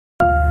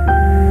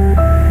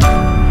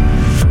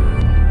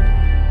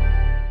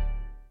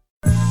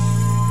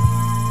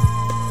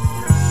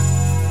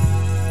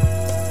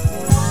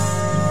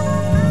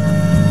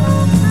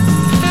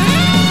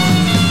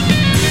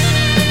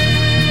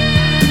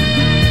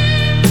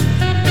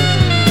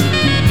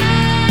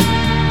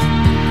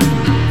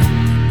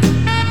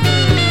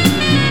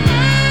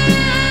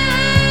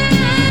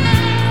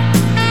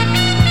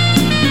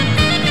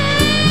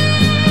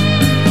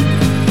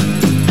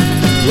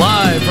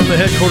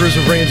headquarters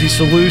of Ramsey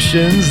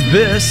Solutions,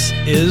 this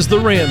is The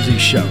Ramsey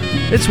Show.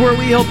 It's where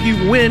we help you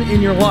win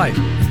in your life.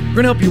 We're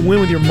going to help you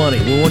win with your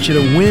money. We want you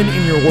to win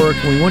in your work,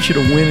 and we want you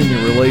to win in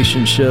your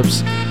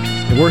relationships.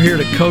 And we're here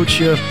to coach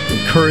you,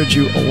 encourage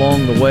you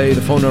along the way. The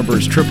phone number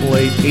is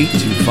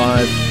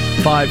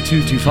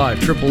 888-825-5225,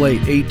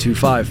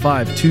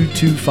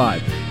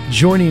 888-825-5225.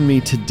 Joining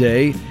me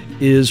today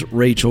is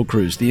Rachel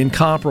Cruz, the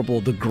incomparable,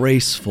 the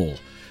graceful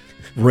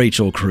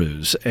Rachel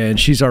Cruz, and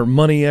she's our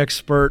money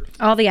expert.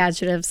 All the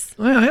adjectives.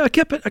 I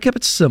kept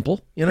it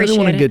simple. I didn't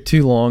want to get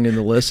too long in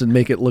the list and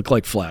make it look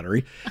like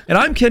flattery. And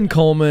I'm Ken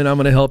Coleman. I'm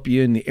going to help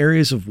you in the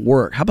areas of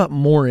work. How about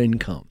more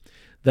income?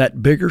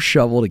 That bigger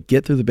shovel to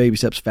get through the baby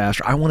steps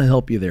faster. I want to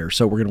help you there.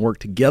 So we're going to work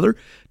together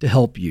to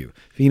help you.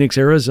 Phoenix,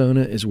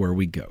 Arizona is where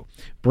we go.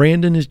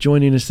 Brandon is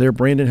joining us there.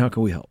 Brandon, how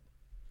can we help?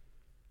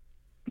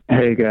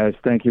 Hey, guys.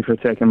 Thank you for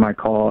taking my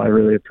call. I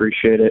really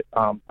appreciate it.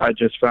 I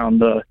just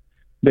found the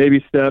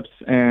Baby Steps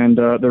and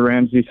the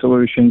Ramsey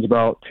Solutions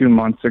about 2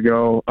 months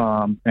ago,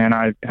 and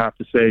I have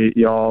to say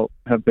y'all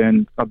have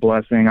been a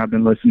blessing. I've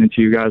been listening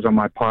to you guys on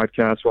my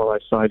podcast while I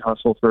side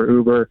hustle for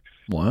Uber.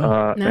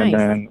 Wow. Nice. And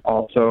then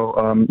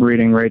also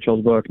reading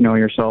Rachel's book, Know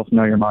Yourself,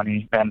 Know Your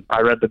Money. And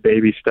I read the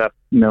Baby Step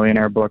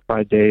Millionaire book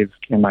by Dave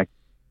in like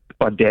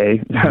a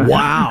day.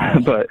 Wow.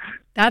 But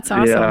that's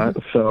awesome. Yeah,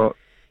 so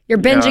you're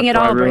binging it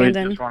all, really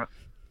Brandon.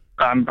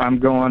 I'm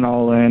going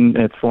all in.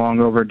 It's long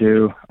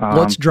overdue.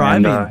 What's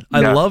driving? I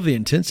love the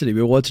intensity,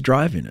 but what's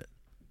driving it?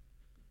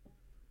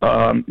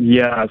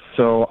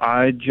 So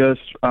I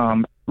just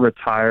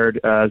retired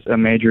as a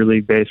Major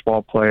League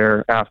Baseball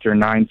player after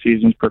 9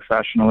 seasons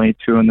professionally,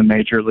 2 in the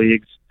major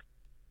leagues.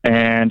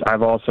 And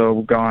I've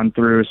also gone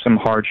through some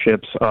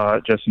hardships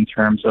just in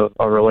terms of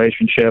a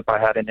relationship. I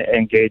had an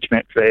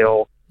engagement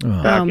fail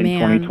back in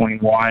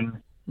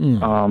 2021.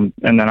 And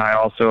then I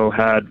also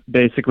had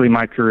basically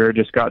my career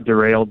just got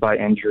derailed by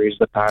injuries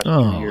the past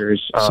 2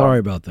 years. Sorry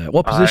about that.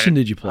 What position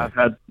did you play?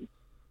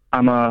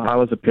 I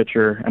was a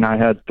pitcher, and I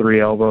had 3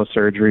 elbow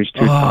surgeries,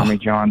 2 Tommy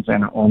Johns,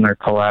 and an ulnar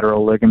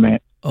collateral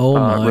ligament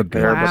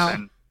repair. Wow.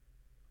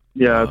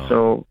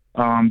 So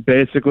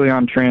basically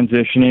I'm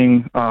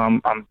transitioning.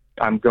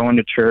 I'm going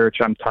to church.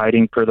 I'm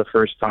tithing for the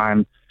first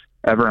time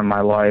ever in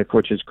my life,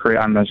 which is crazy.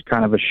 I'm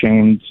kind of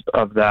ashamed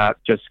of that,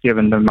 just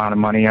given the amount of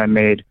money I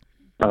made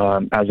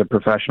as a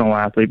professional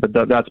athlete, but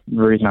that's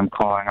the reason I'm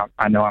calling.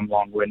 I know I'm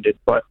long-winded,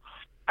 but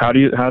how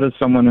does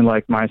someone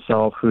like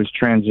myself who's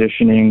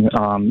transitioning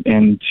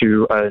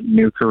into a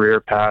new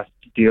career path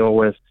deal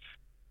with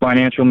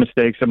financial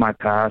mistakes of my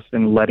past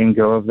and letting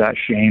go of that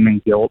shame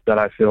and guilt that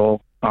I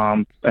feel?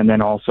 And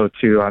then also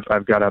too,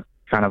 I've got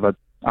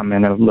I'm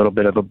in a little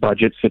bit of a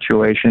budget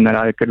situation that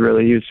I could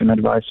really use some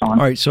advice on.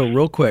 All right, so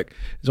real quick,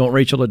 I want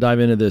Rachel to dive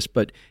into this,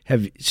 but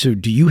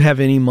do you have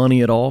any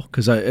money at all?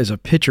 Because as a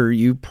pitcher,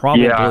 you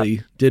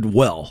probably did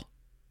well.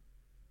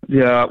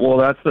 Yeah, well,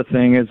 that's the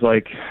thing is,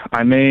 like,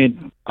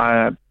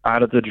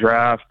 out of the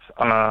draft,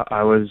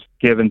 I was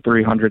given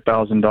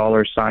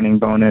 $300,000 signing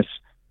bonus,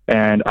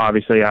 and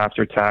obviously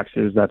after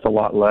taxes, that's a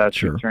lot less.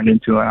 Sure. It turned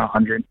into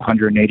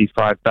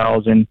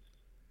 $185,000.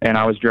 And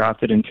I was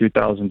drafted in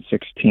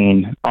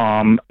 2016.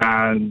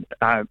 And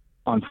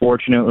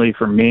unfortunately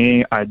for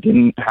me, I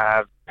didn't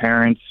have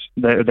parents.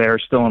 They are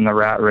still in the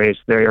rat race.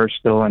 They are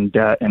still in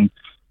debt, and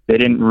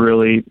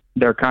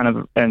they're kind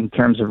of, in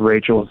terms of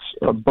Rachel's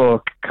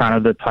book, kind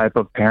of the type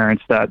of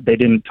parents that they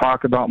didn't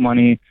talk about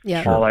money.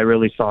 Yeah. All I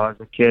really saw as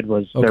a kid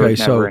was there was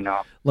never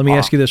enough. Let me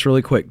ask you this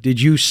really quick. Did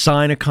you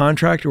sign a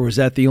contract, or was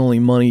that the only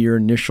money, your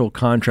initial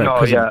contract?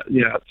 Oh,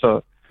 yeah.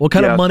 So what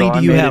kind of money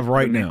do you have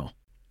right now?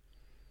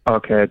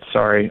 Okay,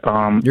 sorry.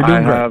 You're doing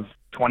I have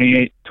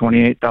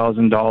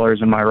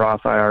 $28,000 in my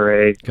Roth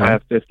IRA. Okay. I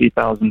have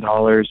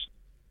 $50,000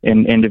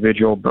 in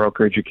individual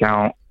brokerage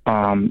account,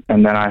 and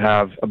then I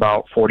have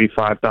about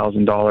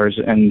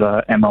 $45,000 in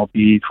the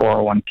MLB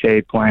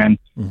 401k plan.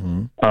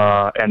 Mm-hmm.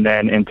 And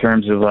then in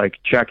terms of like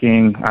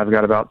checking, I've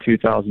got about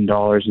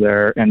 $2,000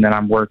 there, and then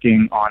I'm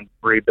working on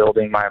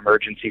rebuilding my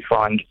emergency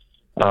fund.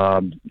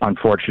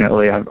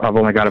 Unfortunately, I've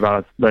only got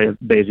about the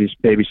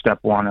baby step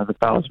one of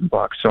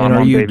 $1,000. So and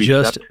are you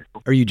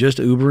just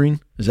Ubering?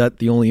 Is that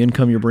the only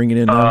income you're bringing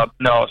in now?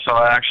 No. So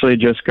I actually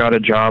just got a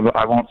job.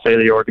 I won't say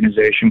the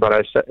organization, but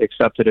I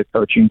accepted a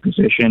coaching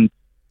position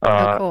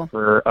cool.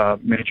 for a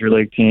major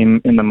league team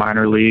in the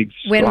minor leagues.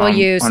 When will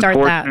you start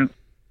that?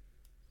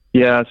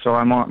 Yeah,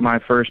 so my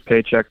first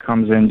paycheck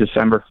comes in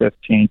December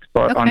 15th,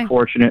 but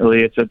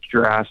unfortunately, it's a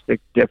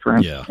drastic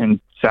difference in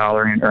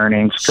salary and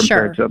earnings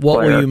compared to a player.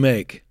 What will you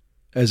make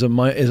as a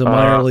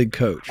minor league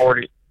coach?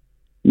 40.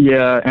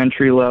 Yeah,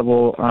 entry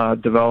level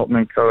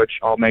development coach.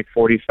 I'll make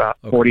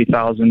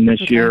 $40,000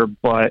 this year,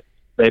 but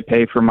they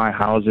pay for my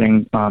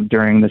housing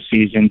during the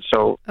season.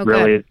 So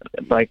really,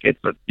 like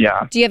Do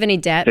you have any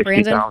debt,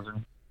 Brandon?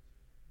 $60,000.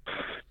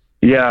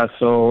 Yeah,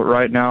 so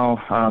right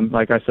now,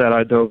 like I said,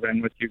 I dove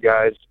in with you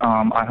guys.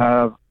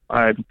 I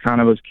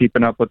kind of was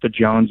keeping up with the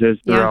Joneses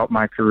throughout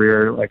my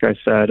career, like I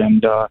said,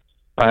 and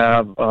I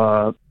have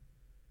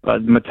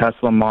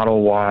Tesla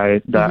Model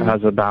Y that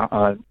has an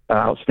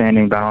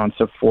outstanding balance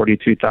of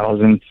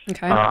 $42,000.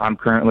 Okay. I'm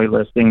currently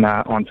listing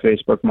that on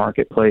Facebook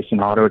Marketplace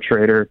and Auto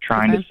Trader,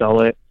 trying to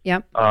sell it.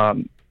 Yep.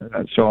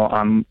 So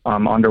I'm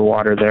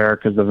underwater there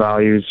because the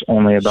value's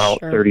only about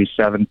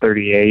 37,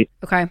 38.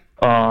 Okay.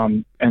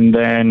 And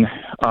then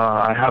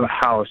I have a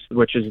house,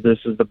 this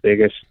is the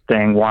biggest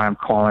thing why I'm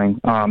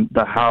calling.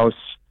 The house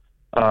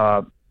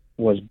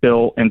was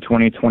built in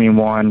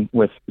 2021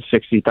 with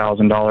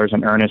 $60,000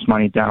 in earnest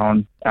money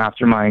down.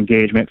 After my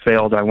engagement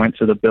failed, I went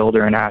to the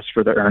builder and asked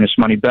for the earnest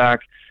money back.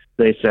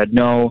 They said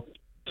no,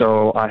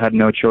 so I had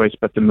no choice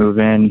but to move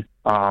in.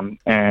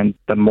 And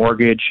the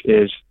mortgage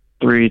is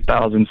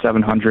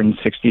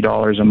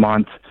 $3,760 a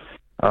month,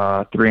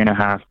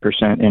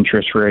 3.5%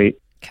 interest rate.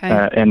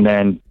 Okay. And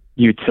then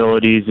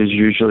utilities is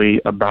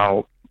usually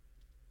about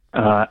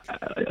the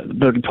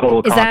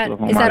total cost of the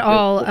home.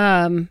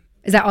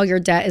 Is that all your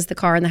debt is the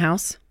car and the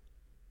house?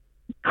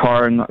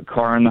 Car in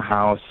the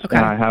house. Okay.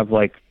 And I have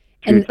like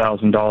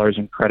 $2,000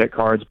 in credit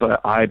cards,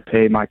 but I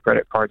pay my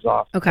credit cards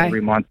off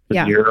every month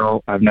to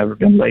zero. I've never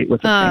been late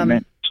with a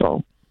payment.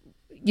 So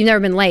you've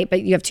never been late,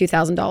 but you have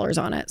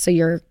 $2,000 on it. So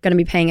you're going to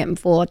be paying it in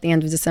full at the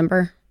end of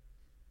December?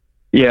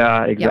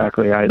 Yeah,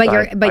 exactly. Yeah.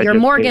 But your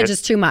mortgage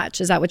is too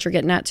much. Is that what you're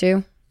getting at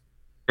too?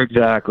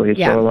 Exactly.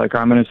 Yeah. So like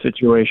I'm in a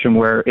situation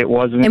where it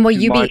wasn't too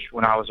much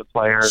when I was a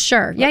player.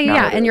 Sure.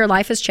 Yeah. And your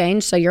life has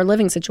changed. So your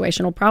living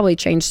situation will probably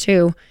change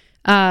too.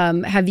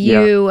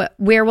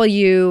 Where will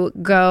you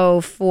go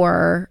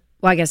for,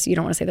 well, I guess you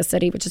don't want to say the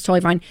city, which is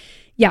totally fine.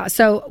 Yeah.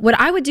 So what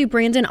I would do,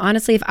 Brandon,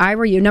 honestly, if I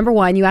were you, number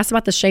one, you asked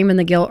about the shame and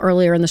the guilt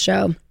earlier in the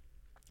show.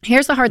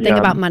 Here's the hard thing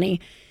about money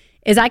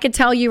is I could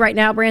tell you right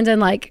now, Brandon,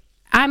 like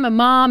I'm a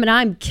mom and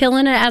I'm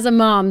killing it as a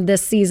mom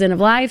this season of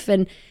life.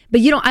 But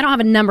I don't have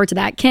a number to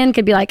that. Ken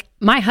could be like,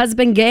 my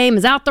husband game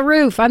is out the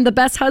roof. I'm the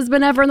best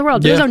husband ever in the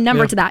world. There's no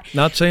number to that.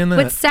 Not saying that.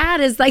 What's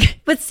sad is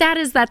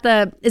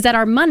that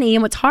our money,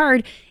 and what's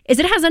hard is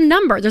it has a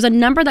number. There's a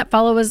number that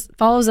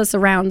follows us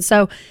around.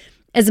 So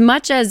as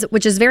much as,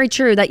 which is very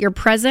true, that your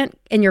present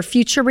and your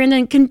future,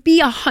 Brandon, can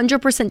be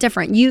 100%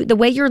 different. The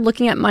way you're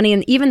looking at money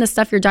and even the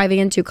stuff you're diving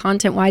into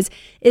content wise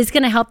is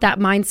going to help that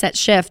mindset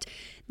shift.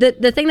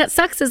 The thing that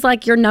sucks is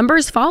like your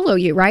numbers follow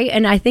you, right?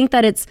 And I think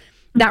that it's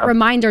that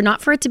reminder,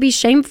 not for it to be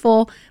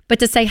shameful, but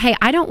to say, hey,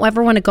 I don't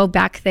ever want to go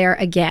back there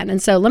again.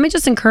 And so let me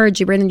just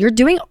encourage you, Brandon, you're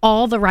doing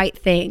all the right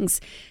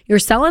things. You're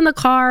selling the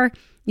car.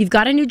 You've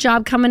got a new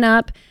job coming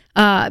up.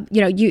 I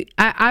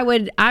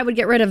would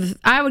get rid of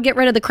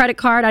the credit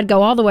card. I'd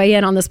go all the way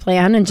in on this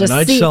plan and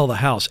I'd sell the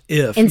house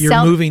if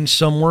you're moving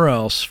somewhere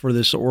else for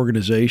this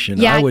organization.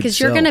 Yeah, because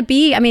you're going to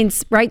be,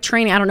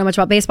 training. I don't know much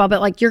about baseball,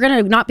 but like you're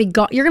going to not be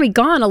gone. You're going to be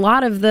gone a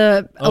lot of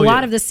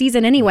the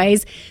season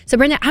anyways. So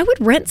Brandon, I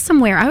would rent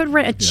somewhere. I would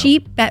rent a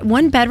cheap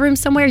one bedroom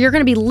somewhere. You're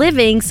going to be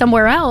living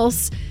somewhere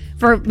else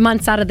for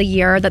months out of the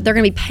year that they're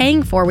going to be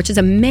paying for, which is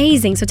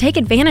amazing. So take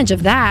advantage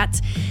of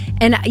that.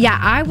 And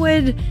I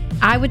would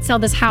sell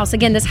this house.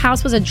 Again, this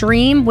house was a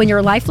dream when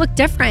your life looked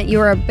different. You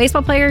were a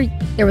baseball player,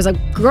 there was a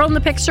girl in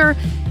the picture,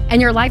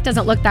 and your life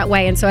doesn't look that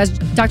way. And so as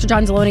Dr.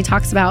 John Deloney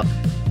talks about,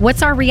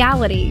 what's our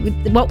reality?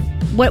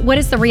 What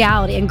is the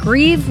reality? And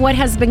grieve what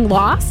has been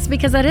lost,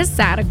 because that is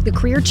sad. The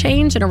career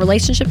change and a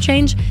relationship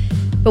change.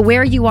 But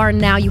where you are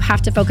now, you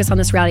have to focus on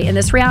this reality. And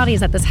this reality is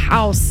that this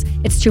house,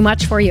 it's too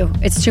much for you.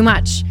 It's too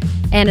much.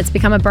 And it's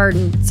become a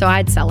burden. So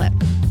I'd sell it.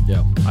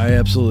 Yeah, I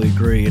absolutely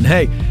agree. And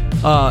hey,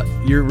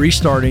 you're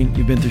restarting.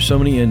 You've been through so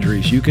many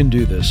injuries. You can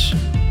do this.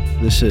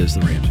 This is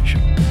The Ramsey Show.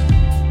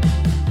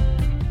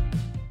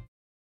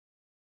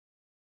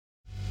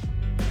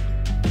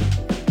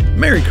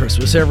 Merry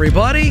Christmas,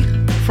 everybody,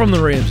 from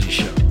The Ramsey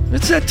Show.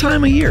 It's that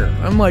time of year.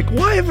 I'm like,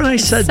 why haven't I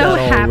said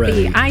that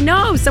already? I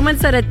know. Someone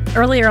said it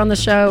earlier on the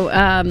show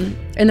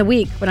in the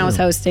week when I was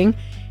hosting,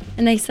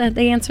 and they said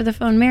they answered the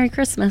phone, Merry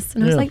Christmas.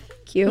 And I was like,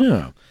 thank you.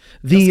 Yeah.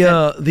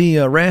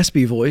 The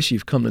raspy voice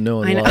you've come to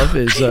know and love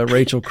is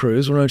Rachel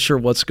Cruz. We're not sure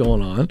what's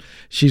going on.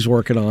 She's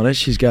working on it.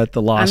 She's got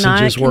the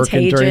lozenges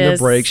working during the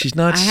break. She's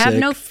not sick. I have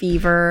no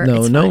fever.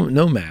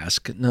 No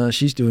mask. No,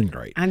 she's doing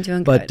great. I'm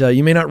doing good. But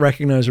you may not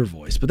recognize her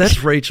voice. But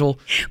that's Rachel.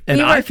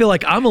 And I feel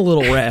like I'm a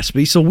little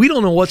raspy, so we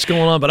don't know what's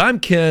going on. But I'm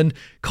Ken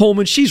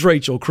Coleman. She's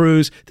Rachel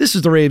Cruz. This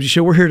is The Ramsey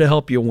Show. We're here to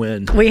help you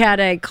win. We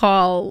had a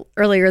call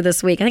earlier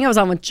this week. I think I was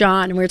on with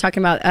John, and we were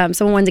talking about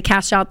someone wanted to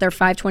cash out their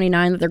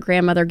 $529 that their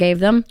grandmother gave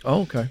them.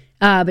 Oh, okay.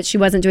 But she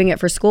wasn't doing it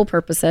for school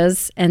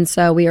purposes. And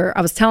so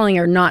I was telling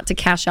her not to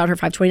cash out her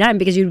 $529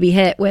 because you'd be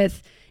hit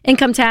with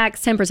income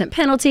tax, 10%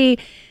 penalty.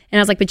 And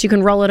I was like, but you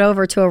can roll it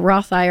over to a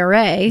Roth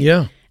IRA.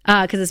 Yeah.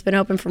 Because it's been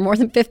open for more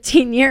than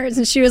 15 years.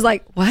 And she was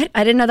like, what?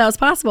 I didn't know that was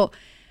possible.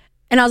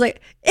 And I was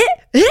like, it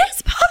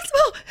is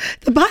possible.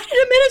 The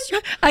Biden administration.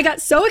 I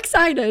got so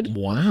excited.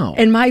 Wow.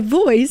 And my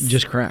voice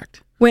just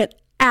cracked. Went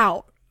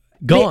out.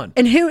 Gone.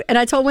 And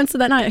I told Winston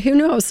that night, who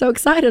knew I was so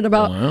excited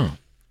about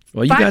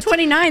Well,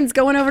 529 is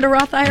going over to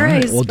Roth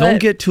IRAs. Right. Well, don't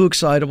get too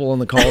excitable on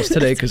the calls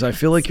today because I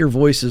feel like your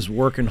voice is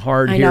working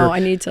hard here. I know. I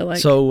need to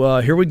So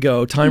here we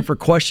go. Time for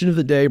question of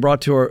the day,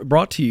 brought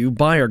to you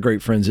by our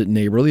great friends at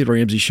Neighborly. The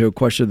Ramsey Show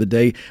question of the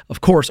day,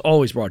 of course,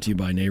 always brought to you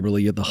by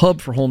Neighborly, the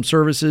hub for home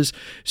services.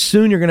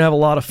 Soon you're going to have a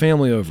lot of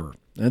family over.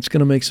 That's going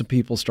to make some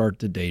people start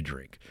to day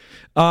drink.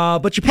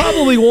 But you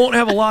probably won't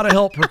have a lot of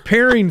help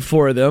preparing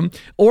for them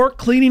or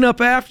cleaning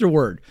up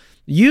afterward.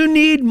 You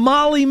need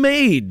Molly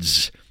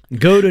Maids.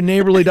 Go to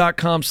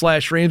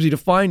neighborly.com/Ramsey to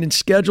find and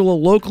schedule a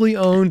locally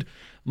owned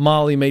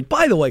Molly Maid.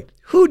 By the way,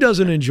 who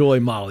doesn't enjoy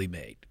Molly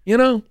Maid? You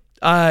know,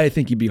 I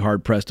think you'd be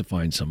hard-pressed to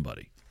find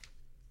somebody.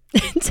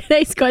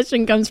 Today's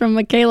question comes from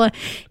Michaela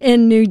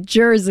in New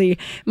Jersey.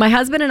 My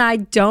husband and I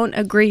don't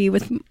agree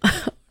with...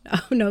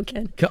 Oh, no,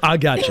 Ken. I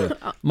got you.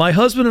 My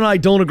husband and I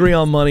don't agree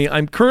on money.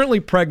 I'm currently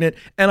pregnant,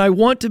 and I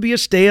want to be a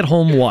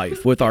stay-at-home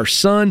wife with our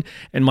son,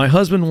 and my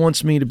husband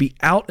wants me to be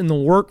out in the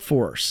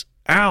workforce.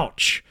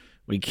 Ouch.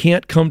 We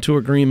can't come to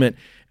agreement,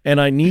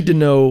 and I need to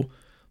know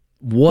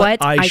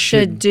what I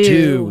should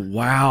do.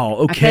 Wow.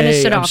 Okay. I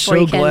finished it off for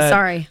you, Ken.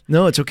 Sorry.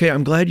 No, it's okay.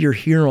 I'm glad you're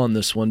here on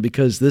this one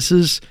because this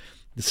is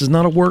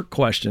not a work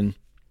question.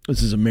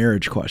 This is a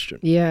marriage question.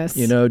 Yes.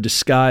 You know,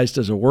 disguised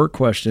as a work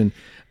question.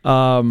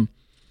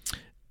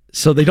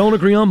 So they don't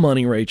agree on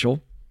money,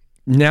 Rachel.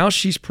 Now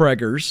she's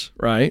preggers,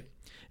 right?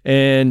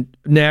 And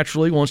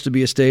naturally wants to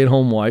be a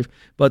stay-at-home wife,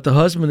 but the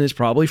husband is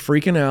probably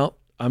freaking out.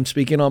 I'm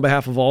speaking on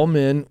behalf of all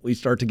men. We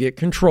start to get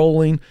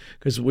controlling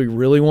because we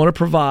really want to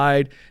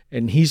provide,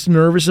 and he's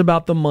nervous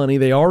about the money.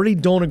 They already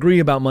don't agree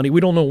about money.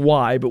 We don't know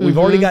why, but we've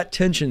already got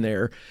tension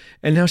there.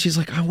 And now she's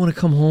like, I want to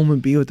come home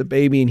and be with the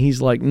baby. And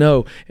he's like,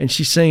 no. And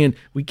she's saying,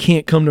 we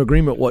can't come to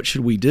agreement. What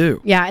should we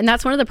do? Yeah, and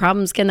that's one of the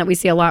problems, Ken, that we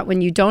see a lot.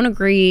 When you don't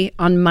agree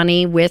on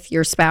money with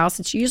your spouse,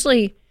 it's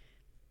usually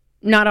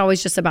not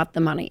always just about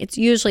the money. It's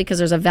usually because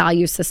there's a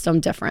value system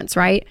difference,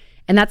 right?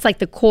 And that's like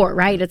the core,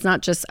 right? It's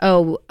not just,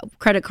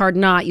 credit card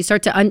not. You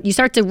start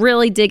to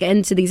really dig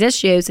into these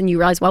issues and you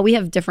realize, well, we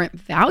have different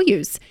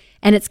values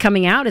and it's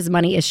coming out as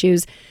money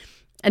issues.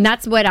 And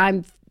that's what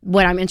I'm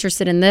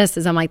interested in this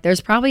is I'm like, there's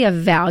probably a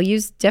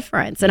values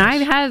difference. And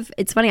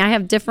it's funny, I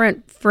have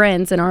different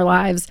friends in our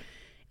lives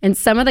and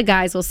some of the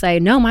guys will say,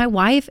 no, my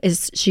wife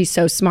she's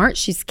so smart.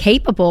 She's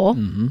capable.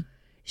 Mm-hmm.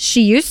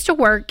 She used to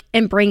work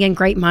and bring in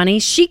great money.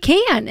 She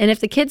can. And if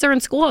the kids are in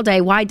school all day,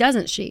 why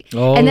doesn't she?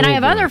 And then I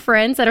have other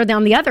friends that are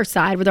down the other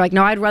side where they're like,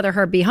 no, I'd rather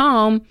her be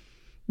home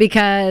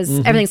because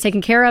everything's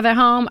taken care of at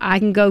home. I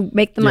can go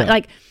make the money.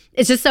 Like,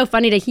 it's just so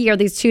funny to hear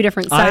these two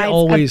different sides. I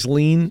always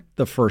lean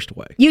the first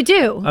way. You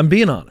do. I'm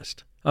being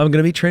honest. I'm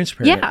going to be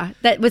transparent. Yeah.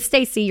 That with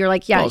Stacy, you're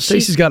like, yeah. Well,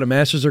 Stacy's got a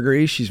master's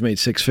degree. She's made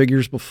 6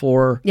 figures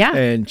before. Yeah.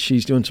 And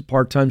she's doing some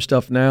part-time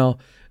stuff now.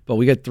 But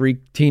we got 3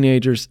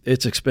 teenagers.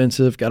 It's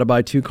expensive. Got to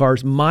buy 2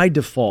 cars. My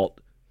default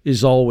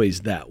is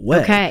always that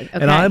way. Okay.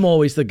 And I'm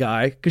always the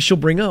guy because she'll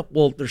bring up,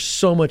 well, there's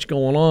so much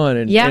going on.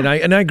 And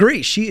I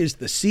agree. She is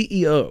the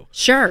CEO.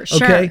 Sure.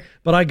 Okay.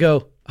 But I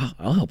go,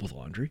 I'll help with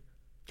laundry.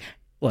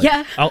 Like,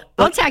 yeah.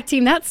 I'll tag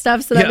team that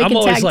stuff so that we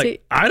can tag team.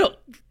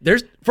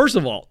 First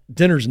of all,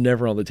 dinner's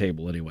never on the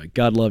table anyway.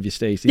 God love you,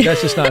 Stacy.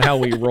 That's just not how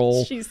we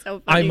roll. She's so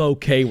funny. I'm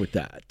okay with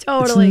that.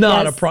 Totally. It's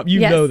not a problem. You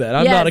know that.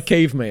 I'm not a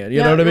caveman.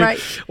 You know what I mean? Right.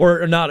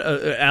 Or not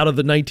out of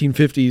the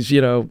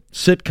 1950s,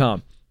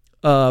 sitcom.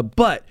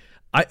 But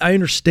I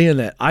understand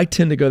that. I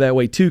tend to go that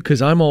way too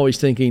because I'm always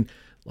thinking,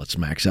 let's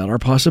max out our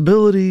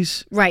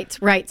possibilities. Right.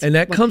 And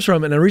that comes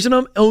from, and the reason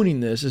I'm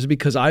owning this is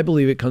because I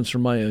believe it comes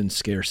from my own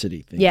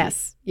scarcity thinking.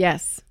 Yes.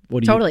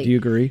 Do you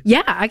agree?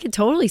 Yeah, I could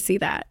totally see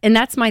that. And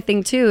that's my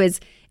thing too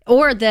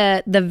or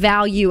the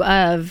value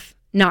of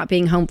not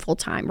being home full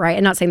time, right?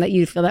 And not saying that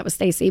you feel that with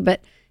Stacy,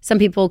 but some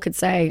people could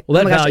say,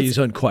 well, that value is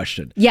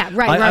unquestioned. Yeah,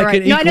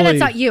 right. No, I know that's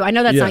not you. I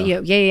know that's not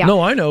you. Yeah.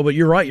 No, I know, but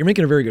you're right. You're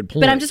making a very good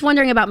point. But I'm just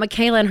wondering about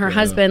Michaela and her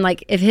husband,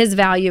 like if his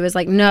value is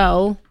like,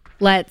 no,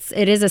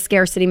 it is a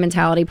scarcity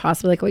mentality,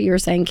 possibly like what you were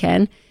saying,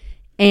 Ken.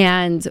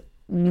 And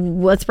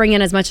let's bring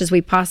in as much as we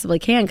possibly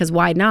can because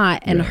why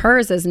not? And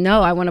hers is,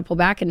 no, I want to pull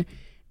back and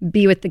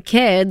be with the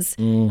kids.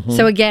 Mm-hmm.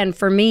 So again,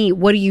 for me,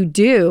 what do you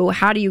do?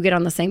 How do you get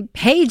on the same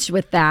page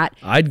with that?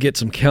 I'd get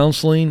some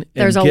counseling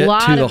and get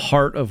to the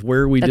heart of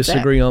where we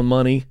disagree on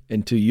money.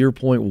 And to your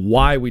point,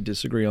 why we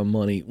disagree on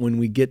money. When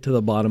we get to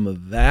the bottom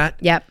of that,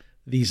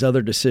 these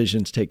other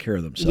decisions take care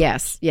of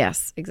themselves.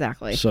 Yes,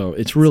 exactly. So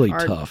it's really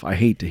tough. I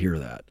hate to hear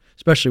that,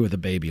 especially with a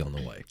baby on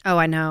the way. Oh,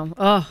 I know.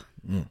 Oh,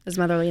 his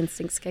motherly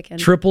instincts kick in.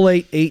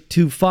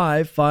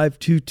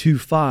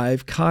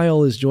 888-825-5225.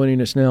 Kyle is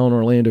joining us now in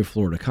Orlando,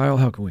 Florida. Kyle,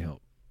 how can we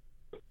help?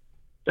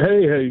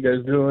 Hey, how you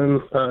guys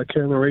doing?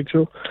 Ken and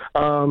Rachel.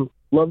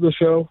 Love the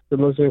show.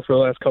 Been listening for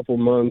the last couple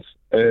of months.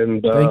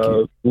 And Thank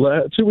you.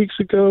 2 weeks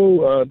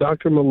ago,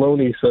 Dr.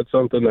 Maloney said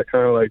something that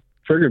kind of like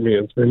triggered me.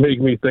 It's been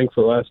making me think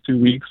for the last 2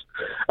 weeks.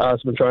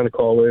 I've been trying to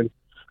call in.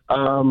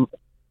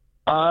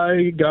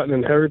 I got an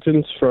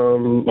inheritance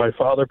from my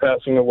father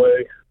passing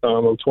away.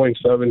 I'm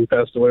 27. He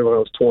passed away when I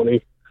was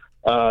 20.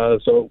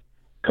 So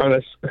kind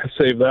of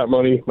saved that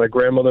money. My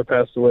grandmother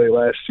passed away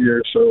last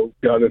year, so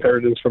got an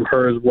inheritance from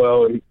her as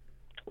well. And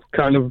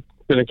kind of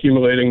been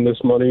accumulating this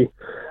money.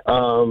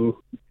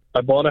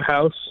 I bought a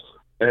house,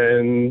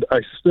 and I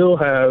still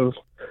have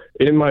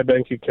in my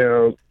bank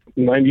account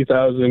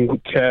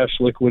 $90,000 cash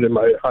liquid in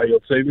my high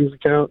yield savings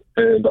account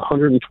and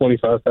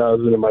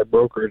 $125,000 in my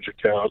brokerage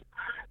account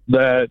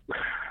that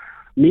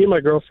me and my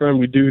girlfriend,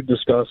 we do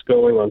discuss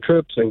going on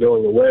trips and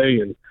going away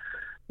and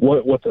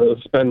what to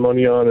spend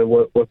money on and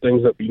what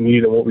things that we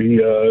need and what we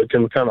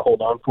can kind of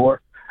hold on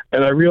for.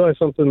 And I realized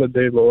something that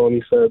Dave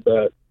Maloney said,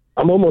 that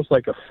I'm almost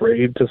like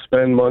afraid to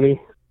spend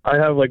money. I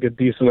have like a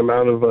decent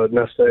amount of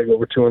nest egg,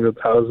 over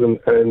 $200,000,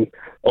 and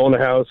own a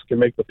house, can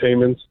make the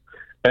payments.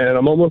 And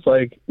I'm almost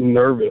like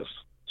nervous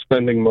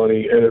spending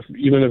money. And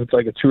even if it's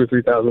like a $2,000 or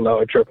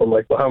 $3,000 trip, I'm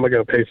like, well, how am I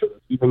going to pay for this?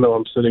 Even though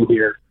I'm sitting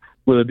here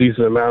with a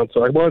decent amount.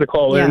 So I wanted to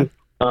call in,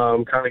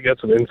 kind of get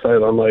some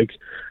insight on like,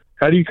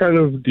 how do you kind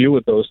of deal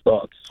with those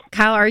thoughts?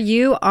 Kyle, are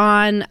you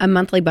on a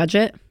monthly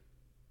budget?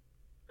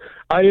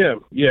 I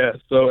am, yeah.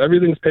 So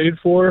everything's paid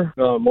for.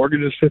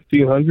 Mortgage is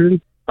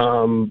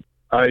 $1,500.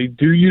 I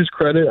do use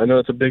credit. I know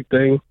it's a big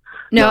thing.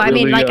 No, I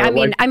mean,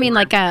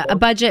 like a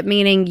budget,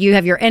 meaning you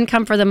have your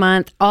income for the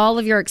month, all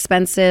of your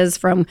expenses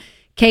from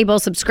cable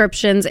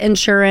subscriptions,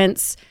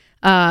 insurance,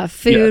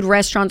 food,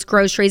 restaurants,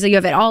 groceries. You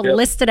have it all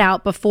listed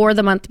out before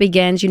the month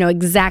begins. You know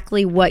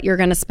exactly what you're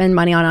going to spend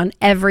money on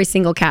every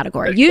single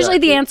category. Exactly. Usually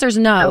the answer is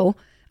no.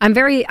 I'm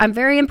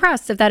very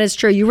impressed if that is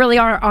true. You really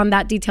are on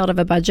that detailed of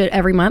a budget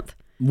every month.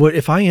 What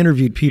if I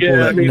interviewed people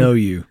that know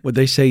you? Would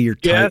they say you're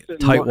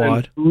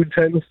tightwad? Food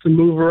tends to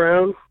move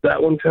around.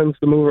 That one tends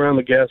to move around,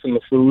 the gas and the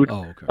food.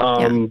 Oh,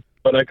 okay.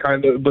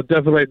 But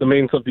definitely the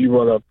main stuff you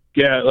brought up.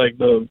 Yeah, like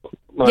So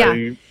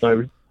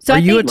are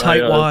you a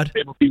tightwad?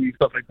 Cable TV,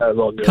 stuff like that is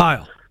all good.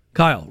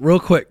 Kyle, real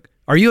quick.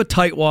 Are you a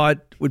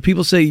tightwad? Would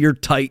people say you're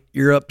tight?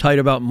 You're uptight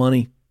about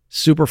money?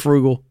 Super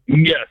frugal?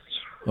 Yes.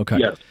 Okay.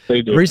 Yes,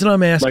 they do. The reason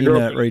I'm asking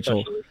that,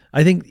 Rachel, especially.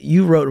 I think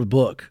you wrote a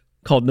book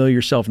called Know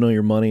Yourself, Know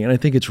Your Money, and I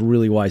think it's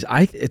really wise.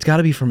 It's got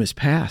to be from his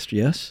past,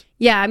 yes?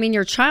 Yeah, I mean,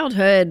 your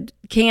childhood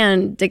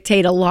can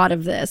dictate a lot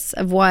of this.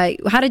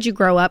 How did you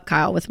grow up,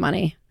 Kyle, with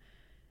money?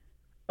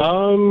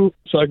 So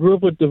I grew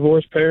up with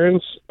divorced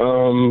parents.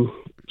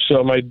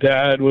 So my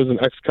dad was an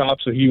ex-cop,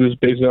 so he was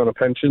basically on a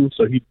pension,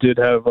 so he did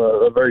have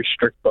a very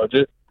strict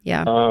budget.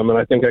 Yeah. And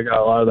I think I got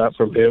a lot of that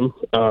from him,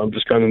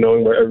 just kind of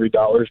knowing where every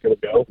dollar is going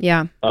to go.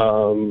 Yeah.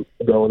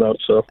 Growing up,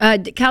 so.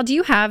 Kyle, do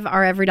you have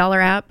our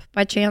EveryDollar app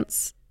by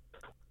chance?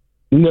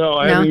 No,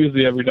 I haven't used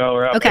the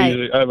EveryDollar app.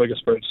 Okay. I have like a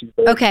spreadsheet.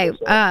 Okay.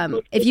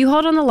 If you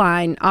hold on the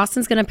line,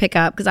 Austin's going to pick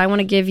up because I want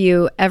to give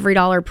you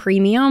EveryDollar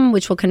Premium,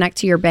 which will connect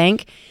to your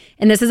bank.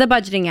 And this is a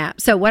budgeting app.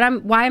 So why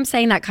I'm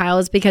saying that, Kyle,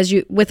 is because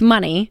with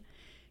money,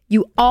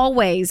 you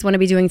always want to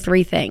be doing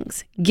three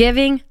things: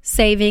 giving,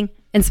 saving,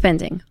 and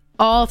spending.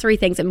 All three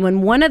things. And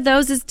when one of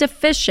those is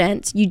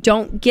deficient, you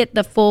don't get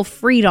the full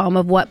freedom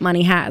of what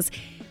money has.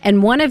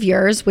 And one of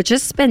yours, which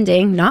is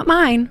spending, not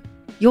mine,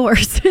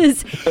 yours,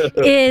 is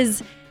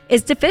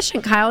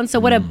deficient, Kyle. And so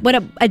what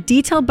a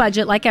detailed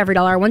budget like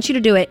EveryDollar, I want you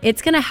to do it.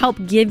 It's going to help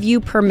give you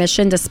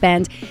permission to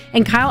spend.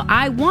 And Kyle,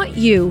 I want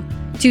you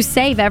to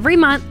save every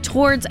month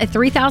towards a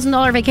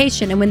 $3,000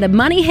 vacation. And when the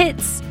money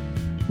hits,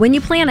 when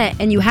you plan it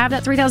and you have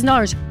that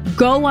 $3,000,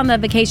 go on the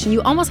vacation.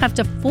 You almost have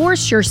to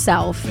force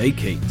yourself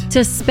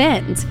to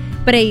spend.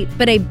 But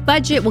a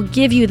budget will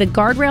give you the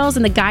guardrails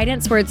and the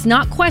guidance where it's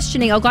not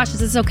questioning, oh gosh, is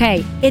this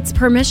okay? It's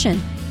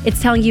permission.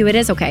 It's telling you it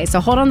is okay.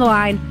 So hold on the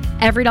line.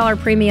 EveryDollar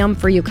Premium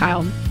for you,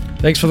 Kyle.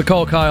 Thanks for the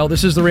call, Kyle.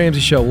 This is The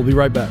Ramsey Show. We'll be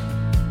right back.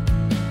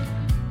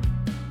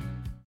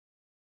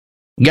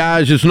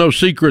 Guys, it's no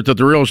secret that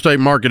the real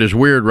estate market is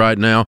weird right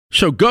now.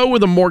 So go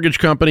with a mortgage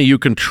company you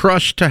can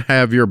trust to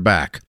have your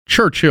back.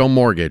 Churchill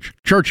Mortgage.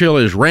 Churchill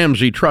is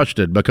Ramsey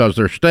trusted because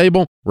they're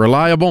stable,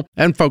 reliable,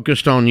 and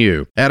focused on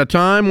you. At a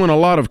time when a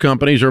lot of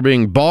companies are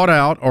being bought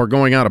out or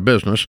going out of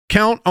business,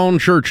 count on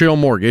Churchill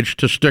Mortgage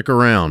to stick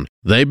around.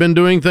 They've been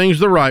doing things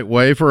the right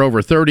way for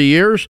over 30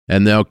 years,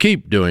 and they'll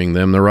keep doing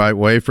them the right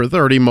way for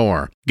 30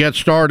 more. Get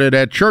started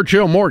at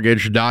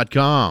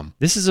ChurchillMortgage.com.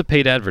 This is a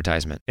paid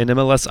advertisement.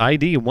 NMLS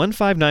ID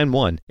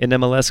 1591.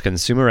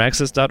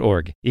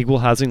 NMLSConsumerAccess.org. Equal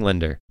housing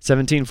lender.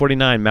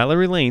 1749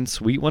 Mallory Lane,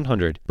 Suite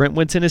 100.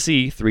 Brentwood, Tennessee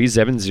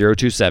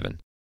 37027.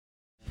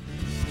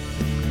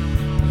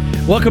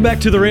 Welcome back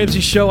to The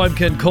Ramsey Show. I'm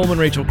Ken Coleman.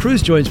 Rachel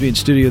Cruz joins me in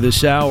studio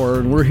this hour,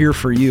 and we're here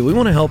for you. We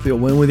want to help you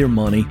win with your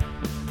money.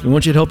 We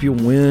want you to help you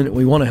win.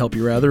 We want to help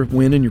you,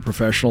 win in your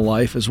professional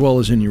life as well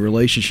as in your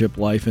relationship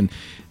life. And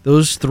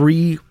those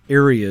three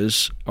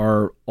areas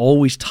are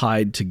always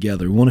tied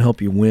together. We want to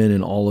help you win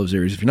in all those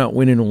areas. If you're not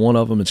winning in one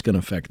of them, it's going to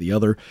affect the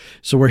other.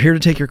 So we're here to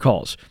take your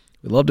calls.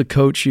 We'd love to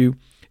coach you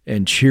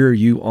and cheer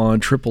you on.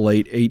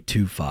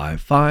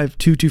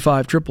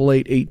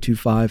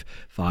 888-825-5225,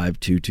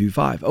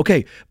 888-825-5225.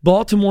 Okay,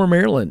 Baltimore,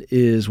 Maryland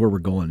is where we're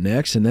going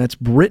next, and that's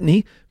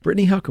Brittany.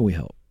 Brittany, how can we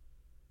help?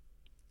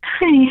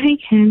 Hi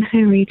Ken. Hi,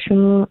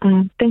 Rachel.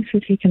 Thanks for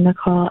taking the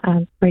call.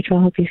 Rachel,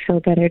 I hope you feel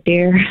better,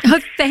 dear. Oh,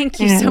 thank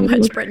you so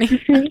much, Brittany.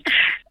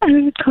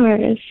 Of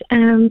course.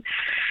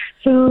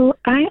 So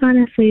I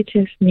honestly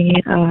just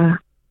need a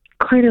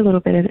quite a little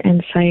bit of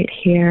insight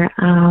here.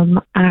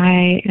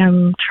 I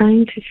am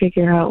trying to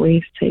figure out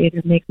ways to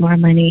either make more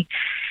money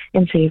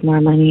and save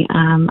more money.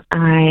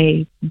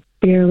 I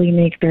barely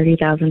make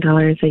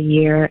 $30,000 a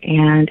year,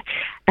 and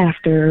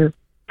after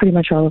pretty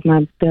much all of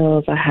my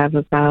bills, I have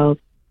about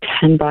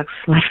 $10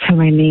 left in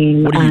my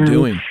name. What are you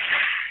doing?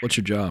 What's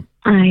your job?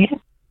 I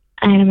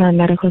am a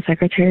medical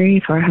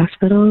secretary for a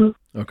hospital.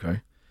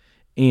 Okay.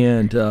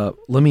 And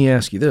let me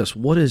ask you this.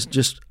 What is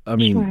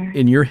Sure.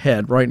 in your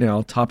head right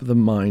now, top of the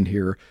mind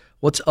here,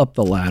 what's up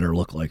the ladder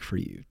look like for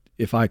you?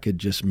 If I could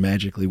just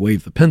magically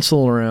wave the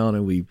pencil around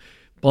and we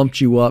bumped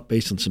you up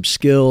based on some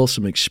skill,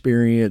 some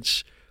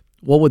experience,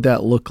 what would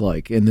that look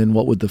like? And then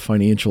what would the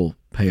financial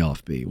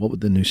payoff be? What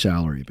would the new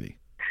salary be?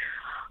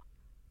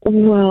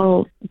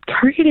 Well,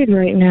 targeted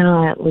right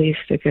now, at least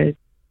a good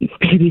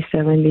maybe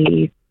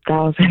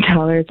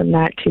 $70,000. I'm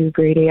not too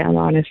greedy. I'm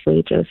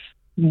honestly just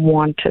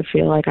want to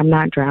feel like I'm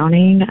not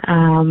drowning.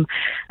 I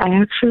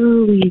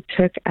actually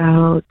took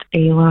out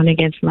a loan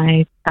against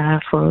my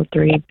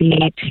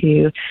 403B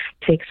to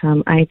take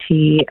some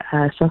IT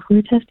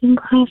software testing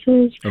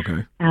classes.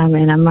 Okay.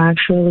 And I'm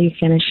actually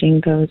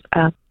finishing those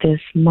up this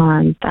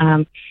month.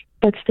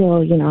 But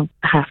still,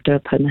 have to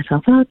put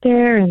myself out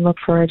there and look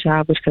for a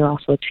job, which could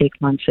also take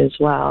months as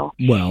well.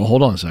 Well,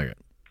 hold on a second.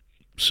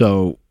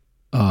 So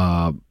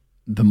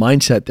the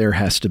mindset there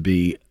has to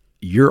be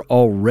you're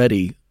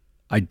already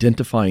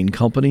identifying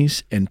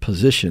companies and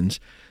positions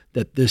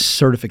that this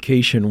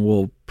certification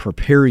will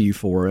prepare you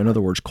for, in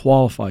other words,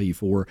 qualify you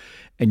for,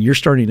 and you're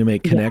starting to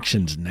make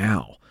connections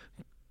now.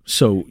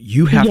 So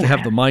you have to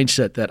have the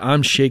mindset that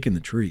I'm shaking the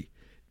tree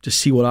to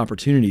see what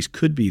opportunities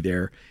could be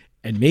there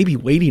and maybe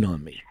waiting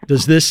on me.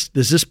 Does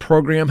this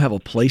program have a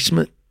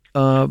placement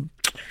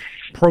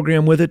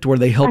program with it where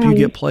they help you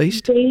get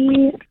placed?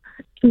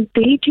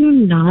 They do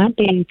not.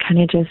 They kind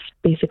of just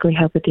basically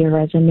help with your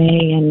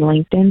resume and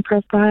LinkedIn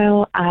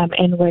profile,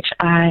 in which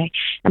I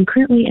am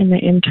currently in the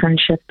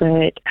internship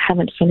but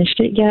haven't finished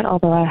it yet,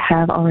 although I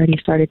have already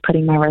started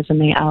putting my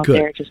resume out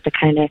there just to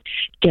kind of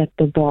get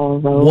the ball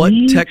rolling.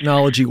 What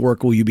technology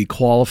work will you be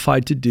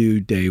qualified to do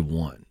day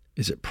one?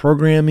 Is it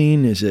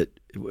programming? Is it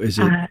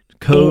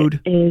code?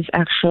 It is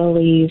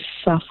actually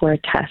software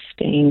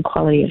testing,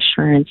 quality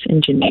assurance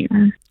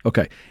engineer.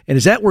 Okay. And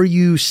is that where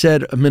you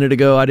said a minute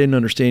ago, I didn't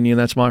understand you, and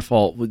that's my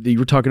fault, you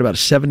were talking about a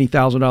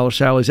 $70,000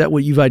 salary. Is that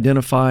what you've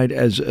identified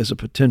as a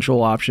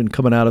potential option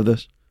coming out of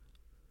this?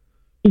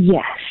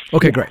 Yes.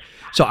 Okay, yes. Great.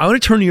 So I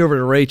want to turn you over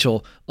to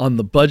Rachel on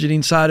the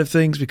budgeting side of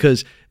things,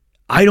 because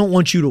I don't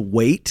want you to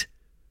wait,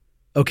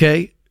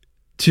 okay,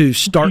 to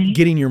start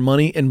getting your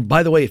money. And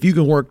by the way, if you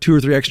can work 2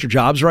 or 3 extra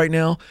jobs right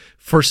now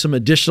for some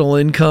additional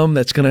income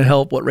that's going to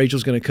help what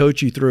Rachel's going to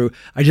coach you through,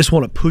 I just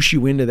want to push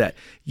you into that.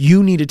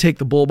 You need to take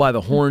the bull by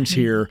the horns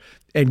here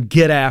and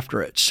get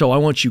after it. So I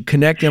want you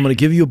connect. I'm going to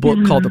give you a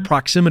book called The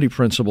Proximity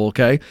Principle,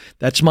 okay?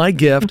 That's my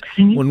gift.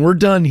 When we're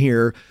done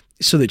here,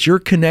 so that you're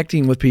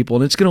connecting with people,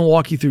 and it's going to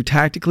walk you through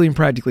tactically and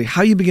practically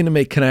how you begin to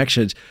make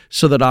connections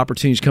so that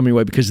opportunities come your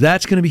way, because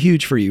that's going to be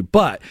huge for you.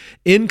 But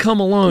income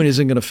alone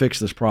isn't going to fix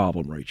this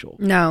problem, Rachel.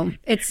 No,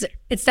 it's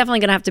definitely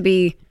going to have to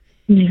be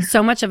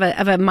so much of a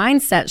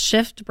mindset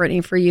shift,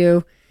 Brittany, for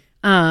you.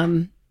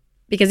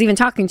 Because even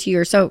talking to you,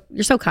 you're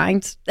so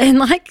kind and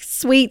like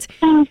sweet.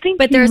 Oh, thank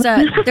but you.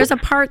 there's a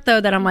part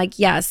though that I'm like,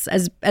 yes,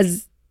 as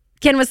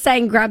Ken was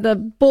saying, grab the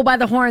bull by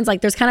the horns.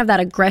 Like there's kind of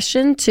that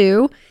aggression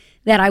too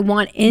that I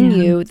want in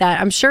you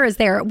that I'm sure is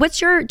there. What's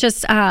your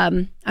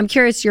I'm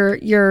curious,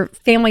 your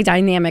family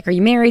dynamic. Are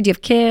you married? Do you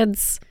have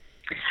kids?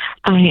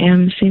 I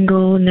am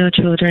single, no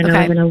children. Okay.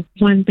 I live in a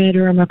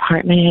 1-bedroom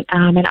apartment.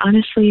 And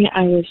honestly,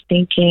 I was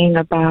thinking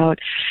about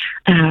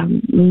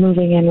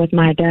moving in with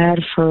my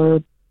dad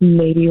for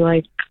maybe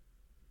like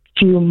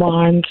few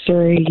months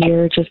or a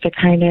year just to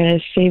kind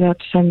of save up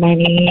some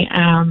money.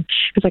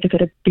 Because like I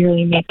said, I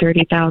barely make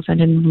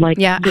 $30,000 and like.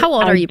 Yeah. How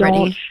old are you,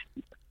 Brittany?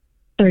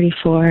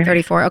 34.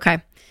 34.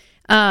 Okay.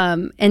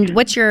 And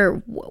what's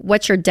your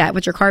debt?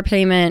 What's your car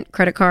payment,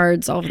 credit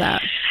cards, all of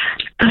that?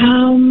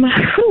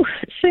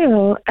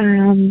 So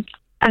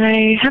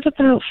I have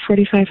about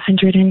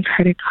 $4,500 in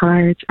credit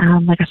cards.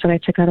 Like I said, I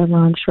took out a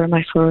loan for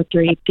my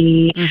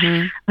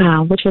 403B,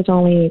 which was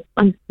only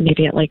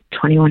maybe at like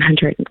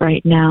 $2,100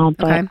 right now.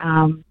 But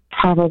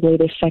probably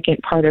the second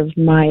part of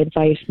my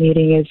advice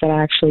meeting is that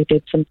I actually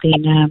did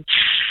something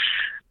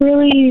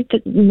really,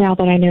 now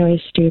that I know, is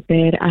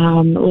stupid.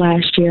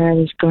 Last year I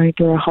was going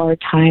through a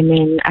hard time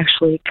and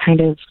actually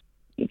kind of,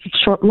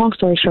 long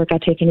story short,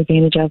 got taken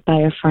advantage of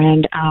by a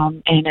friend,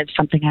 and it's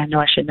something I know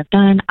I shouldn't have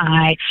done.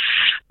 I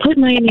put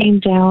my name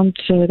down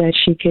so that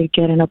she could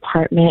get an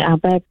apartment,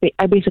 but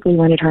I basically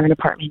rented her an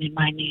apartment in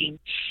my name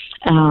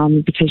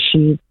because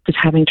she was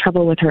having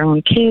trouble with her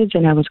own kids,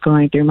 and I was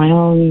going through my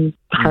own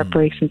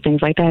heartbreaks and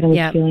things like that, and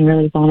was feeling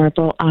really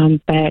vulnerable.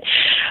 But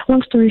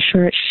long story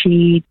short,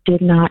 she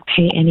did not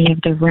pay any of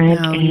the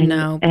rent,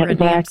 it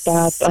racked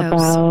up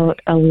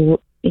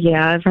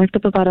I've racked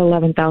up about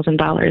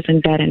 $11,000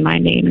 in debt in my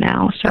name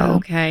now. So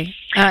okay,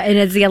 and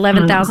is the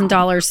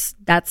 $11,000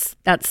 that's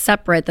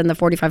separate than the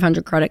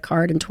 $4,500 credit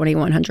card and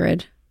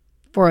 $2,100?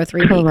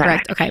 403B,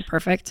 correct? Okay,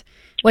 perfect.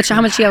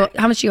 How much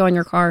you owe on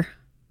your car?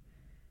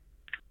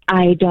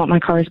 I don't. My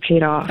car is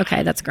paid off.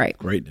 Okay, that's great.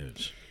 Great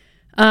news.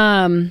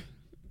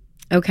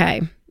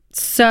 Okay.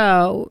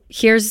 So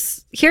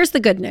here's the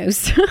good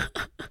news.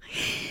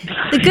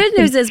 The good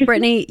news is,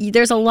 Brittany,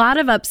 there's a lot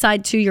of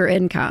upside to your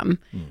income.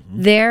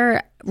 Mm-hmm.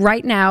 There,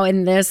 right now,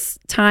 in this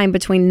time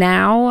between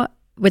now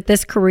with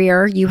this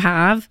career you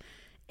have,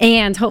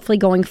 and hopefully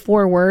going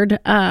forward,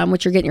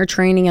 which you're getting your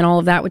training and all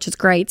of that, which is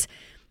great.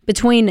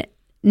 Between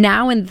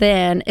now and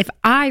then, if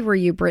I were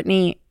you,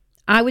 Brittany,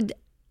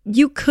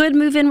 you could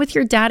move in with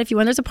your dad if you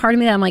want. There's a part of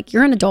me that I'm like,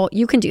 you're an adult,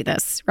 you can do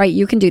this, right?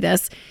 You can do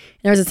this.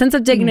 And there's a sense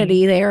of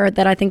dignity there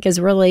that I think is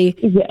really,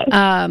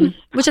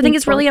 which I think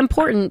is really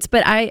important.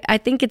 But I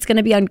think it's going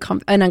to be an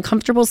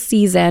uncomfortable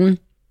season,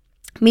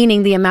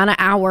 meaning the amount of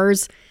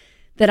hours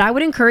that I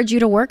would encourage you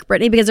to work,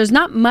 Brittany, because there's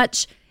not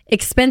much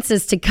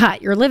expenses to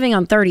cut. You're living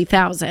on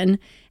 $30,000.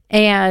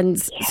 And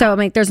so, I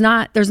mean, there's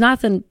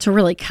nothing to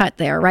really cut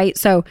there, right?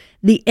 So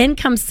the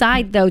income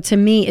side, though, to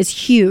me is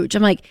huge.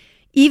 I'm like,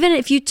 even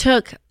if you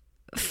took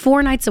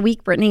 4 nights a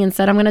week, Brittany, and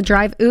said, I'm going to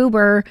drive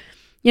Uber,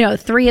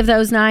 3 of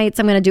those nights,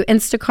 I'm going to do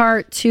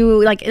Instacart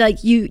 2,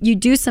 like you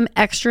do some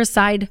extra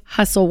side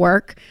hustle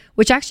work,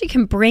 which actually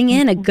can bring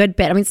in a good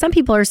bit. I mean, some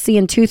people are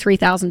seeing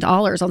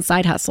 $2,000-$3,000 on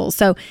side hustles.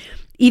 So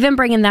even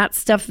bringing that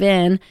stuff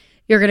in,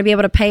 you're going to be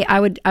able to pay. I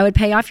would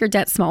pay off your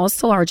debt smallest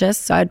to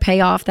largest. So I'd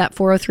pay off that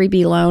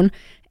 403B loan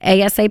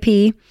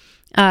ASAP,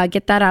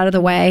 get that out of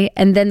the way.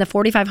 And then the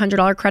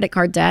 $4,500 credit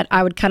card debt,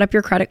 I would cut up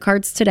your credit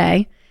cards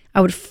today.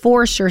 I would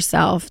force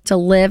yourself to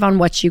live on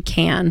what you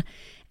can.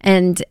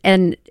 And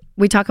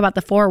we talk about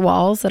the 4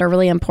 walls that are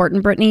really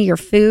important, Brittany: your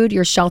food,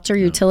 your shelter,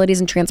 utilities,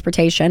 and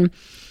transportation.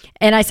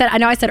 And I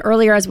know I said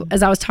earlier as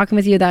I was talking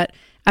with you that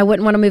I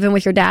wouldn't want to move in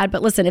with your dad.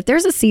 But listen, if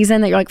there's a season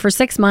that you're like, for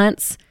 6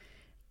 months,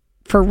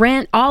 for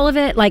rent, all of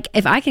it, like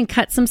if I can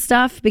cut some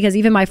stuff because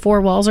even my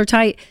 4 walls are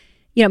tight,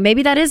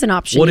 maybe that is an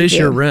option. What is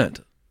your rent?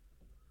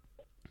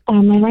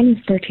 My rent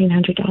is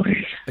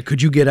 $1,300.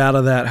 Could you get out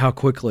of that? How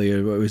quickly?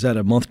 Is that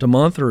a month to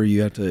month, or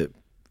you have to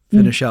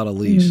finish out a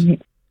lease?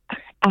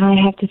 I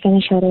have to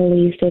finish out a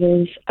lease. It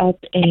is up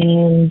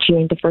in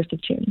June, the 1st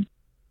of June.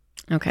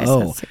 Okay, so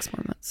that's 6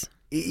 more months.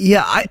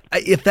 Yeah,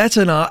 if that's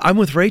I'm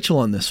with Rachel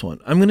on this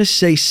one. I'm going to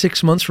say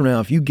 6 months from now,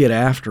 if you get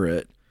after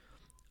it,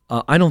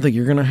 I don't think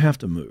you're going to have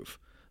to move.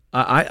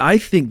 I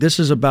think this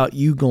is about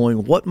you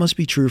going, what must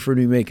be true for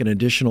me to make an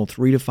additional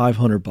 $300 to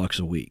 $500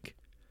 a week?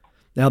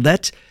 Now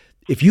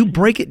if you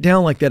break it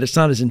down like that, it's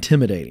not as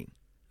intimidating.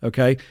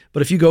 Okay.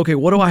 But if you go, okay,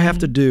 what do I have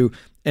to do?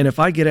 And if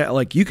I get at,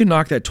 like, you can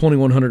knock that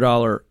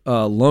 $2,100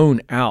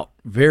 loan out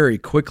very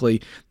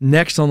quickly.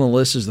 Next on the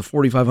list is the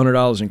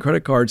 $4,500 in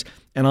credit cards.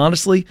 And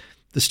honestly,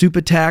 the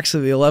stupid tax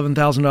of the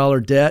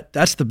 $11,000 debt,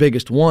 that's the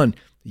biggest one.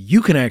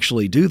 You can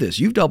actually do this.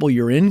 You double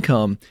your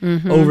income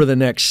over the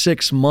next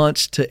 6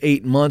 months to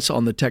 8 months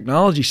on the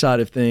technology side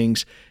of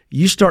things.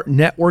 You start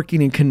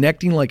networking and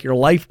connecting like your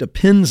life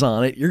depends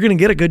on it. You're going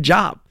to get a good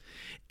job.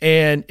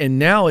 And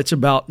now it's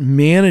about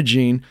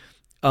managing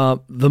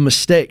the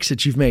mistakes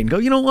that you've made and go,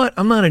 you know what?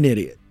 I'm not an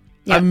idiot.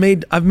 Yep.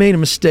 I've made a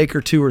mistake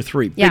or 2 or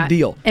 3. Big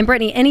deal. And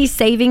Brittany, any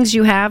savings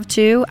you have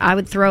too, I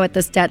would throw at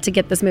this debt to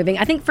get this moving.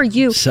 I think for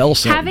you,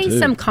 having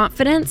some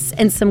confidence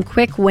and some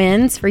quick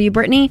wins for you,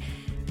 Brittany,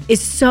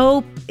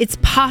 it's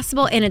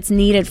possible and it's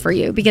needed for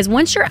you, because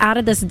once you're out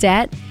of this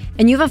debt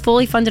and you have a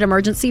fully funded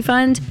emergency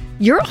fund,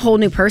 you're a whole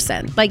new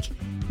person. Like,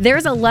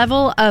 there's a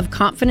level of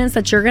confidence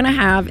that you're going to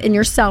have in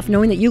yourself,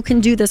 knowing that you can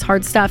do this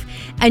hard stuff,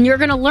 and you're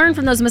going to learn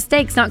from those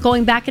mistakes, not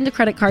going back into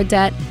credit card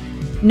debt,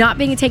 not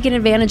being taken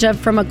advantage of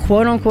from a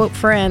quote unquote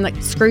friend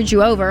that screwed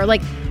you over.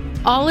 Like,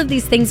 all of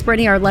these things,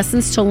 Brittany, are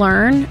lessons to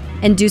learn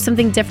and do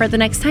something different the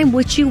next time,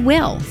 which you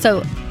will.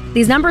 So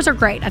these numbers are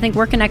great. I think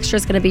working extra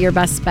is going to be your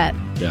best bet.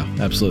 Yeah,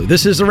 absolutely.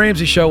 This is The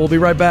Ramsey Show. We'll be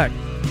right back.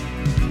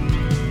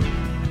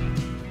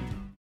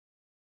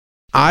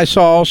 I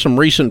saw some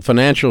recent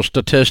financial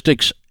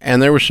statistics,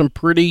 and there was some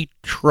pretty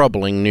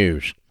troubling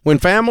news. When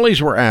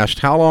families were asked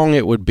how long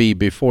it would be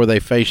before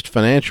they faced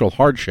financial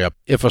hardship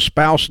if a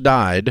spouse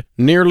died,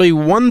 nearly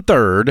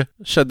 1/3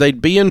 said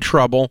they'd be in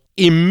trouble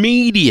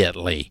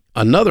immediately.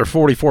 Another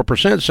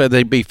 44% said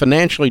they'd be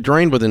financially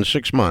drained within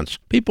 6 months.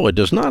 People, it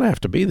does not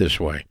have to be this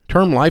way.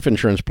 Term life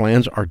insurance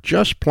plans are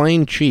just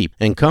plain cheap,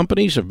 and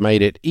companies have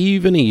made it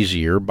even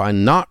easier by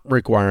not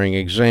requiring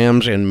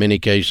exams in many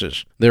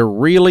cases. There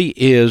really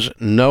is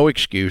no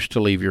excuse to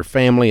leave your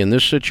family in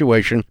this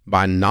situation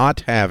by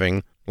not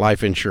having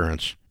life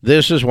insurance.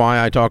 This is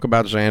why I talk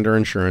about Zander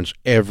Insurance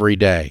every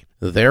day.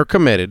 They're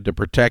committed to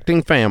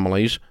protecting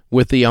families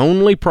with the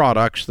only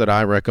products that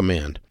I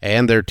recommend,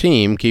 and their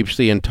team keeps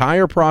the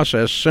entire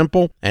process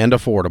simple and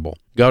affordable.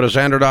 Go to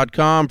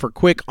Zander.com for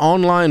quick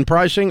online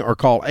pricing or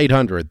call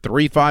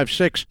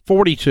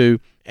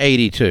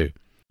 800-356-4282.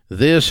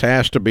 This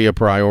has to be a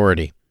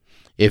priority.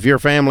 If your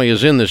family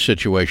is in this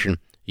situation,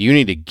 you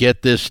need to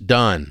get this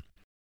done.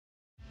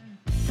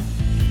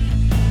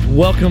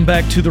 Welcome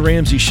back to The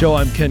Ramsey Show.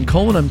 I'm Ken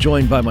Coleman. I'm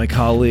joined by my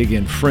colleague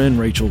and friend,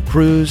 Rachel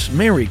Cruz.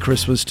 Merry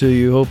Christmas to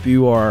you. Hope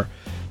you are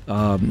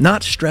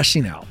not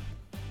stressing out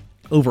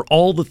over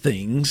all the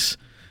things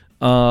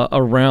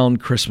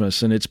around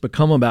Christmas. And it's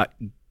become about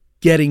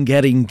getting,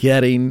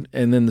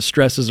 and then the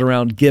stress is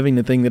around giving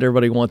the thing that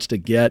everybody wants to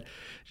get.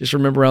 Just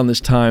remember around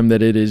this time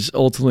that it is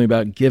ultimately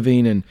about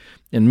giving, and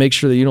make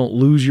sure that you don't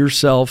lose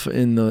yourself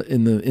in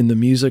the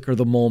music or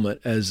the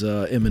moment, as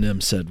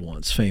Eminem said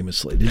once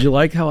famously. Did you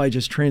like how I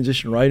just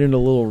transitioned right into a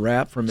little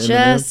rap from Eminem?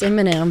 Just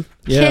Eminem.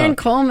 Yeah. Ken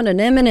Coleman and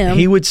Eminem.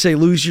 He would say,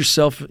 "Lose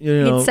yourself."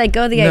 He'd say,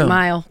 "Go the 8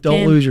 mile."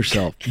 Don't lose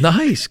yourself.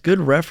 Nice, good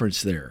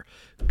reference there.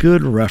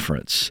 Good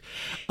reference.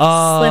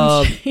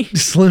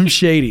 Slim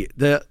Shady.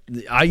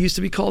 I used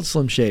to be called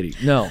Slim Shady.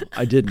 No,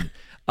 I didn't.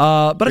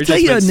 But I tell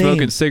you a name.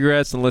 Smoking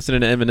cigarettes and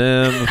listening to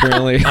Eminem.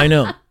 Apparently, I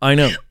know.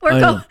 We're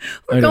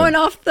going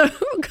off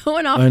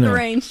the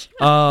range.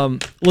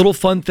 Little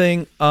fun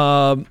thing.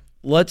 I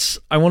want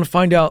to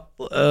find out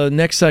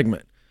next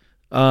segment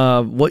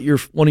what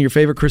one of your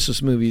favorite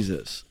Christmas movies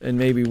is, and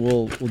maybe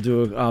we'll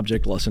do an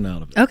object lesson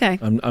out of it. Okay.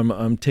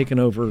 I'm taking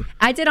over.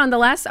 I did on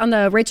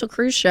the Rachel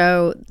Cruz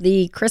show,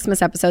 the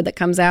Christmas episode that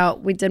comes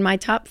out. We did my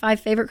top 5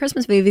 favorite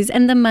Christmas movies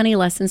and the money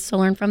lessons to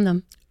learn from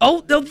them.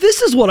 Oh, no,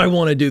 this is what I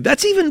want to do.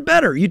 That's even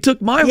better. You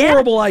took my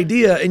horrible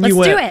idea and you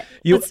went. Let's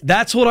do it.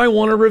 That's what I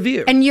want to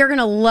review. And you're going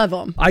to love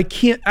them. I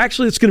can't.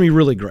 Actually, it's going to be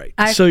really great.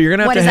 So you're going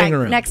to have to hang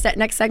around. Next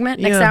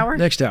segment? Next hour?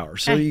 Next hour.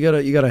 So you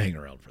gotta hang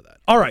around for that.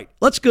 All right,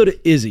 let's go to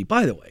Izzy.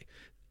 By the way,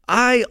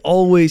 I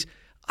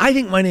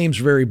think my name's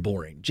very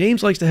boring.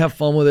 James likes to have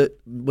fun with it,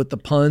 with the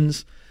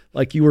puns.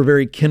 Like you were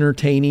very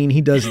entertaining.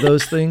 He does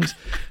those things.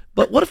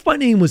 But what if my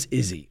name was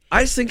Izzy?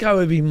 I just think I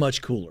would be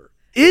much cooler.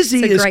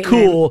 Izzy is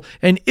cool, name.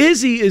 And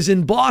Izzy is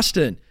in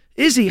Boston.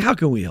 Izzy, how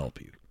can we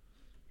help you?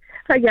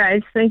 Hi,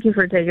 guys. Thank you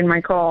for taking my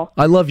call.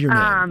 I love your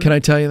name. Can I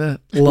tell you that?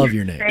 Love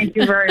your name. Thank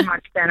you very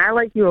much, Ben. I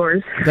like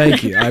yours.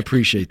 Thank you. I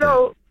appreciate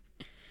that.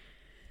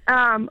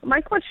 My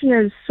question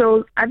is,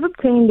 I've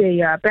obtained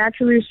a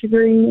bachelor's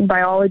degree in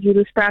biology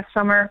this past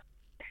summer,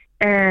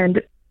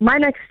 and my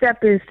next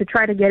step is to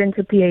try to get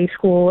into PA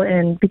school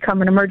and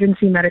become an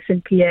emergency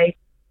medicine PA.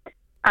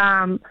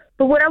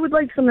 But what I would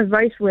like some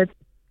advice with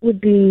would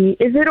be,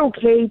 is it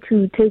okay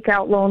to take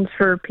out loans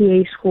for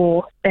PA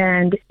school?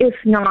 And if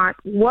not,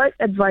 what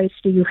advice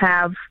do you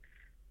have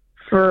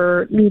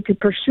for me to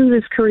pursue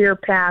this career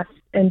path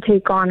and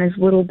take on as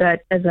little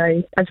debt as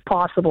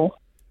possible?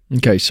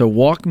 Okay, so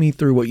walk me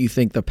through what you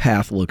think the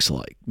path looks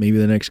like, maybe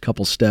the next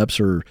couple steps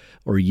or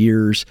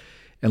years,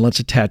 and let's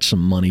attach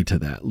some money to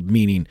that,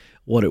 meaning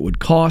what it would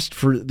cost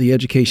for the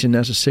education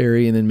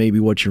necessary, and then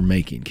maybe what you're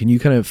making. Can you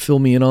kind of fill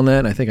me in on that?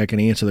 And I think I can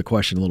answer the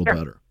question a little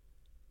better.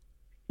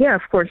 Yeah,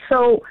 of course.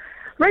 So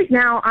right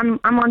now I'm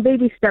on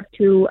baby step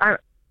 2,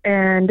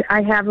 and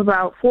I have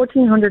about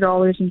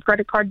 $1,400 in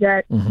credit card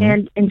debt,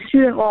 and in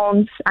student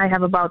loans I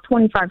have about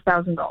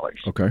 $25,000.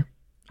 Okay,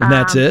 and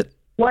that's it?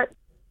 What?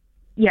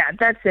 Yeah,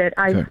 that's it.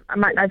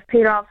 I've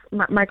paid off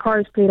my car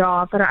is paid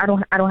off. I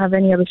don't have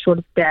any other sort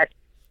of debt.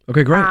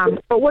 Okay, great.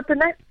 But what the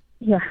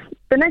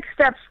next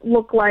steps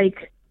look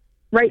like?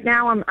 Right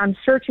now, I'm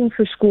searching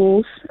for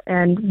schools,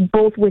 and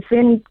both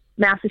within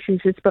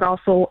Massachusetts, but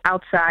also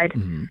outside.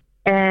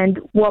 And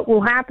what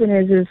will happen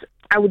is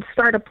I would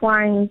start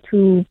applying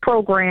to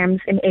programs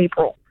in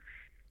April.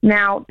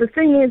 Now, the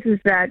thing is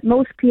that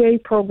most PA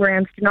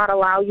programs do not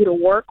allow you to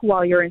work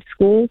while you're in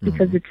school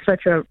because it's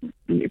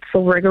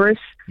so rigorous.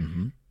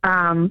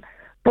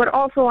 But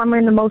also, I'm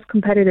in the most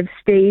competitive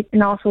state,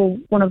 and also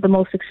one of the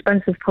most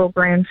expensive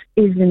programs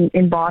is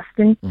in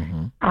Boston.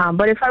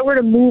 But if I were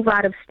to move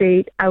out of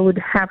state, I would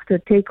have to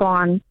take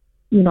on,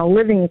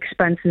 living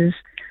expenses.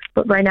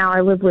 But right now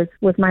I live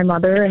with my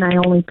mother, and I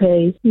only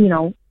pay,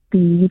 the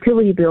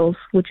utility bills,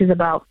 which is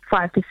about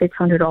 $500 to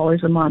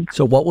 $600 a month.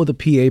 So what will the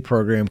PA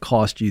program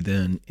cost you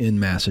then in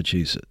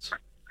Massachusetts?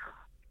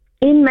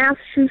 In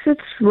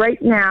Massachusetts,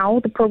 right now,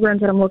 the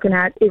programs that I'm looking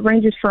at, it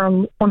ranges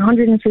from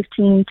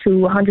 $115,000 to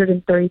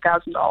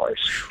 $130,000.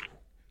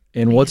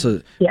 And what's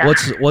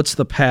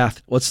the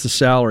path? What's the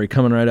salary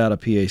coming right out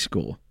of PA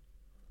school?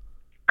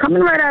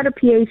 Coming right out of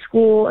PA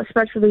school,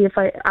 especially if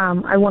I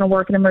want to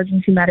work in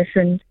emergency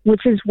medicine,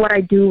 which is what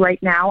I do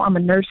right now. I'm a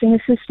nursing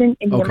assistant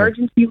in the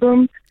emergency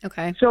room.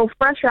 Okay. So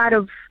fresh out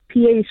of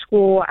PA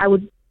school, I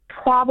would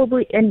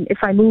probably, and if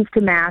I move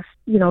to Mass,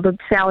 the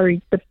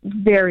salary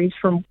varies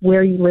from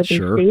where you live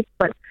in state,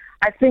 but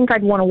I think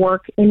I'd want to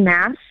work in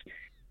Mass.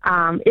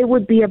 It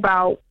would be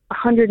about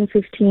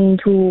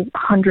 $115,000 to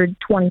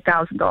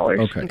 $120,000.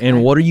 Okay.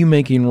 And what are you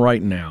making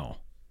right now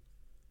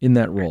in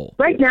that role?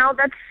 Right now,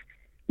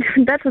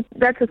 that's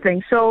a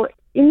thing. So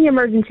in the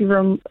emergency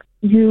room,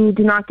 you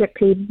do not get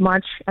paid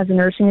much as a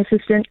nursing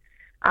assistant.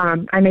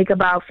 I make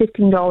about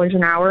 $15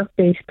 an hour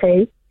base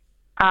pay.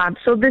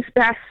 So this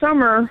past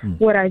summer,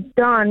 what I've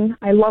done,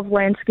 I love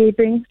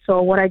landscaping.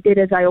 So what I did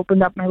is I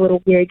opened up my little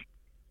gig,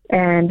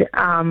 and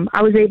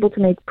I was able to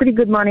make pretty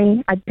good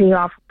money. I'd pay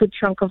off a good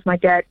chunk of my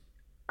debt,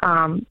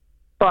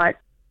 but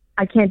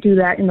I can't do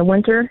that in the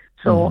winter.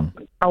 So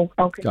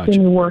I'll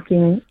continue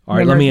working. All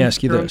right, let me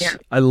ask you this. Yeah.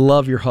 I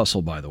love your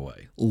hustle, by the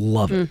way.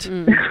 Love it.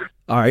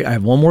 All right, I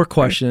have one more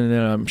question, and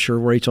I'm sure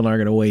Rachel and I are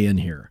going to weigh in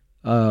here.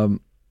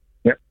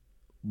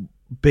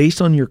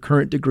 Based on your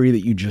current degree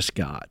that you just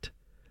got,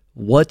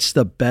 what's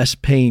the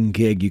best paying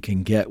gig you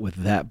can get with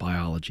that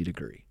biology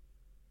degree?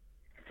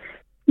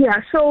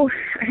 Yeah, so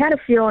I had a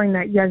feeling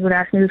that you guys would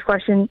ask me this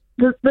question.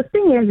 The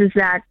thing is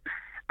that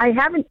I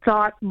haven't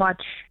thought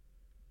much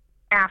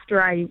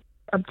after I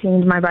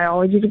obtained my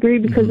biology degree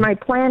because my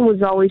plan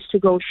was always to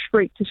go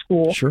straight to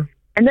school. Sure.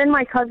 And then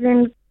my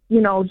cousin,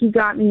 he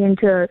got me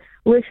into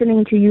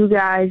listening to you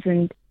guys,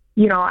 and,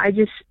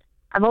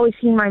 I've always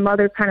seen my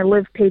mother kind of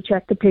live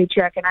paycheck to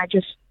paycheck, and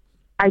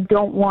I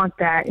don't want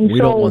that. And we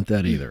don't want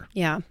that either.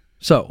 Yeah.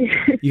 So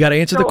you got to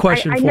answer the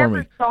question I for never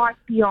me. Thought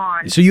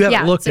beyond. So you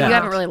haven't looked at it. You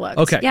haven't really looked.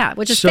 Okay. Yeah,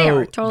 which is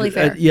fair. Totally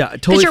fair. Yeah, totally fair.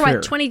 Because you're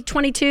what,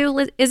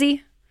 2022,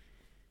 Izzy?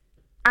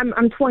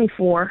 I'm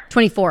 24.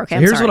 24, okay.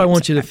 So here's what I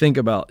want you to think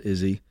about,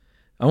 Izzy.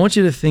 I want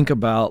you to think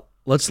about,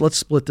 let's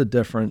split the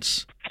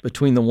difference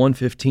between the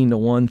 115 to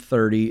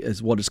 130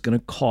 is what it's going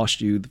to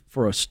cost you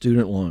for a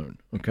student loan,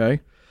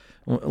 okay?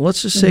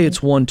 Let's just say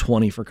it's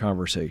 120 for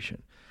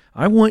conversation.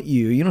 I want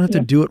you don't have to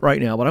do it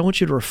right now, but I want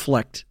you to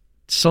reflect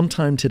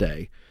sometime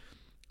today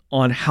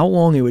on how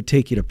long it would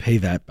take you to pay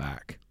that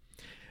back.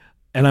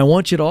 And I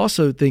want you to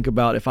also think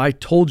about, if I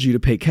told you to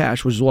pay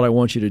cash, which is what I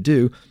want you to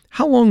do,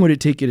 how long would it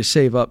take you to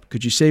save up?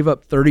 Could you save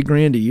up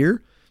 $30,000 a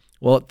year?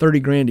 Well, at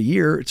 $30,000 a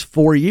year, it's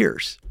 4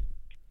 years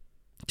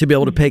to be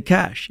able to pay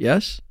cash.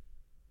 Yes?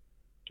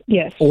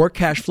 Yes. Or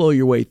cash flow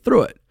your way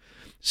through it.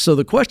 So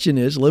the question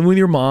is, living with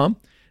your mom,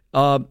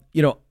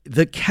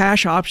 the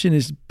cash option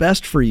is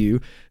best for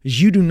you,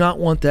 is you do not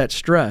want that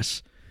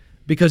stress,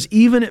 because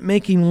even at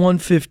making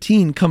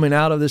 115 coming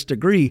out of this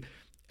degree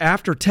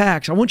after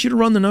tax, I want you to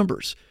run the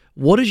numbers.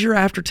 What is your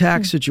after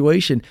tax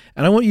situation?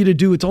 And I want you to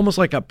do, it's almost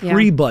like a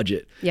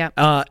pre-budget. Yeah.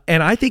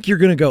 And I think you're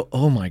going to go,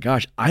 oh my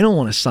gosh, I don't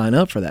want to sign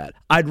up for that.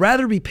 I'd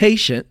rather be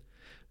patient.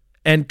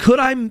 And could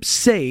I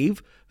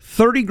save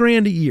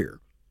 $30,000 a year?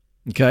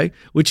 Okay.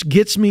 Which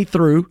gets me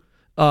through,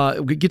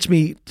 gets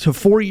me to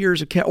 4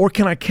 years of cash, or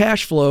can I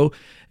cash flow?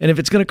 And if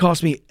it's going to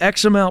cost me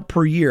X amount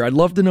per year, I'd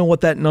love to know what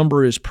that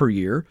number is per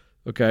year.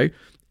 Okay.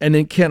 And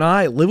then can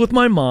I live with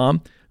my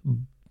mom?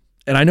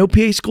 And I know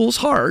PA school is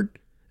hard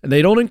and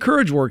they don't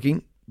encourage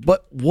working,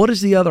 but what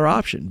is the other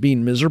option?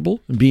 Being miserable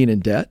and being in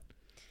debt?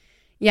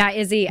 Yeah,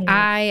 Izzy,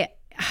 I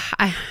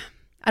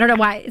don't know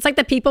why. It's like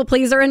the people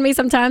pleaser in me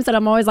sometimes that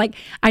I'm always like,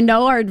 I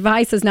know our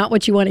advice is not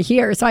what you want to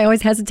hear. So I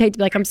always hesitate to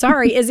be like, I'm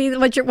sorry, Izzy,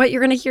 what you're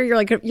going to hear,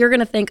 you're going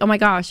to think, oh my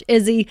gosh,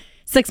 Izzy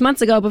 6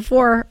 months ago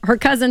before her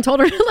cousin told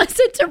her to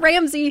listen to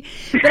Ramsey.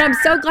 But I'm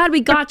so glad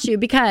we got you,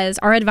 because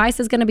our advice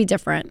is going to be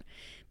different.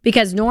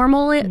 Because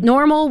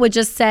normal would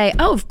just say,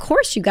 oh, of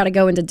course you got to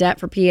go into debt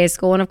for PA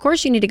school. And of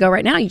course you need to go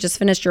right now. You just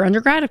finished your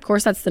undergrad. Of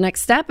course, that's the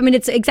next step. I mean,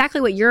 it's exactly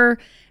what your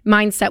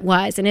mindset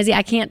was. And Izzy,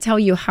 I can't tell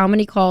you how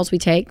many calls we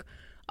take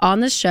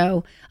on this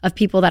show of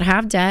people that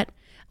have debt,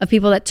 of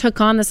people that took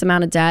on this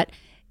amount of debt,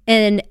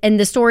 and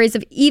the stories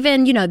of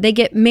even, they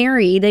get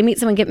married, they meet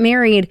someone, get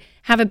married,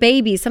 have a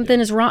baby, something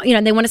is wrong,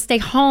 and they want to stay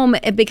home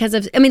because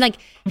of,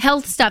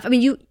 health stuff.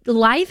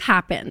 Life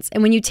happens.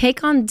 And when you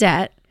take on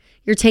debt,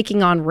 you're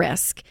taking on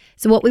risk.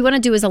 So what we want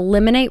to do is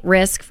eliminate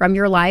risk from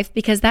your life,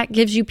 because that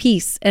gives you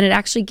peace, and it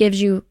actually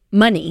gives you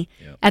money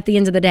at the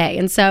end of the day.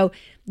 And so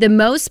the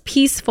most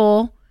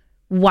peaceful,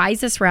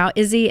 wisest route,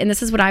 Izzy, and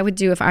this is what I would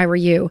do if I were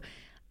you,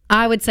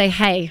 I would say,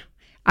 hey,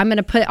 I'm going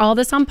to put all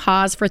this on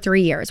pause for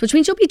 3 years, which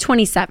means you'll be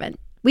 27.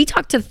 We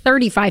talk to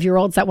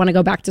 35-year-olds that want to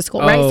go back to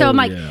school, right? So I'm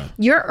like,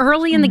 you're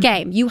early in the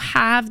game. You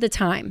have the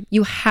time.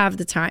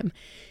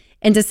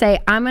 And to say,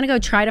 I'm going to go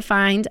try to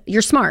find,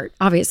 you're smart,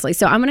 obviously.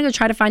 So I'm going to go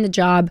try to find a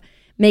job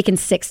making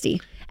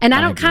 60. And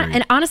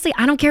and honestly,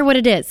 I don't care what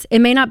it is. It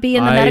may not be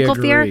in the medical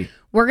field.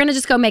 We're going to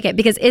just go make it,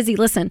 because Izzy,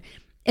 listen,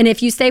 and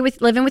if you stay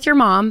living with your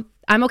mom,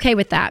 I'm okay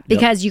with that,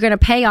 because you're going to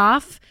pay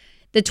off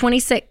the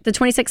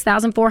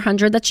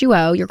 $26,400 that you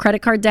owe, your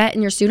credit card debt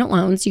and your student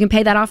loans. You can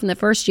pay that off in the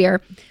first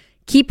year.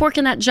 Keep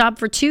working that job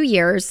for 2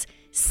 years.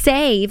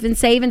 Save and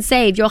save and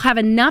save. You'll have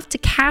enough to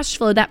cash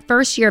flow that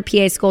first year of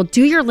PA school.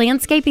 Do your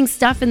landscaping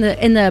stuff in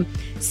the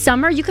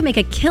summer. You can make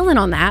a killing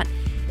on that,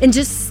 and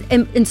just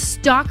and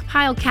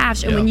stockpile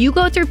cash. And when you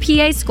go through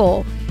PA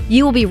school,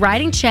 you will be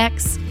writing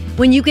checks.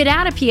 When you get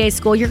out of PA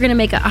school, you're going to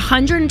make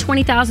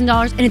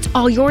 $120,000, and it's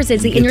all yours,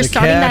 Izzy. And you're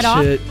starting that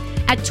off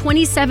at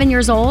 27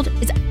 years old.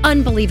 It's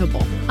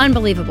unbelievable.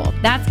 Unbelievable.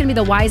 That's going to be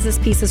the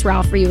wisest piece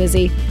route for you,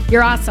 Izzy.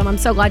 You're awesome. I'm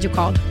so glad you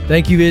called.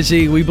 Thank you,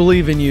 Izzy. We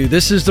believe in you.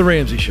 This is The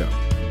Ramsey Show.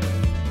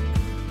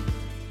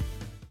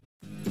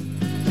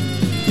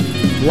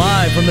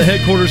 Live from the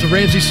headquarters of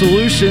Ramsey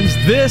Solutions,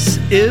 this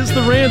is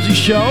The Ramsey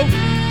Show.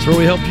 It's where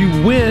we help you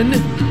win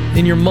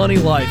in your money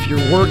life, your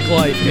work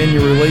life, and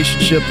your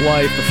relationship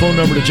life. The phone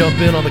number to jump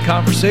in on the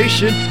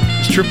conversation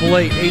is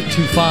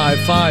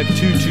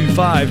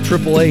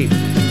 888-825-5225,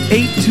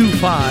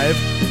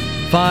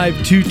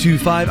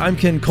 888-825-5225. I'm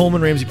Ken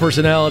Coleman, Ramsey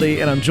personality,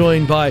 and I'm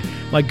joined by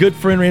my good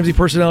friend, Ramsey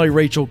personality,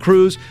 Rachel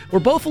Cruz. We're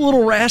both a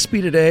little raspy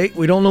today.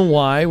 We don't know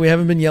why. We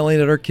haven't been yelling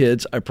at our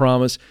kids, I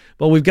promise.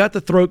 But we've got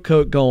the throat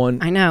coat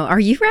going. I know. Are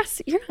you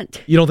raspy? You're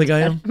not. You don't think I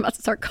am? I'm about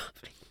to start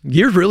coughing.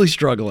 You're really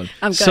struggling.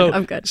 I'm good.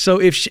 I'm good. So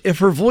if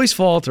her voice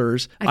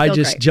falters, I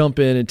just jump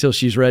in until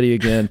she's ready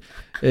again.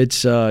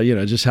 It's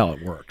just how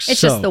it works.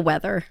 It's just the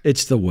weather.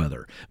 It's the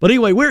weather. But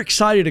anyway, we're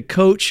excited to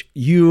coach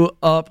you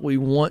up. We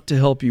want to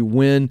help you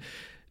win.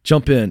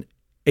 Jump in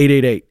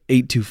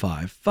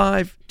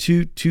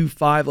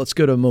 888-825-5225. Let's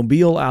go to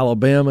Mobile,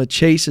 Alabama.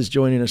 Chase is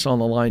joining us on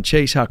the line.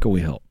 Chase, how can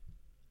we help?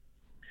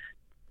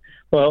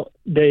 Well,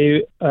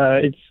 Dave,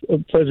 it's a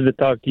pleasure to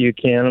talk to you,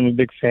 Ken. I'm a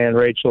big fan.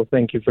 Rachel,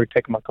 thank you for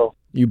taking my call.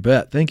 You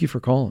bet. Thank you for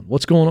calling.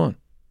 What's going on?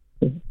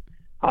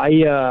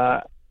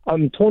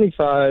 I'm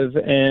 25,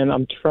 and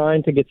I'm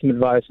trying to get some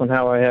advice on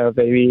how I have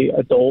a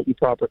adult and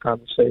proper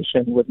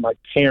conversation with my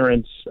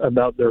parents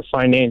about their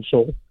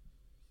financial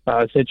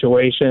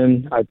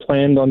situation. I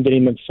planned on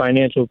getting them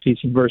financial Peace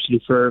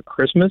University for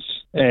Christmas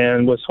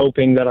and was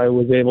hoping that I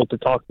was able to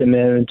talk them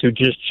into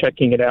just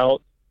checking it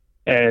out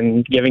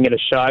and giving it a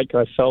shot,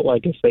 because I felt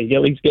like if they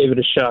at least gave it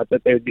a shot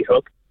that they would be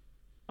hooked.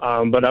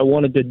 But I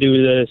wanted to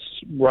do this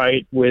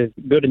right with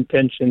good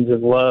intentions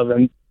and love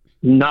and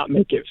not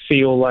make it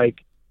feel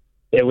like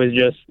it was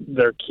just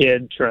their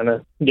kid trying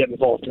to get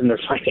involved in their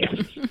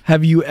finances.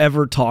 Have you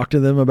ever talked to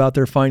them about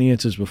their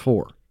finances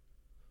before?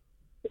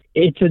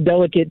 It's a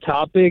delicate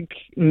topic.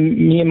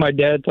 Me and my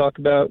dad talk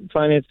about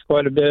finance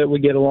quite a bit. We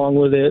get along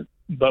with it.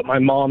 But my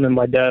mom and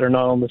my dad are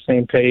not on the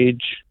same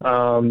page.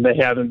 They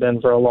haven't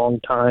been for a long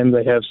time.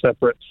 They have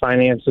separate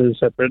finances,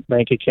 separate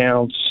bank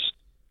accounts.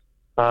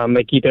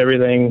 They keep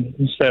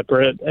everything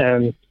separate.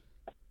 And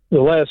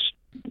I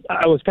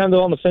was kind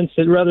of on the fence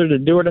whether to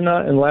do it or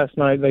not. And last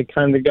night they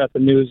kind of got the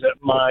news that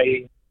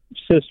my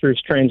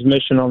sister's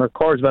transmission on her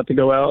car is about to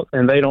go out,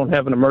 and they don't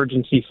have an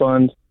emergency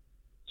fund.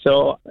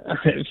 So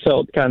it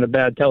felt kind of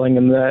bad telling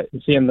them that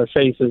and seeing their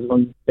faces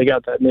when they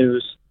got that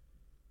news.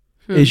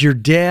 Is your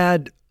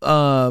dad...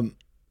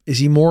 is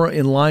he more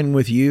in line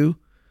with you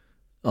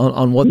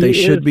on what they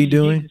should be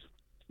doing?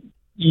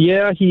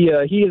 Yeah, he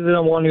is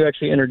the one who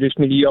actually introduced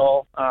me to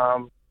y'all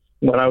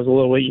when I was a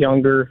little bit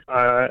younger.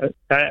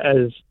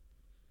 As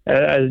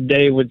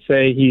Dave would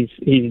say, he's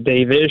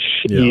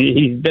Dave-ish. Yeah.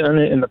 He's done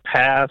it in the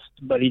past,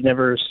 but he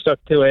never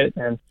stuck to it.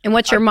 And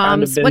what's your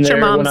mom's like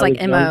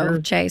MO,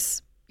 younger.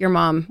 Chase? Your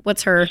mom,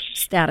 what's her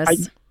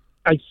status?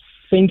 I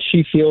think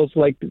she feels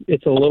like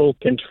it's a little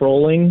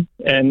controlling,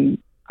 and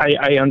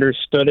I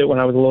understood it when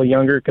I was a little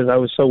younger because I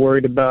was so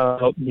worried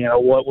about,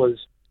 what was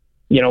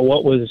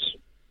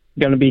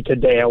going to be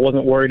today. I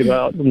wasn't worried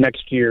about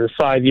next year,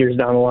 5 years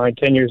down the line,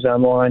 10 years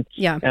down the line.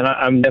 Yeah. And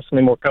I'm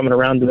definitely more coming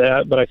around to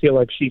that, but I feel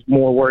like she's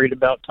more worried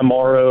about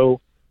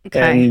tomorrow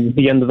and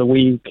the end of the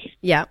week.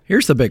 Yeah.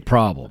 Here's the big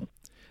problem.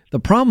 The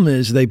problem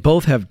is they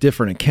both have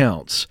different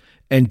accounts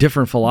and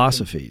different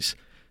philosophies.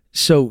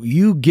 So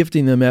you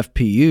gifting them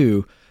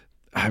FPU,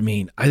 I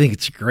mean, I think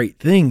it's a great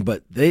thing,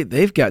 but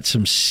they've got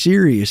some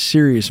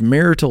serious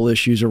marital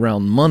issues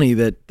around money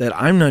that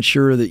I'm not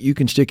sure that you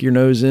can stick your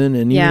nose in.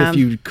 And even if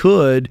you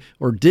could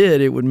or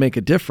did, it would make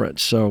a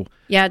difference. So,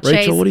 Rachel,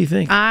 Chase, what do you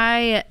think?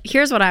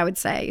 Here's what I would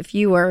say. If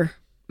you were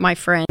my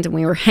friend and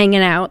we were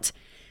hanging out,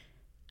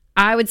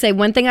 I would say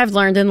one thing I've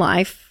learned in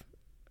life,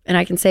 and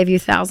I can save you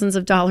thousands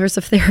of dollars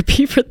of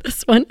therapy for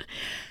this one.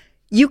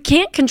 You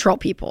can't control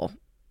people.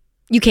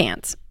 You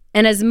can't.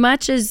 And as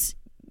much as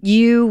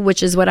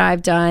which is what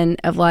I've done,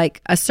 of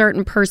like a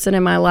certain person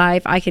in my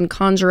life, I can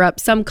conjure up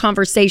some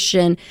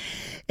conversation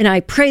and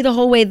I pray the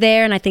whole way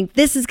there and I think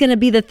this is going to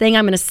be the thing.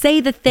 I'm going to say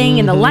the thing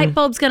and the light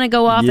bulb's going to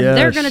go off and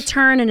they're going to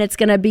turn and it's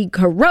going to be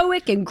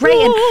heroic and great.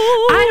 And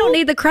I don't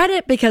need the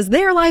credit because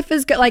their life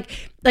is good. Like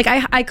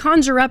I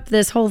conjure up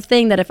this whole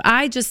thing that if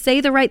I just say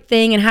the right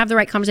thing and have the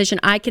right conversation,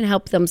 I can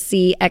help them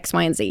see X,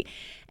 Y, and Z.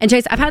 And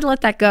Chase, I've had to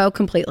let that go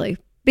completely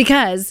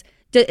because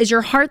is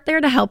your heart there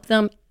to help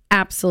them?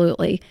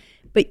 Absolutely.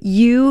 But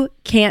you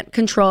can't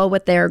control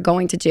what they're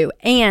going to do.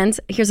 And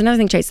here's another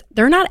thing, Chase.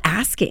 They're not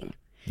asking.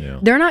 Yeah.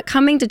 They're not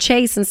coming to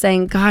Chase and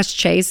saying, gosh,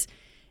 Chase,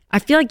 I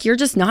feel like you're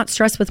just not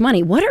stressed with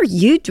money. What are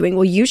you doing?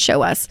 Will you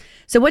show us?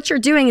 So what you're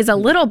doing is a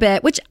little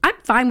bit, which I'm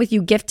fine with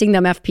you gifting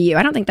them FPU.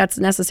 I don't think that's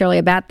necessarily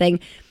a bad thing.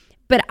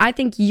 But I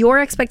think your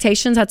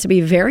expectations have to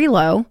be very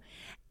low.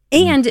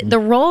 And the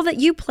role that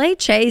you play,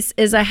 Chase,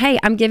 is hey,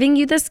 I'm giving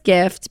you this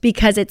gift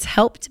because it's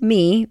helped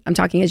me. I'm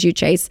talking as you,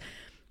 Chase.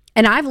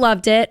 And I've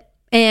loved it.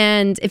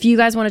 And if you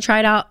guys want to try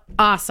it out,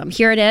 awesome.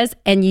 Here it is.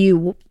 And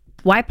you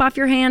wipe off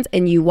your hands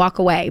and you walk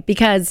away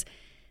because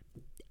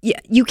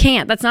you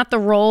can't. That's not the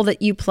role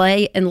that you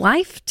play in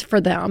life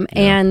for them.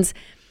 Yeah.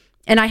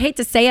 And I hate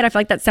to say it. I feel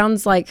like that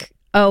sounds like,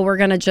 oh, we're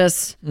going to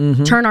just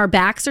turn our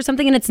backs or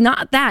something. And it's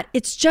not that.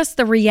 It's just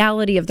the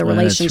reality of the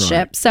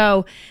relationship. That's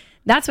right. So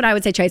that's what I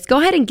would say, Chase. Go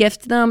ahead and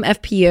gift them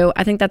FPU.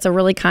 I think that's a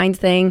really kind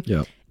thing.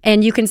 Yep.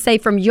 And you can say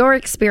from your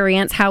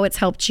experience how it's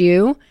helped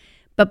you.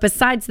 But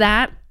besides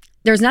that,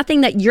 there's nothing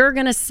that you're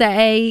going to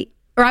say,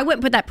 or I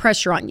wouldn't put that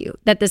pressure on you,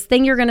 that this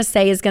thing you're going to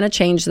say is going to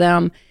change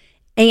them,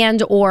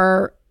 and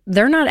or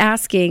they're not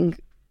asking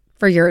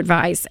for your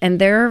advice,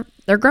 and they're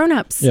They're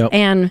grown-ups. Yep.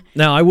 And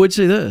now I would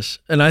say this,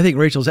 and I think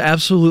Rachel's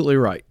absolutely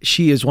right.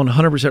 She is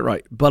 100%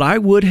 right. But I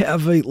would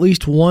have at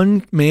least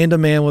one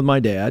man-to-man with my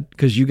dad,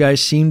 because you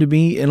guys seem to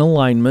be in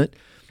alignment.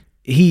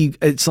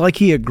 It's like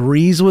he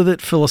agrees with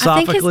it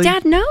philosophically. I think his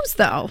dad knows,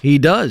 though. He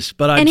does,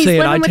 but I'm and he's saying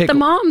living I'd with take the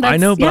mom. I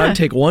know, but I'd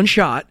take one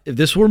shot. If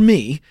this were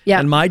me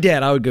and my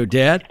dad, I would go,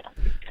 Dad,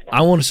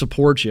 I want to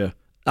support you.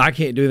 I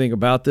can't do anything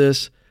about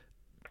this.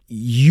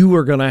 You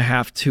are going to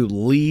have to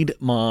lead,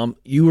 Mom.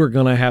 You are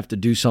going to have to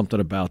do something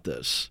about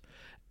this.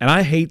 And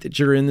I hate that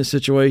you're in this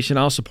situation.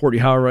 I'll support you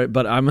however,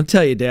 but I'm going to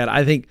tell you, Dad,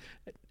 I think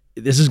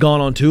this has gone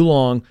on too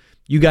long.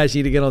 You guys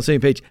need to get on the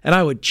same page. And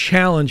I would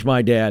challenge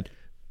my dad,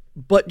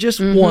 but just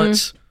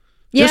once.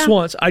 Yeah. Just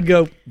once. I'd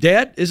go,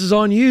 Dad, this is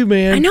on you,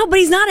 man. I know, but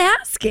he's not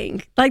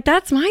asking. Like,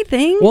 that's my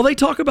thing. Well, they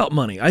talk about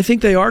money. I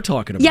think they are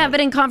talking about but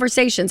in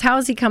conversations, how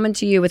is he coming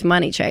to you with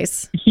money,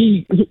 Chase?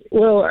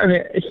 Well, I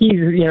mean,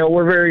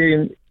 we're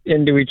very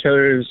into each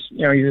other's, he's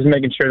just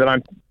making sure that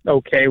I'm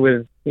okay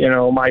with,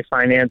 my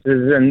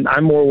finances, and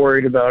I'm more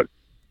worried about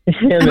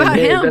him and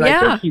his. And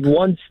I think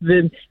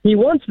he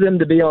wants them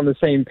to be on the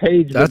same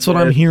page. That's what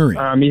I'm hearing.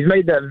 He's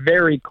made that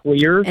very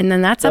clear. And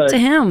then that's up to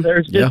him.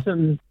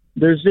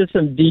 There's just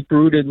some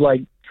deep-rooted,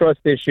 trust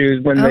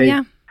issues when they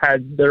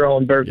had their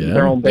own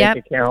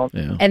bank account.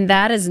 Yeah. And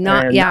that is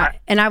not,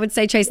 and I would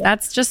say, Chase,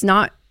 that's just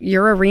not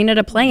your arena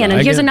to play in.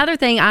 And here's another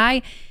thing,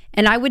 I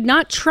would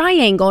not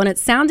triangle, and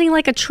it's sounding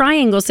like a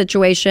triangle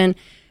situation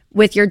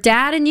with your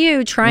dad and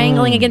you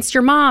triangling against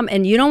your mom,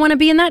 and you don't want to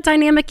be in that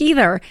dynamic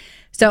either.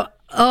 So,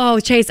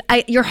 Chase,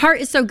 your heart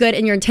is so good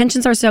and your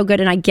intentions are so good,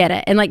 and I get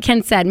it. And like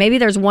Ken said, maybe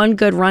there's one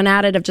good run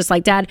at it of just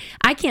like, Dad,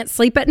 I can't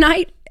sleep at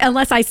night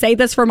unless I say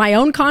this for my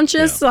own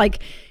conscience.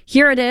 Like,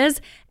 here it is.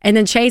 And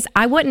then Chase,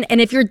 I wouldn't.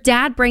 And if your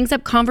dad brings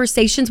up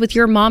conversations with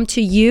your mom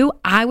to you,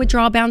 I would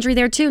draw a boundary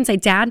there too and say,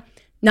 Dad,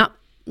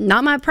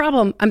 not my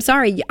problem. I'm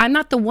sorry. I'm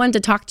not the one to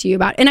talk to you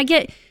about. And I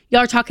get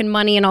y'all are talking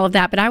money and all of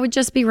that, but I would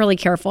just be really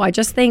careful. I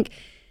just think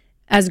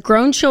as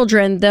grown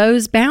children,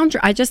 those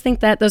boundaries, I just think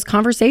that those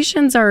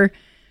conversations are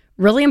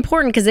really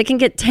important because it can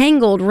get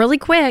tangled really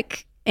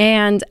quick.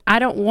 And I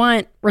don't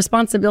want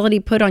responsibility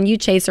put on you,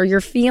 Chase, or you're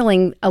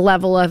feeling a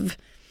level of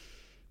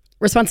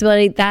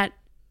responsibility that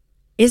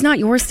is not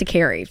yours to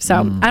carry. So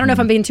I don't know if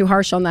I'm being too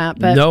harsh on that,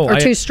 but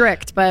too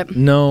strict. But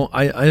no,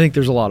 I think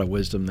there's a lot of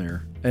wisdom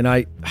there, and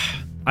I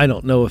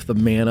don't know if the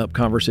man up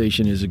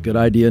conversation is a good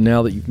idea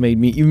now that you've made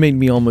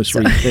me almost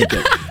rethink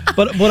it.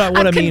 But what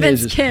I mean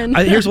is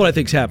here's what I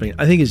think's happening.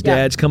 I think his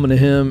dad's coming to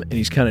him and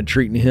he's kind of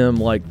treating him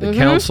like the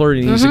counselor.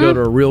 And he needs to go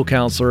to a real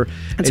counselor.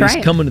 He's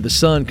coming to the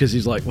son because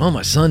he's like, well,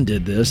 my son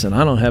did this, and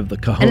I don't have the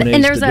cojones.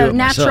 And there's to do a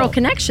natural myself.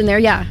 Connection there.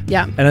 Yeah.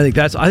 And I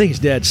think his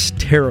dad's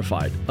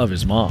terrified of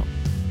his mom.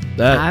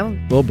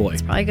 Boy,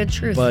 it's probably good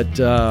truth. But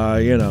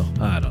I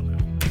don't know.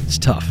 It's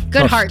tough.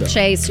 Good tough heart, stuff.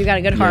 Chase. You got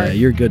a good heart. Yeah,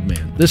 you're a good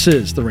man. This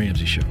is The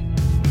Ramsey Show.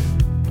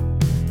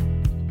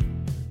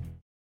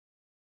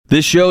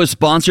 This show is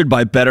sponsored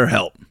by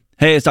BetterHelp.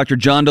 Hey, it's Dr.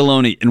 John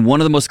Deloney, and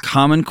one of the most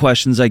common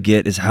questions I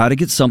get is how to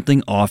get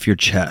something off your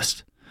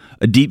chest.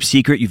 A deep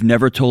secret you've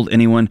never told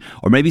anyone,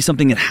 or maybe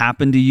something that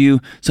happened to you,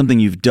 something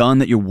you've done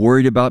that you're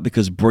worried about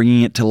because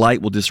bringing it to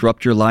light will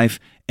disrupt your life,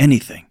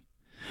 anything.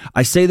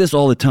 I say this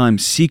all the time,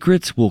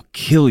 secrets will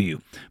kill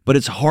you, but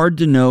it's hard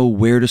to know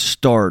where to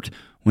start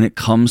when it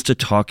comes to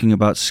talking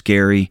about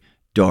scary,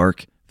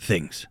 dark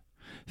things.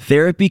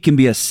 Therapy can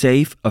be a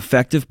safe,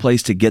 effective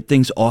place to get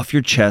things off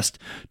your chest,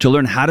 to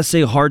learn how to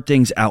say hard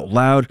things out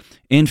loud,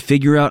 and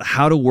figure out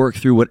how to work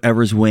through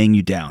whatever's weighing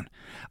you down.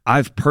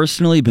 I've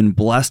personally been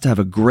blessed to have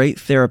a great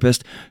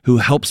therapist who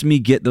helps me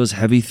get those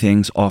heavy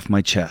things off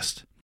my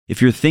chest.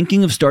 If you're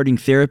thinking of starting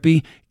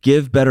therapy,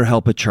 give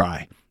BetterHelp a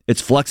try. It's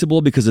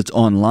flexible because it's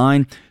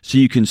online, so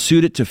you can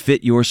suit it to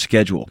fit your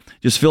schedule.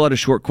 Just fill out a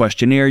short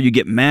questionnaire, you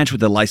get matched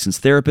with a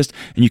licensed therapist,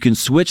 and you can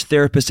switch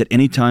therapists at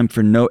any time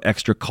for no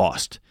extra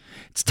cost.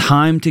 It's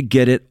time to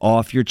get it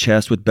off your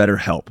chest with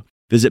BetterHelp.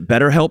 Visit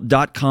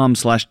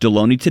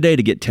BetterHelp.com/Deloney today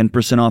to get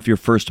 10% off your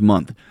first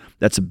month.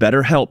 That's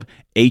BetterHelp,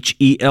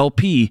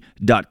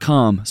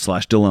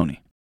 HELP.com/Deloney.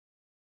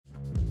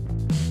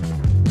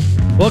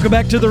 Welcome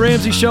back to The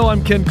Ramsey Show.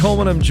 I'm Ken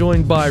Coleman. I'm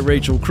joined by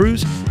Rachel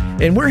Cruz.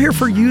 And we're here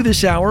for you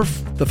this hour.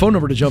 The phone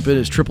number to jump in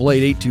is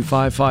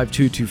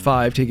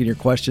 888-825-5225, taking your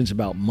questions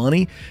about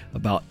money,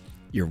 about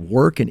your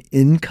work and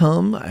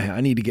income. I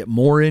need to get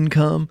more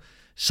income,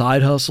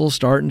 side hustle,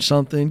 starting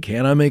something.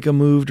 Can I make a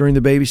move during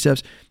the baby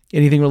steps?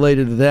 Anything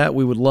related to that,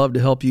 we would love to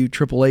help you.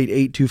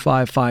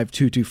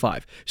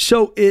 888-825-5225.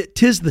 So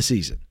 'tis the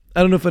season. I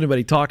don't know if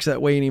anybody talks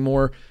that way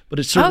anymore, but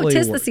it's certainly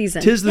tis the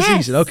season. Tis the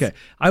season. Okay.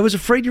 I was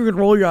afraid you were going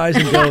to roll your eyes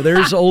and go,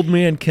 there's old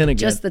man Ken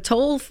again. Just the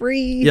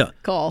toll-free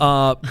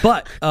call.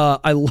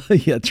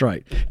 That's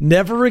right.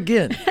 Never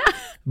again.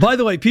 By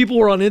the way, people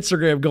were on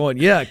Instagram going,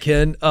 yeah,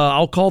 Ken,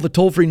 I'll call the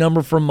toll-free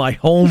number from my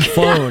home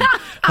phone.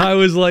 I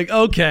was like,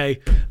 okay,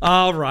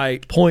 all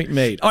right, point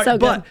made. All right,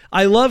 but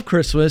I love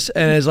Christmas,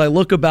 and as I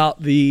look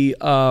about the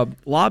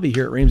lobby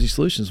here at Ramsey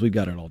Solutions, we've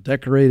got it all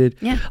decorated.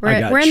 Yeah, I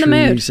got we're in the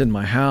mood. trees in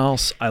my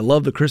house. I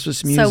love the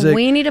Christmas music. So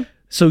we need to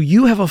So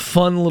you have a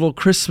fun little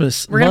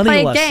Christmas We're going to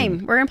money play a lesson.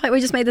 game. We're going to play. We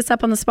just made this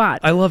up on the spot.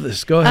 I love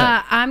this. Go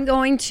ahead. I'm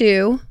going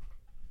to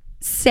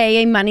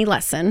say a money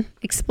lesson,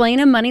 explain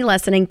a money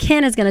lesson, and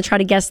Ken is going to try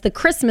to guess the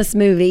Christmas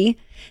movie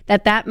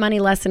that money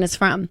lesson is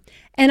from.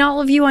 And all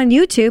of you on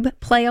YouTube,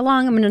 play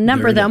along. I'm going to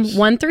number them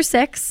 1 through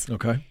 6.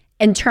 Okay.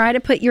 And try to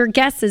put your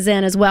guesses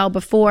in as well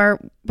before.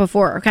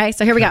 Okay,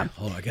 so here we go.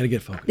 Hold on, I got to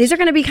get focused. These are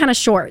going to be kind of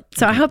short,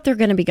 so I hope they're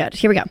going to be good.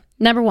 Here we go.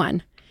 Number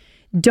 1,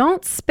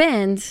 don't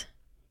spend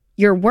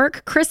your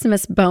work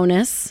Christmas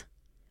bonus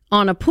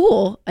on a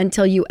pool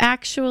until you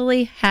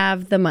actually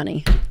have the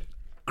money.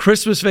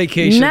 Christmas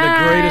Vacation,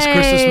 the greatest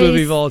Christmas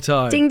movie of all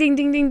time. Ding, ding,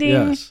 ding, ding, ding.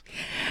 Yes.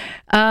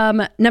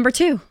 Number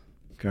 2,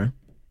 Okay.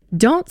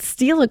 don't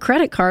steal a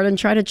credit card and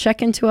try to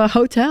check into a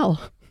hotel.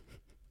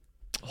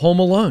 Home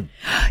Alone.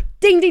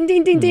 Ding, ding,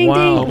 ding, ding, ding, Wow.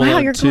 ding. Home Wow,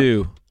 Alone you're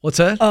 2. What's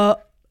that?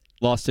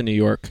 Lost in New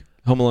York.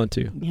 Home Alone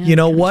 2. Yeah, you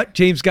know what?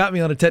 James got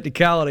me on a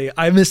technicality.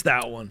 I missed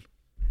that one.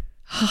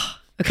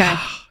 Okay.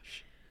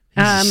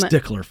 He's a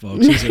stickler,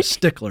 folks. He's a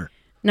stickler.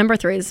 Number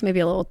 3, this may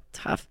be a little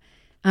tough.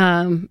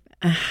 I'm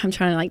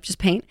trying to just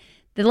paint.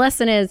 The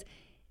lesson is,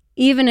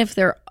 even if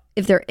there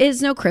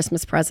is no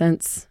Christmas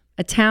presents,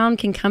 a town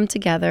can come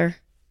together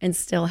and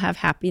still have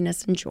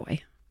happiness and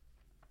joy.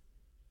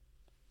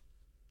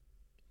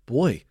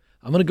 Boy,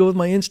 I'm going to go with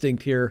my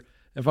instinct here.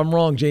 If I'm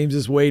wrong, James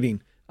is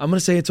waiting. I'm going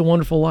to say It's a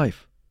Wonderful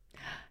Life.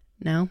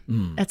 No,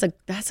 that's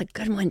a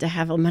good one to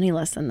have a money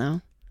lesson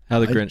though. How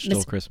the Grinch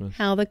Stole Christmas.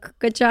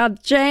 Good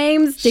job,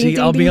 James. Ding, See, ding,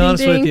 I'll ding, be ding,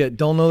 honest ding. with you.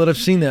 Don't know that I've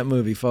seen that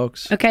movie,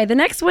 folks. Okay, the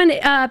next one,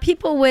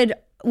 people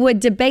would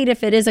debate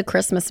if it is a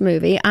Christmas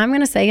movie. I'm going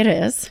to say it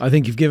is. I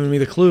think you've given me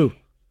the clue.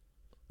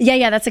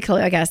 Yeah, that's a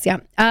clue, I guess. Yeah.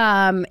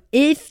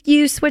 If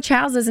you switch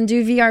houses and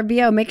do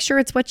VRBO, make sure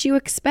it's what you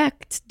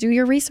expect. Do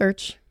your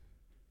research.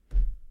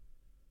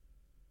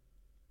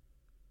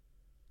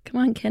 Come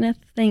on, Kenneth.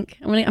 Think.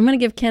 I'm gonna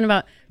give Ken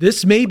about.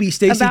 This may be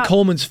Stacey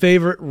Coleman's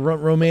favorite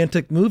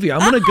romantic movie. I'm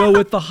going to go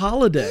with The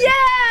Holiday.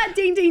 Yeah!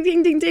 Ding, ding,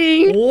 ding, ding,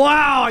 ding.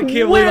 Wow! I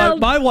can't believe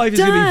my wife is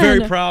going to be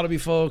very proud of me,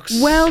 folks.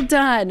 Well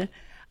done.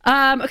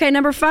 Okay,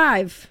 number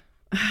 5.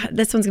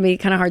 This one's gonna be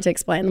kind of hard to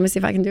explain. Let me see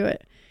if I can do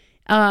it.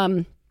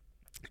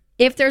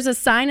 If there's a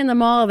sign in the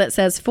mall that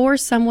says "for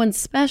someone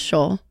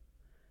special,"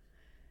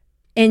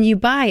 and you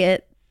buy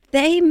it,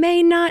 they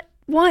may not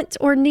want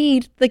or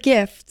need the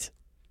gift.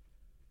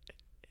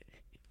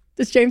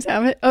 Does James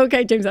have it?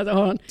 Okay, James has it.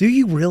 Hold on. Do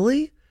you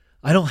really?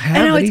 I don't have it.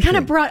 I know, anything. it's kind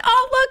of broad.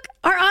 Oh, look,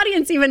 our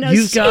audience even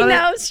knows.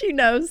 She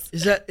knows.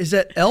 Is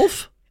that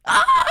Elf?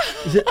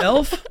 Is it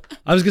Elf?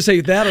 I was going to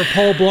say that or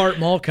Paul Blart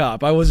Mall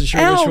Cop. I wasn't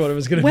sure which one it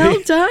was going to be.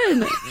 Well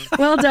done.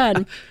 Well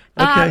done.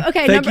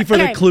 Okay. Thank you for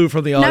the clue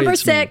from the audience. Number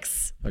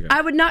 6. Okay.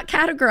 I would not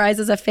categorize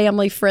as a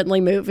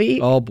family-friendly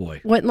movie. Oh,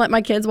 boy. Wouldn't let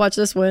my kids watch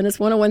this one. It's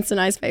one of Winston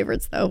and I's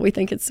favorites, though. We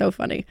think it's so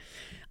funny.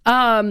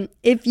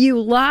 If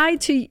you lie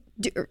to...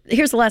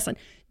 Here's the lesson.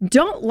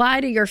 Don't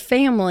lie to your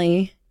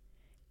family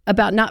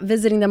about not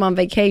visiting them on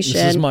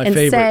vacation and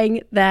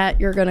saying that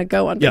you're going to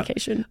go on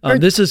vacation.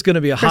 This is going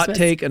to be a Christmas. hot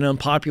take, an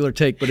unpopular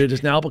take, but it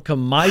has now become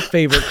my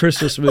favorite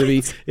Christmas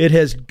movie. It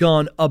has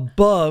gone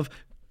above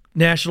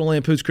National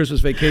Lampoon's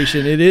Christmas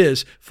Vacation. It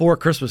is Four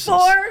Christmases.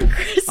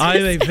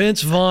 I'm a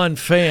Vince Vaughn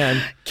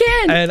fan.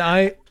 Ken! And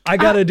I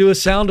got to do a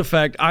sound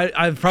effect.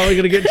 I'm probably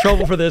going to get in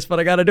trouble for this, but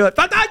I got to do it.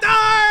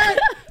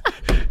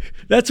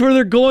 That's where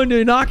they're going to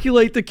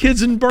inoculate the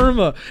kids in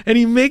Burma. And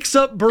he makes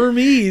up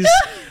Burmese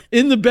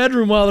in the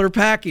bedroom while they're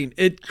packing.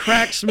 It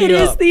cracks me up. It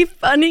is the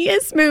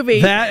funniest movie.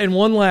 That and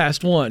one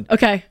last one.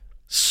 Okay.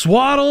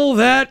 Swaddle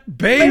that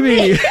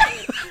baby.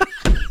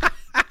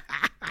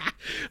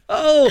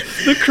 Oh,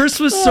 the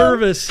Christmas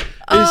service is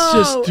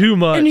just too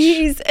much.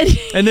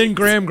 And then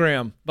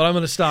Graham. But I'm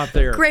going to stop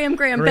there. Graham,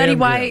 Betty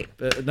White.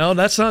 No,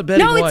 that's not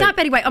Betty White. No, it's not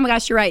Betty White. Oh my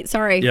gosh, you're right.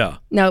 Sorry. Yeah.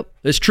 Nope.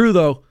 It's true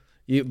though.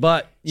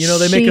 But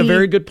they make a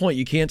very good point.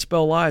 You can't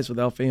spell lies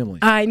without family.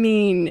 I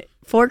mean,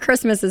 Four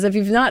Christmases, if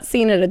you've not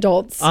seen it,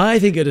 adults. I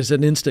think it is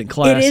an instant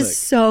classic. It is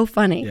so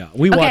funny. Yeah,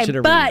 we watch it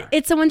every year.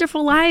 It's a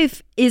Wonderful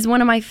Life is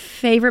one of my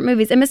favorite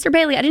movies. And Mr.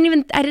 Bailey, I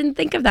didn't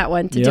think of that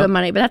one to do a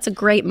money, but that's a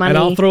great money. And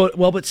I'll throw it.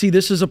 Well, but see,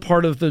 this is a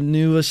part of the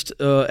newest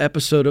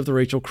episode of the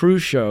Rachel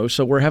Cruz Show,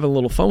 so we're having a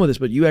little fun with this.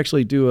 But you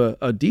actually do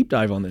a deep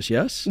dive on this,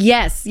 yes?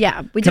 Yes,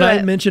 yeah. Can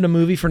I mention a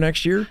movie for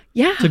next year?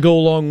 Yeah. To go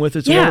along with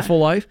It's a Wonderful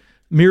Life?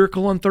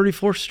 Miracle on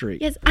 34th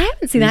Street. Yes, I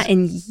haven't seen that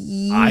in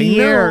years. I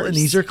know, and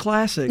these are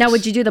classics. Now,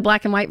 would you do the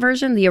black and white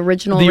version, the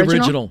original? The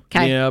original.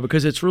 Okay. Yeah,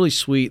 because it's really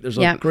sweet. There's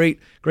a great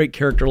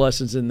character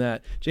lessons in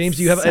that. James,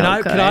 do you have? Can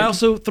I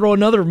also throw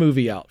another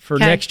movie out for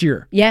next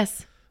year?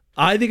 Yes.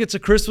 I think it's a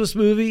Christmas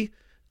movie.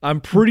 I'm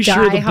pretty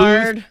sure the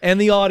booth and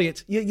the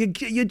audience.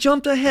 You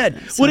jumped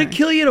ahead. Would it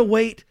kill you to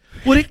wait?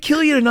 Would it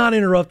kill you to not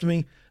interrupt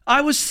me?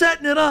 I was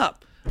setting it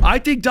up. I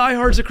think Die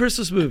Hard's a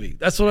Christmas movie.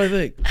 That's what I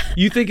think.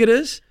 You think it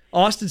is?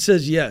 Austin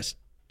says yes.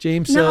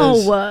 James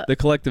says... The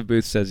collective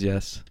booth says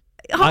yes.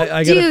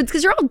 Dudes,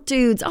 because you're all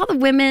dudes. All the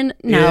women,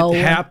 no.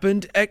 It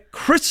happened at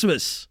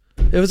Christmas.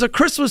 It was a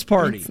Christmas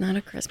party. It's not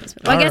a Christmas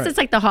movie. Well, I guess it's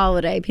like the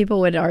holiday.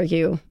 People would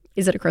argue,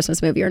 is it a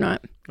Christmas movie or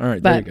not? All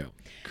right, there you go.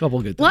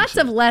 couple good things. Lots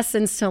of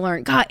lessons to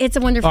learn. God, it's a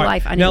wonderful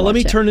life. I need now to let me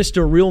watch it. turn this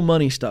to real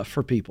money stuff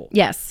for people.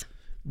 Yes.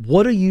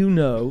 What do you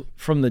know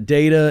from the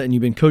data, and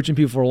you've been coaching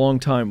people for a long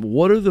time,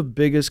 what are the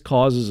biggest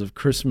causes of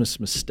Christmas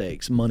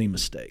mistakes, money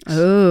mistakes?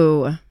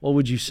 Oh. What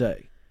would you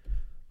say?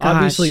 Gosh.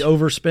 Obviously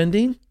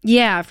overspending?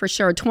 Yeah, for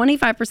sure.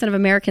 25% of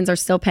Americans are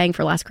still paying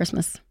for last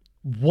Christmas.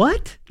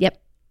 What? Yep.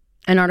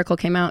 An article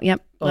came out,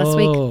 last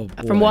week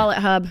from boy. Wallet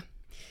Hub.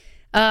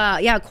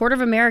 A quarter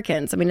of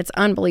Americans. I mean, it's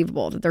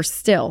unbelievable that they're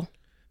still.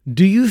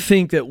 Do you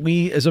think that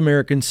we as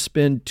Americans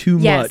spend too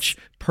much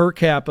per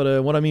capita?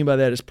 And what I mean by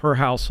that is per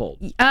household.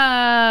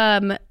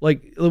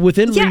 Like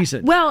within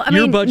reason. Well, I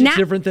your mean, budget's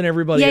different than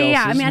everybody else's.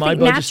 Yeah, I mean, I My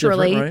think budget's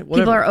naturally different, right?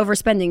 people are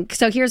overspending.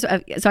 So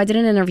so I did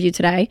an interview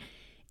today.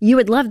 You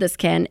would love this,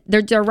 Ken.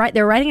 They're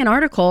writing an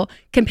article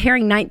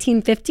comparing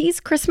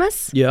 1950s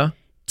Christmas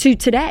to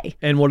today.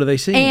 And what are they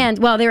seeing? And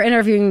well, they were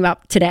interviewing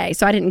about today,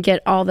 so I didn't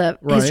get all the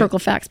historical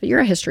facts. But you're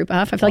a history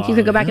buff. I feel like you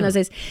could go back in those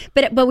days.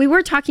 But we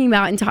were talking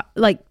about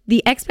like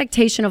the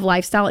expectation of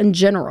lifestyle in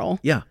general.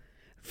 Yeah.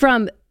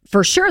 From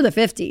for sure the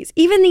 50s,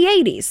 even the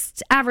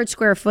 80s, average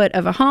square foot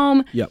of a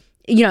home. Yep.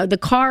 You know, the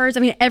cars. I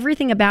mean,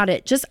 everything about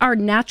it. Just our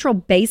natural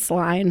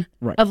baseline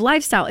of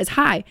lifestyle is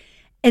high,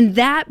 and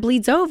that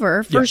bleeds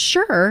over for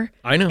sure.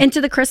 I know.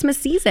 Into the Christmas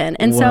season,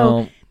 and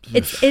so.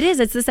 It's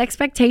this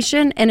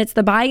expectation, and it's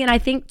the buy-in. I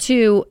think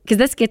too, because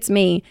this gets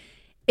me.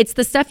 It's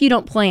the stuff you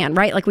don't plan,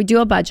 right? Like we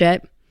do a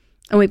budget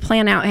and we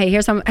plan out. Hey,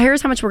 here's how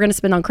much we're going to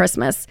spend on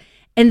Christmas,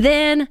 and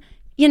then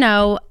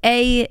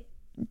a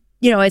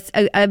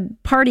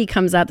party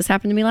comes up. This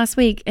happened to me last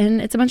week,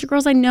 and it's a bunch of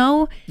girls I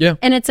know. Yeah.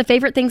 And it's a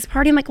favorite things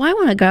party. I'm like, well, I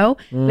want to go,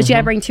 but you got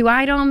to bring 2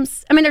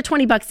 items. I mean, they're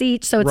 $20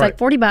 each, so it's like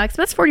 $40. But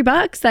that's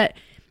 $40 that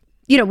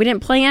we didn't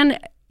plan.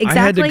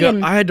 Exactly.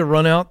 I had to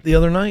run out the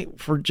other night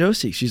for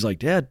Josie. She's like,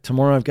 Dad,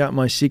 tomorrow I've got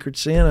my Secret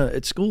Santa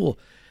at school,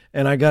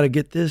 and I got to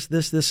get this,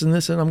 and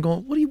this. And I'm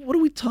going, what are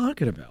we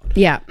talking about?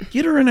 Yeah.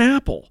 Get her an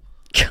apple.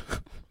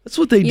 That's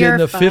what they did in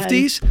the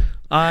 50s.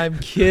 I'm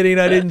kidding.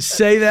 I didn't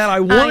say that. I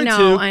wanted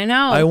to. I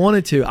know. I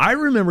wanted to. I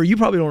remember, you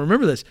probably don't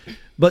remember this,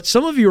 but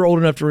some of you are old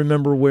enough to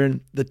remember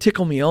when the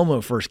Tickle Me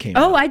Elmo first came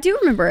out. Oh, I do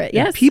remember it.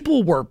 Yes. And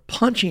people were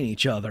punching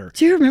each other.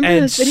 Do you remember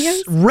and those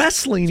videos?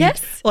 Wrestling.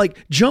 Yes. Like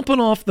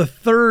jumping off the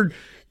third,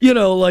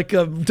 like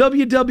a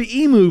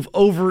WWE move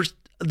over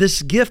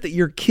this gift that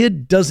your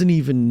kid doesn't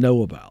even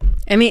know about.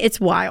 I mean, it's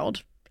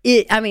wild.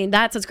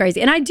 That's what's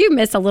crazy. And I do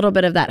miss a little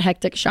bit of that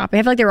hectic shopping.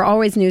 I feel like there were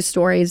always news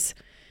stories.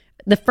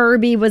 The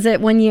Furby was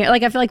it one year.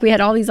 Like, I feel like we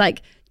had all these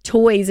like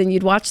toys, and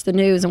you'd watch the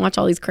news and watch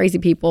all these crazy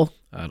people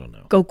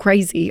go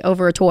crazy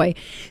over a toy.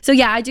 So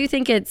yeah, I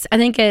think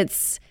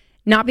it's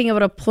not being able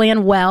to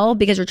plan well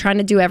because you're trying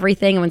to do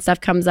everything, and when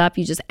stuff comes up,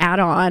 you just add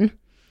on,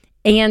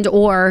 and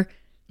or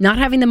not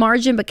having the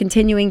margin, but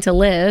continuing to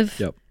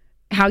live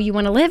how you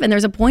want to live. And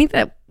there's a point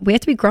that we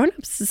have to be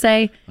grown-ups to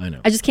say,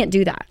 I just can't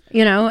do that,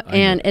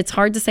 and it's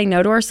hard to say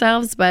no to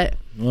ourselves, but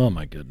oh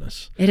my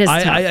goodness. It is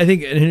tough. I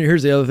think, and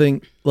here's the other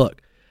thing.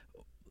 Look,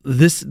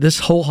 this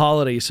whole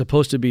holiday is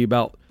supposed to be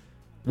about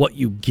what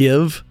you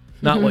give,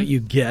 not what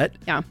you get.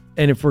 Yeah.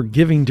 And if we're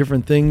giving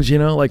different things,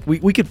 like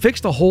we could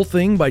fix the whole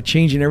thing by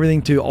changing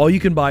everything to all you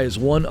can buy is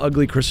one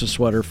ugly Christmas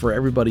sweater for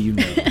everybody you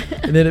know.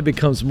 And then it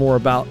becomes more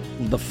about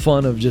the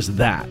fun of just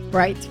that.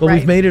 Right. But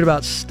we've made it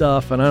about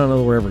stuff, and I don't know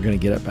that we're ever going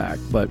to get it back.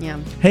 But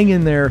hang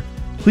in there.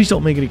 Please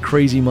don't make any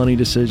crazy money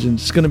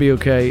decisions. It's going to be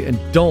okay. And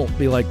don't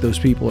be like those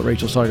people that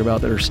Rachel's talking about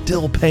that are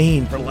still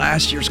paying for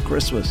last year's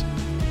Christmas.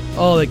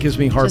 Oh, that gives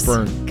me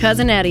heartburn. Just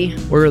Cousin Eddie.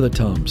 Where are the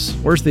Tums?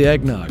 Where's the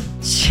eggnog?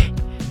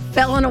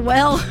 Fell in a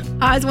well.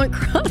 Eyes went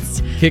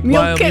crossed. Kicked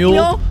by a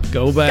mule.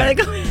 Go back.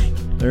 Gotta go.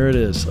 There it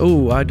is.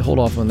 Oh, I'd hold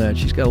off on that.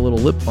 She's got a little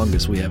lip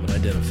fungus we haven't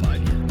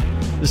identified yet.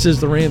 This is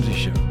The Ramsey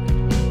Show.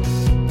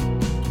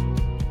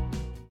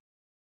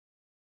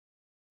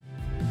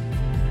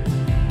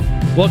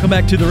 Welcome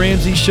back to The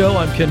Ramsey Show.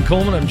 I'm Ken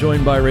Coleman. I'm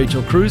joined by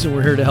Rachel Cruz, and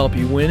we're here to help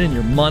you win in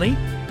your money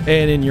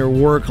and in your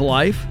work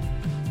life.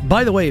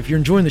 By the way, if you're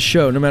enjoying the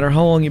show, no matter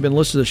how long you've been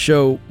listening to the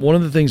show, one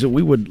of the things that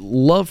we would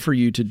love for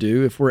you to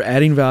do, if we're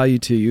adding value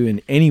to you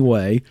in any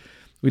way,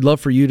 we'd love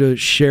for you to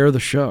share the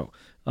show.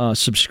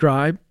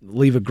 Subscribe,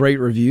 leave a great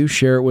review,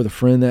 share it with a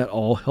friend. That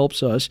all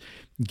helps us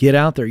get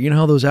out there. You know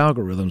how those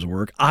algorithms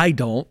work. I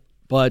don't,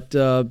 but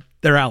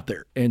they're out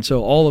there. And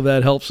so all of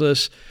that helps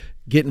us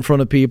get in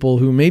front of people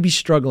who may be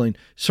struggling,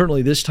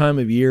 certainly this time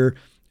of year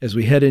as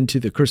we head into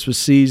the Christmas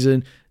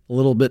season, a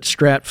little bit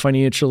strapped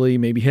financially,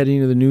 maybe heading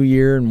into the new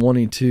year and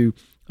wanting to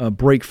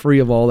break free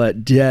of all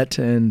that debt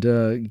and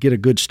get a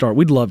good start.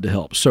 We'd love to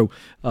help. So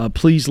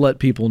please let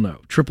people know.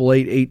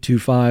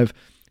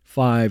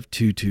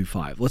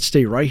 888-825-5225. Let's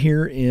stay right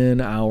here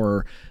in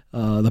our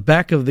the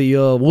back of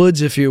the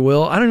woods, if you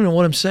will. I don't know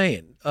what I'm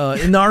saying.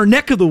 In our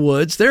neck of the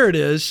woods, there it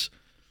is.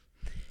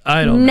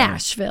 I don't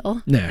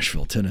know.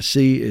 Nashville,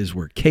 Tennessee is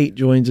where Kate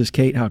joins us.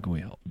 Kate, how can we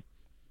help?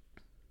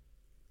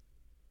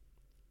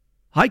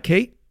 Hi,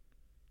 Kate.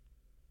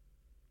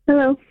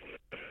 Hello.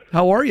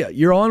 How are you?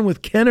 You're on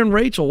with Ken and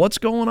Rachel. What's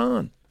going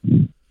on?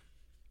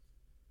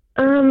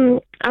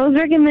 I was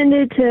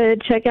recommended to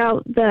check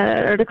out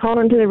to call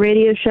into the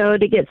radio show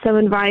to get some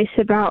advice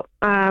about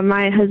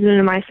my husband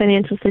and my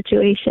financial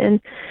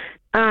situation.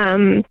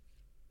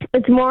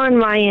 It's more on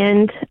my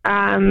end.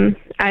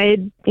 I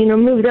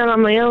moved out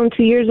on my own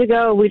 2 years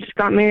ago. We just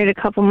got married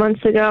a couple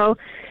months ago,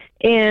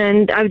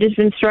 and I've just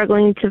been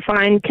struggling to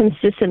find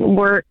consistent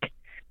work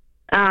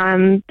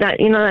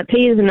that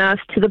pays enough,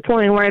 to the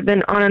point where I've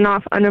been on and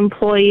off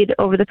unemployed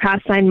over the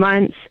past 9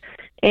 months.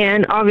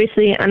 And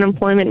obviously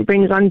unemployment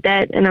brings on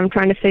debt, and I'm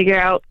trying to figure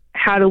out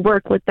how to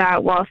work with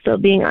that while still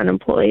being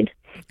unemployed.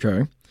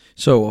 Okay.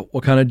 So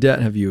what kind of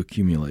debt have you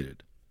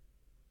accumulated?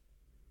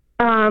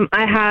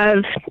 I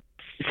have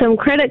some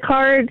credit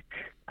card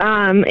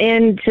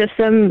and just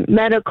some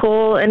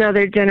medical and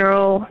other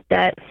general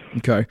debt.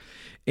 Okay.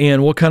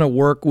 And what kind of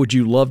work would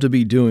you love to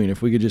be doing?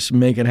 If we could just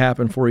make it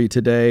happen for you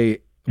today,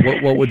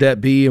 what would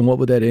that be, and what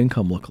would that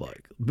income look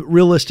like,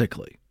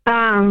 realistically?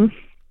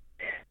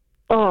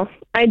 Well,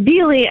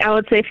 ideally, I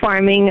would say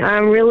farming.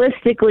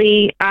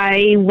 Realistically,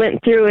 I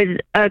went through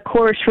a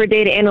course for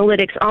data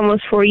analytics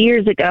almost 4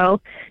 years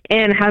ago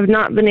and have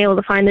not been able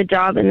to find a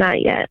job in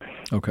that yet.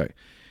 Okay.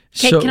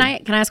 So, can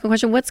I ask a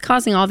question? What's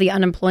causing all the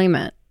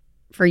unemployment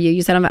for you?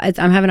 You said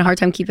I'm having a hard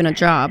time keeping a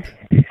job.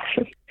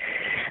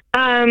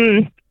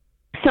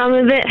 Some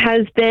of it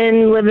has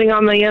been living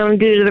on my own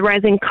due to the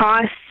rising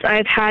costs.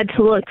 I've had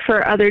to look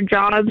for other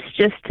jobs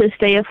just to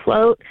stay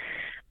afloat.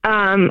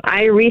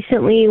 I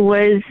recently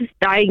was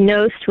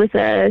diagnosed with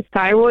a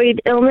thyroid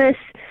illness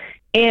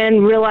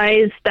and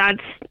realized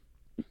that's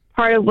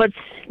part of what's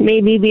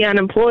made me be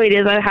unemployed,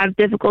 is I have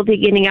difficulty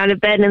getting out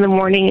of bed in the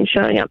morning and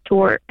showing up to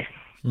work.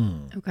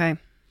 Okay.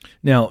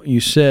 Now, you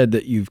said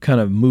that you've kind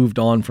of moved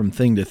on from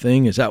thing to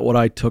thing. Is that what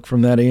I took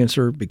from that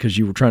answer? Because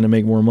you were trying to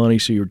make more money,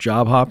 so you're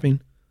job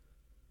hopping?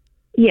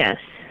 Yes.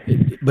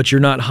 But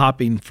you're not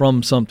hopping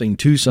from something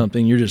to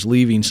something. You're just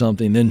leaving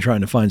something, then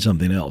trying to find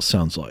something else,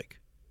 sounds like.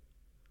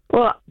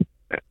 Well,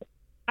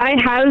 I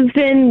have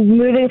been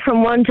moving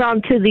from one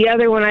job to the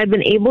other when I've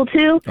been able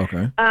to.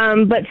 Okay.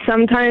 But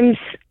sometimes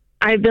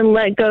I've been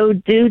let go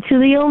due to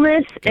the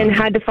illness and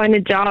had to find a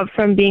job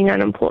from being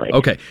unemployed.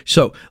 Okay,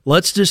 so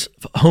let's just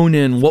hone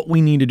in what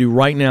we need to do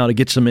right now to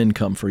get some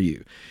income for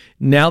you.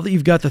 Now that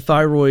you've got the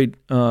thyroid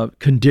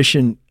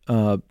condition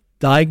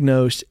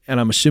diagnosed, and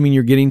I'm assuming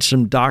you're getting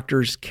some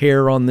doctor's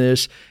care on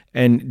this,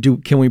 and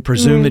can we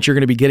presume that you're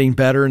going to be getting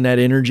better and that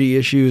energy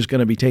issue is going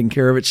to be taking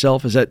care of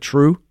itself? Is that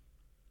true?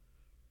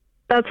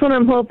 That's what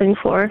I'm hoping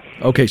for.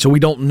 Okay, so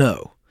we don't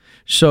know.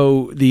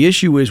 So the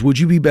issue is, would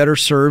you be better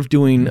served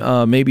doing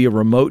maybe a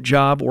remote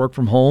job, work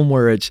from home,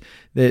 where it's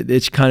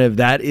kind of,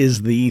 that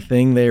is the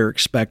thing they're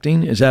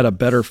expecting? Is that a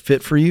better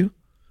fit for you?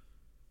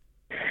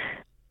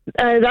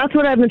 That's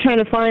what I've been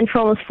trying to find for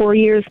almost 4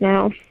 years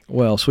now.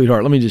 Well,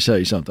 sweetheart, let me just tell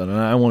you something, and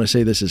I want to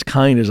say this as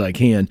kind as I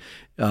can.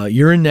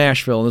 You're in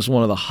Nashville, and this is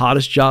one of the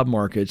hottest job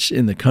markets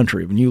in the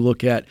country. When you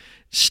look at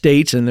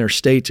states and their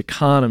states'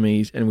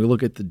 economies, and we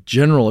look at the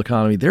general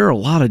economy, there are a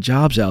lot of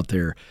jobs out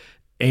there.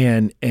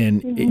 And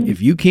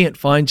if you can't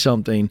find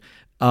something,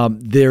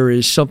 there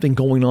is something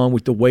going on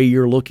with the way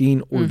you're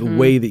looking or the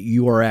way that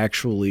you are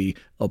actually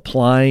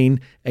applying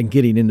and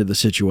getting into the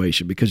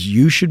situation, because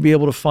you should be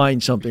able to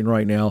find something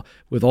right now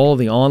with all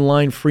the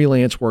online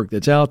freelance work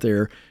that's out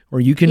there where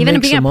you can even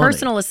make being some a money.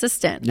 personal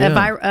assistant,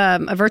 Yeah.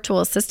 a virtual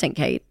assistant,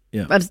 Kate.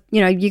 Yeah.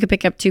 You could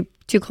pick up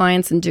two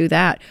clients and do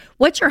that.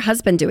 What's your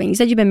husband doing? You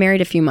said you've been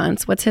married a few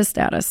months. What's his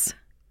status?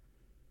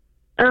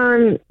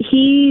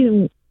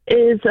 He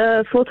is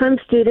a full-time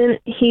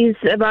student. He's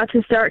about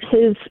to start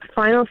his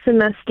final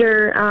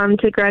semester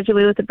to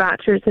graduate with a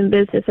bachelor's in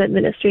business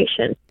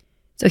administration.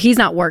 So he's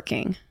not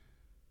working?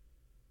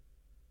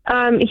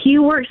 He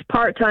works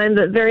part-time,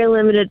 but very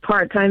limited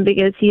part-time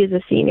because he is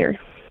a senior.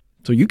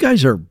 So you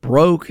guys are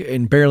broke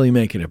and barely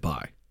making it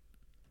by.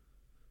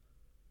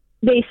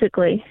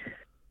 Basically.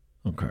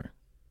 Okay.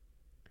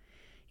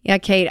 Yeah,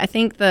 Kate, I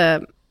think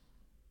the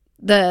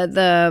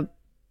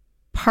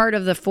part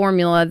of the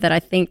formula that I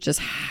think just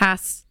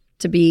has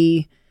to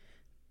be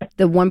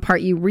the one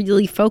part you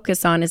really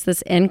focus on is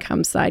this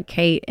income side,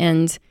 Kate.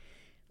 And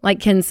like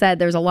Ken said,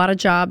 there's a lot of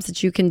jobs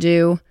that you can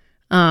do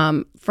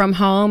from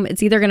home.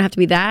 It's either going to have to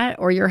be that,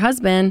 or your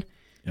husband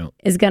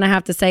is going to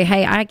have to say,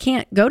 hey, I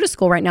can't go to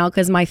school right now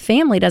because my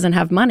family doesn't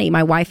have money.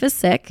 My wife is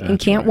sick and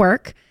can't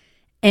work.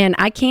 And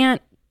I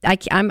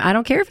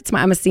don't care if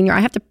I'm a senior. I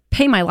have to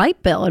pay my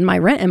light bill and my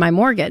rent and my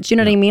mortgage. You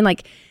know what I mean?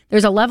 Like,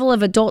 there's a level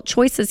of adult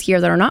choices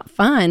here that are not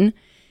fun,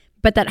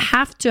 but that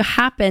have to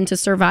happen to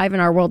survive in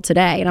our world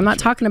today. And I'm not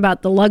talking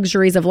about the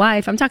luxuries of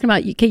life. I'm talking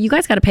about, you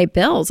guys got to pay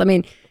bills. I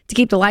mean, to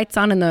keep the lights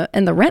on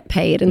and the rent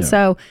paid. And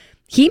so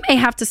he may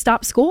have to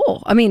stop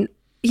school. I mean,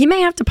 he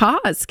may have to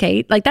pause,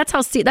 Kate. Like, that's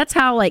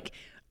how like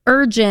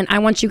urgent I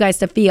want you guys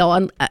to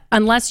feel,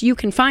 unless you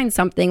can find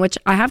something, which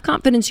I have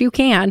confidence you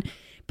can.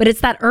 But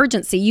it's that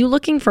urgency. You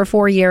looking for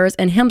 4 years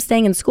and him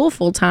staying in school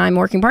full time,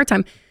 working part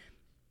time.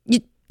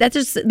 That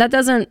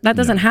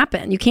doesn't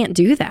happen. You can't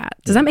do that.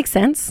 Does that make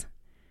sense?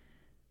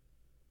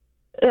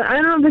 I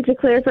don't know if it's to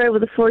clarify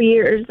with the 4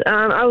 years.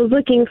 I was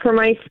looking for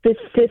my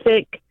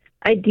specific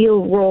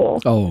ideal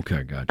role. Oh,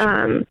 okay,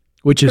 gotcha.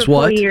 Which is for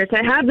what? 4 years.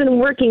 I have been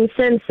working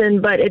since then,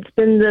 but it's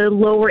been the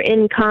lower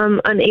income,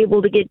 unable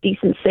to get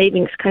decent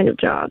savings kind of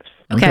jobs.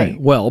 Okay.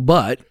 Well,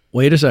 but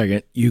wait a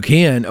second. You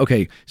can.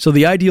 Okay. So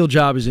the ideal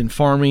job is in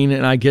farming,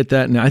 and I get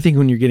that. And I think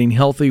when you're getting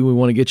healthy, we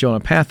want to get you on a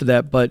path to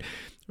that. But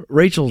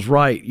Rachel's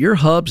right. Your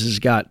hubs has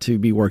got to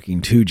be working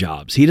 2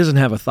 jobs. He doesn't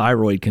have a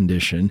thyroid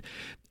condition.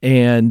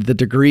 And the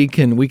degree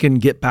we can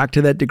get back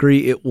to that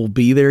degree. It will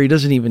be there. He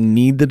doesn't even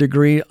need the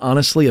degree.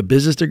 Honestly, a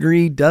business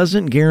degree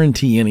doesn't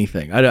guarantee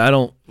anything. I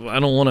don't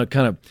want to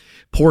kind of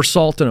pour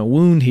salt in a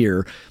wound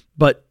here,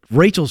 but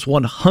Rachel's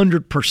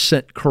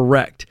 100%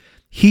 correct.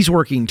 He's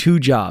working 2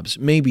 jobs,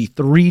 maybe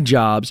 3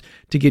 jobs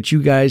to get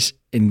you guys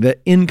in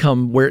the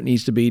income where it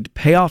needs to be to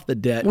pay off the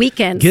debt.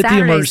 Weekends, get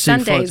Saturdays, the emergency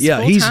Sundays, funds.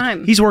 Yeah, full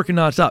time. he's working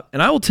nonstop.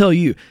 And I will tell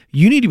you,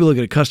 you need to be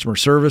looking at customer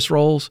service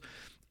roles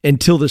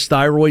until this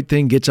thyroid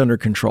thing gets under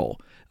control.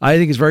 I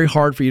think it's very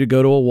hard for you to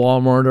go to a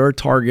Walmart or a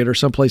Target or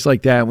someplace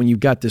like that when you've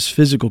got this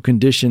physical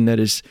condition that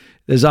is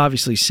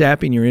obviously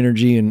sapping your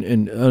energy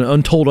and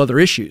untold other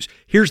issues.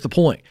 Here's the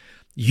point.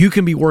 You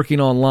can be working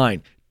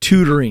online,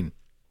 tutoring,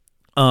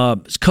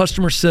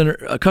 customer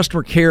center,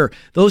 customer care.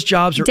 Those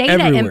jobs are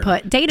data everywhere.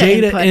 Data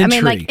input. Entry. I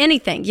mean, like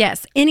anything.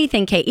 Yes,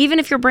 anything, Kate. Even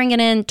if you're bringing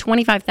in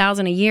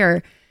 $25,000 a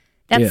year,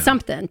 that's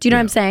something. Do you know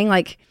what I'm saying?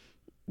 Like,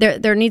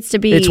 there needs to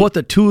be. It's what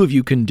the 2 of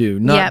you can do.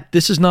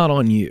 This is not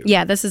on you.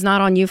 Yeah, this is not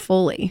on you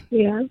fully.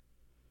 Yeah.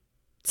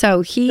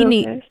 So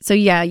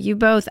you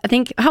both. I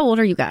think. How old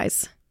are you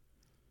guys?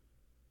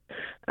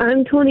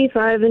 I'm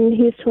 25 and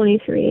he's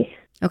 23.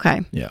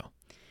 Okay. Yeah.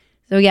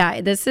 So yeah,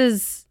 this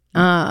is.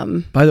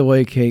 By the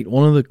way, Kate,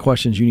 one of the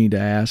questions you need to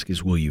ask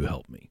is, "Will you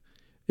help me?"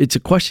 It's a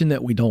question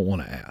that we don't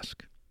want to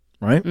ask,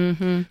 right?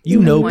 Mm-hmm. You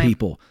know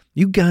people.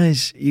 You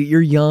guys,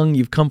 you're young.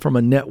 You've come from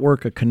a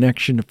network, a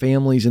connection to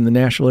families in the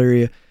Nashville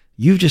area.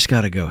 You've just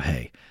got to go,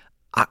 hey,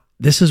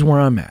 this is where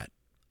I'm at.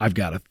 I've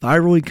got a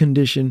thyroid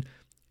condition.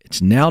 It's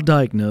now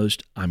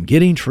diagnosed. I'm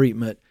getting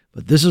treatment,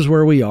 but this is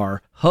where we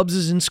are. Hubs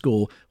is in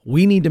school.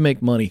 We need to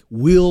make money.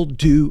 We'll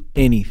do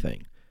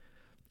anything.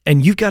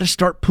 And you've got to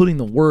start putting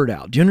the word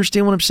out. Do you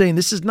understand what I'm saying?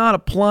 This is not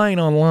applying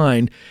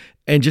online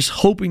and just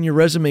hoping your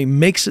resume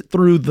makes it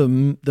through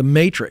the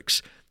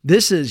matrix.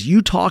 This is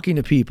you talking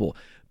to people,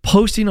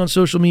 posting on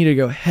social media,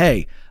 go,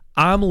 hey,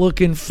 I'm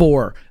looking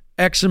for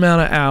X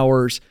amount of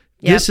hours.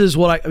 Yep. This is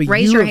what I mean,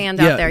 raise your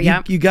hand out there.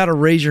 Yeah. You got to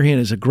raise your hand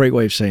is a great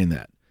way of saying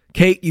that.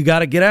 Kate, you got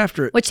to get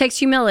after it. Which takes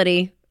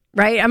humility,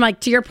 right? I'm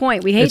like, to your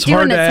point, we hate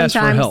doing it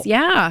sometimes.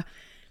 Yeah.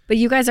 But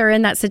you guys are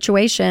in that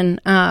situation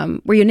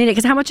where you need it.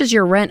 Because how much is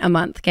your rent a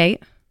month,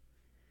 Kate?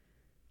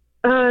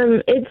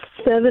 It's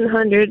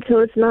 $700, so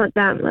it's not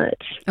that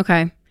much.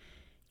 Okay.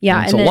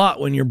 Yeah, it's a lot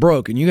when you're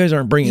broke and you guys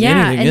aren't bringing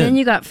anything in. And then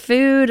you got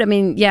food. I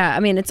mean,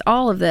 it's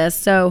all of this.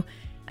 So,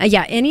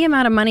 any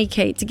amount of money,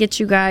 Kate, to get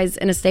you guys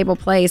in a stable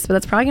place. But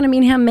that's probably going to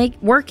mean him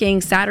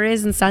working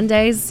Saturdays and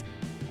Sundays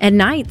and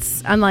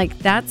nights. I'm like,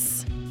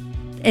 that's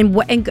and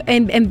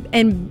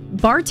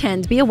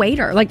bartend, be a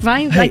waiter. Like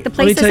find like the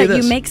places that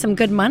you make some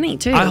good money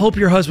too. I hope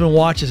your husband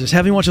watches this.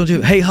 Have him watch it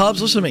too. Hey,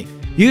 Hubs, listen to me.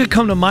 You could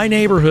come to my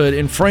neighborhood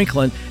in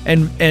Franklin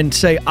and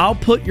say, I'll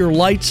put your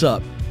lights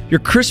up. Your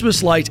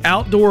Christmas lights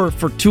outdoor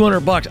for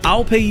 $200.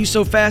 I'll pay you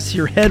so fast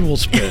your head will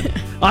spin.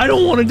 I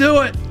don't want to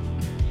do it.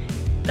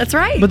 That's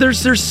right. But there's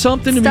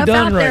something to be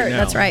done right now.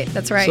 That's right.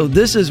 That's right. So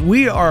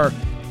we are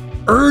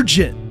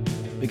urgent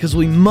because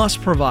we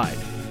must provide.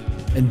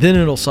 And then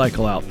it'll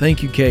cycle out.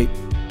 Thank you, Kate.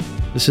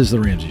 This is The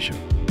Ramsey Show.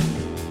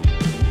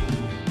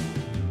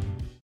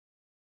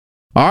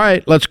 All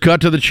right, let's cut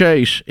to the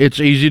chase.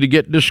 It's easy to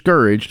get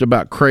discouraged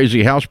about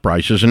crazy house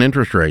prices and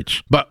interest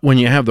rates. But when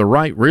you have the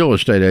right real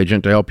estate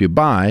agent to help you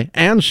buy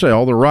and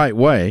sell the right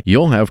way,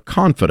 you'll have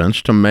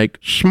confidence to make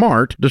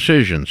smart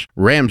decisions.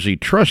 Ramsey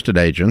Trusted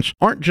Agents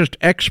aren't just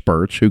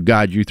experts who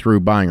guide you through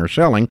buying or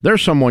selling. They're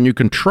someone you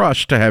can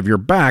trust to have your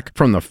back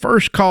from the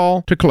first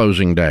call to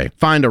closing day.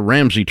 Find a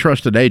Ramsey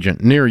Trusted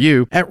Agent near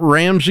you at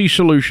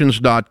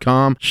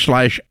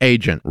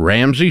RamseySolutions.com/agent.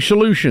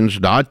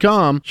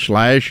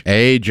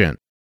 RamseySolutions.com/agent.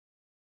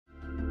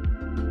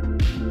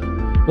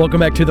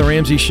 Welcome back to The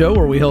Ramsey Show,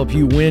 where we help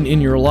you win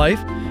in your life,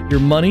 your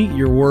money,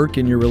 your work,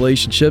 and your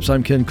relationships.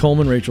 I'm Ken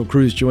Coleman. Rachel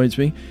Cruz joins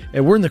me,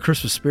 and we're in the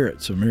Christmas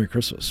spirit, so Merry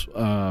Christmas.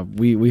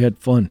 We had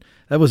fun.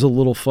 That was a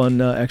little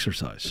fun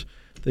exercise.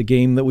 The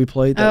game that we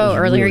played. That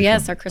earlier, really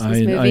yes, fun. Our Christmas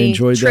movie I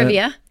enjoyed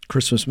trivia. That.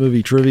 Christmas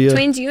movie trivia.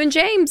 Between you and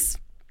James.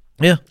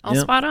 Yeah. All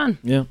spot on.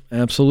 Yeah,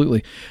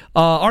 absolutely.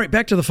 All right,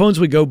 back to the phones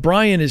we go.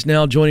 Brian is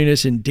now joining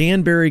us in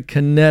Danbury,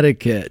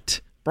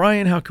 Connecticut.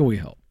 Brian, how can we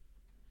help?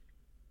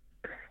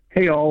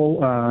 Hey, all.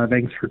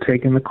 Thanks for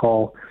taking the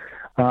call.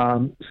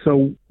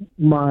 So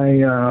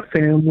my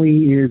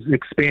family is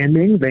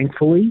expanding,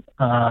 thankfully.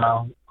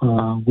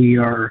 We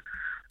are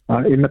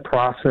in the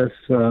process.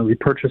 We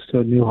purchased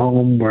a new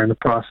home. We're in the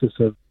process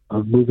of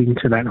moving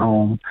to that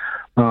home.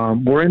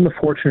 We're in the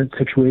fortunate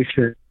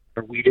situation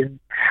we didn't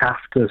have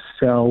to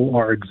sell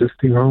our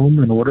existing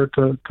home in order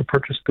to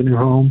purchase the new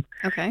home.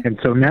 Okay. And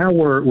so now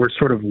we're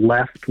sort of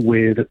left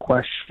with a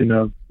question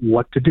of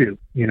what to do,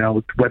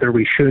 whether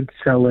we should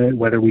sell it,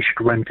 whether we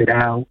should rent it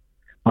out.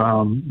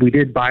 We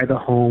did buy the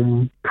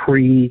home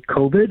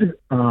pre-COVID,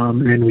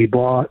 and we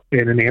bought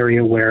in an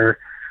area where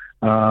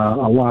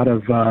a lot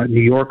of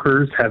New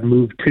Yorkers have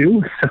moved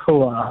to.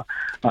 So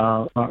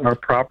our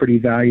property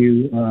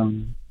value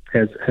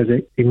has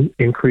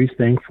increased,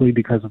 thankfully,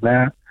 because of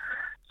that.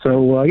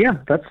 So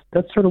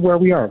that's sort of where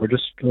we are. We're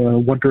just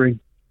wondering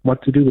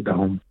what to do with the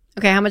home.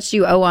 Okay, how much do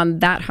you owe on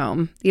that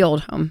home, the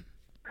old home?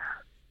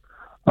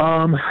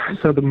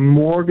 So the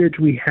mortgage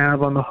we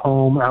have on the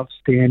home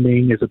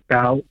outstanding is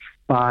about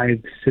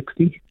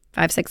 $560.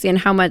 $560, and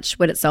how much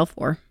would it sell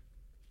for?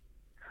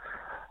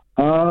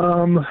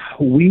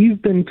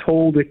 We've been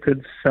told it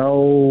could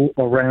sell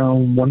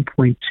around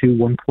 1.2,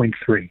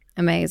 1.3.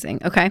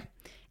 Amazing. Okay.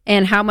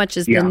 And how much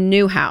is the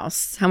new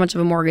house? How much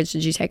of a mortgage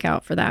did you take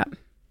out for that?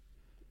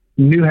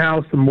 New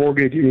house, the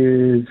mortgage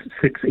is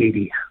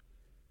 $680.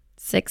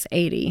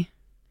 $680.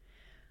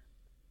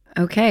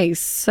 Okay,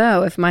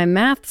 so if my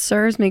math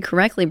serves me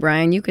correctly,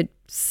 Brian, you could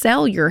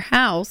sell your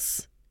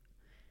house,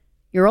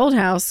 your old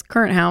house,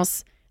 current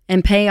house,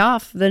 and pay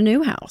off the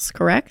new house,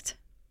 correct?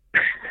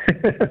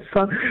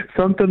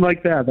 Something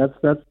like that.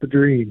 That's the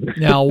dream.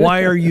 Now,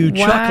 why are you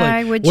chuckling?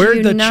 Why would Where'd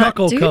you the not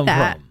chuckle do come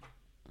that? from?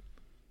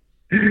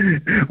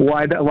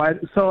 Why?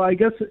 So I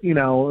guess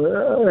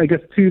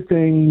two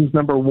things.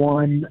 Number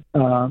one,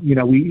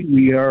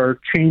 we are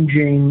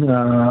changing,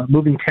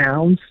 moving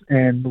towns,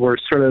 and we're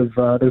sort of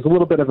there's a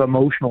little bit of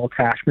emotional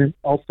attachment,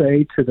 I'll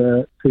say, to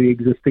the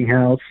existing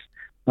house.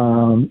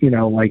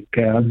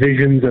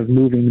 Visions of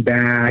moving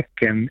back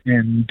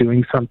and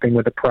doing something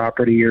with the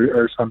property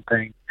or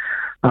something.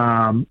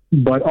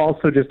 But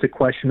also just a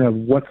question of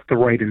what's the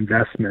right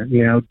investment.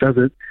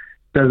 Does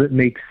it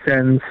make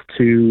sense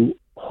to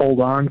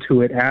hold on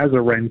to it as a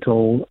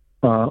rental,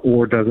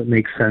 or does it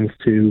make sense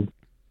to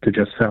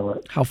just sell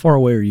it? How far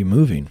away are you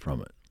moving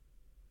from it?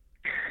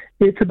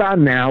 It's about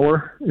an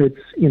hour. It's,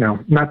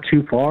 not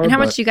too far. And how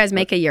much do you guys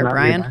make a year,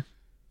 Brian?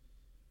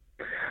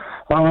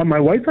 My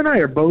wife and I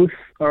are both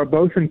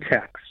in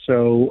tech.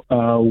 So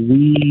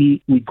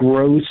we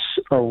gross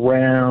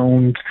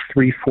around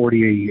 $340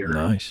 a year.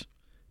 Nice.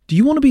 Do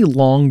you want to be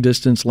long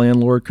distance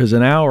landlord? Because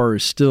an hour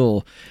is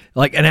just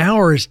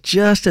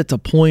at the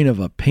point of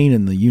a pain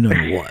in the you know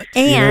what.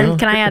 And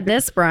can I add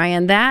this,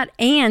 Brian?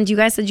 And you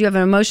guys said you have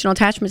an emotional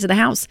attachment to the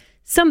house.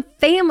 Some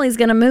family's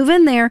going to move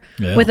in there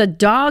with a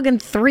dog and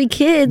 3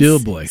 kids. Oh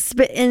boy!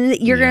 And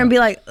you're going to be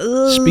like,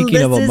 "Ugh."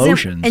 Speaking of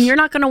emotions, and you're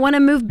not going to want to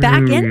move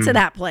back into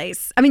that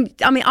place. I mean,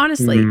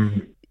 honestly,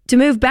 to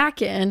move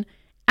back in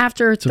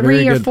after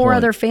 3 or 4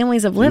 other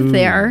families have lived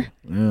there.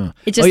 Yeah.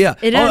 It just,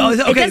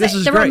 this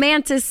is the great.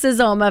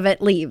 romanticism of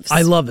it leaves.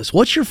 I love this.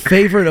 What's the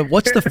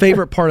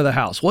favorite part of the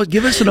house?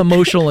 Give us an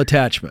emotional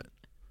attachment.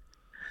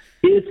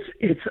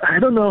 It's I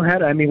don't know how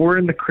to, we're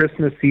in the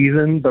Christmas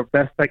season. The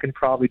best I can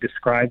probably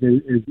describe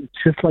it is it's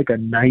just like a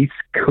nice,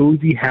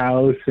 cozy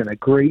house in a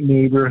great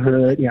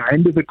neighborhood,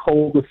 end of the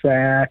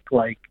cul-de-sac.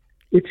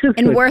 It's just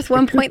worth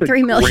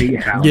 $1.3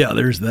 million. Yeah,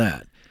 there's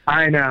that.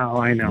 I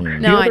know.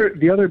 No,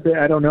 the other bit,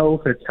 I don't know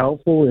if it's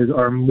helpful, is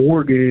our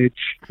mortgage.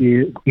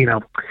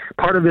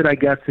 Part of it, I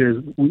guess,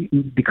 is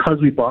because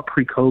we bought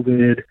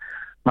pre-COVID,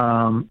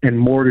 and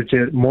mortgage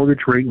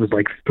rate was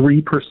like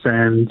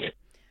 3%.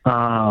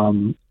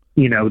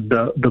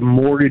 The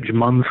mortgage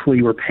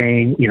monthly we're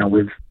paying,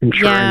 with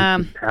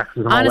insurance, and taxes,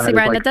 and all honestly, that,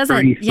 Brian,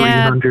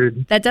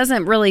 that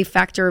doesn't really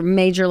factor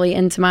majorly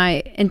into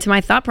my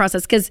thought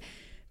process, because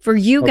for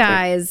you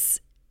guys.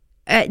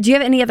 Do you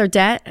have any other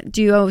debt?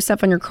 Do you owe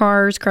stuff on your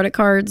cars, credit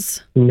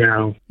cards?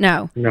 No.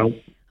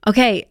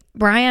 Okay,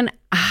 Brian.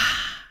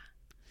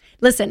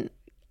 Listen,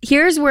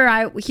 here's where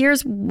I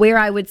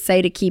would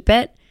say to keep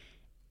it.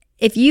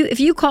 If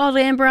you called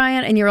in,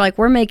 Brian, and you're like,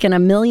 we're making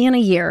 $1 million a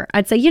year,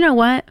 I'd say, you know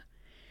what?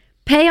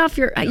 Pay off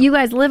you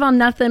guys live on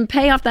nothing.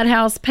 Pay off that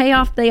house. Pay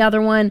off the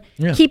other one.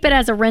 Yeah. Keep it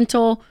as a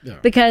rental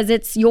because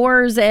it's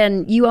yours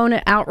and you own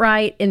it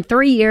outright in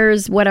 3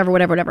 years,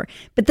 whatever.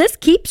 But this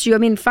keeps you,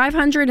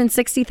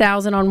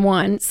 $560,000 on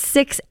one,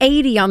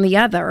 $680 on the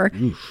other.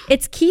 Oof.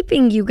 It's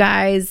keeping you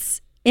guys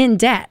in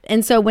debt.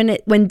 And so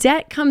when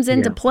debt comes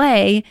into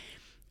play,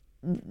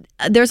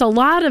 there's a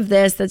lot of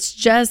this that's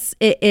just,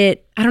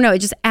 it I don't know, it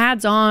just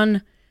adds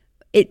on,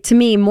 to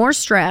me, more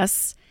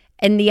stress.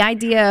 And the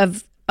idea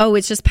of,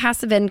 it's just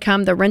passive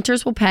income. The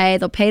renters will pay.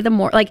 They'll pay them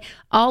more.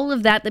 All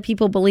of that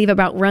people believe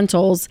about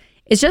rentals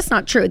is just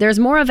not true. There's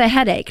more of a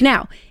headache.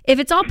 Now, if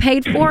it's all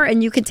paid for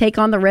and you can take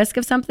on the risk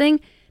of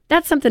something,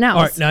 that's something else.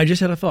 All right. Now, I just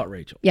had a thought,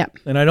 Rachel. Yeah.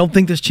 And I don't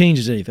think this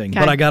changes anything,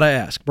 but I got to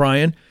ask,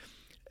 Brian.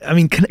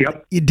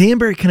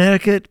 Danbury,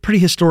 Connecticut, pretty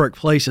historic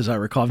place, as I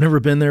recall. I've never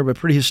been there, but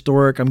pretty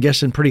historic. I'm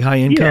guessing pretty high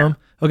income.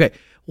 Yeah. Okay.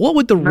 What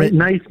would the rent?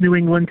 Nice New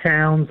England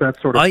towns,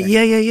 that sort of thing.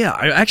 Yeah.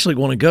 I actually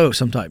want to go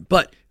sometime,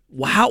 but.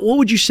 What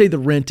would you say the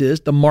rent is,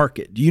 the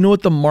market? Do you know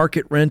what the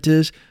market rent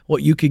is,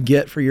 what you could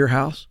get for your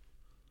house?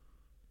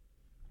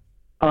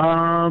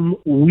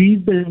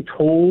 We've been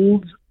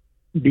told,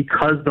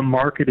 because the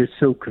market is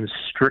so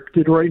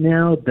constricted right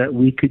now, that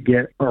we could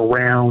get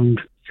around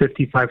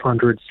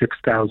 $5,500,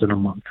 $6,000 a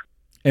month.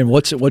 And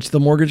what's the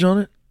mortgage on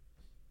it?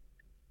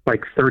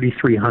 Like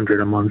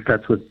 $3,300 a month.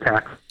 That's with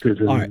taxes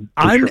and all right.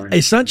 insurance.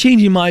 It's not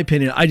changing my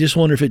opinion. I just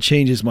wonder if it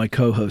changes my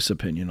co-host's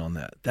opinion on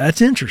that.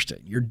 That's interesting.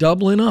 You're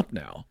doubling up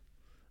now.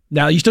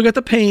 Now you still got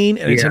the pain,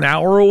 and it's an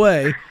hour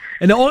away.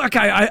 And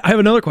I have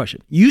another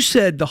question. You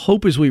said the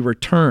hope is we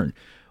return.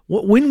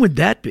 When would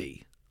that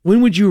be?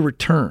 When would you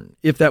return,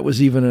 if that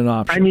was even an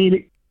option? I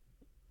mean,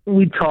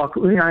 we talk.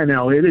 I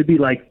know it'd be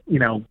like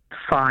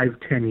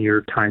 5-10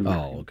 year time.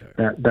 Oh, okay.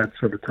 That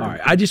sort of time. All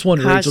right. I just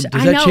wonder, Gosh, Rachel,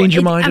 does that change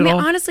your mind at all?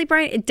 Honestly,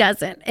 Brian, it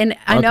doesn't. And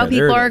I know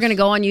people are going to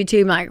go on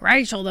YouTube like,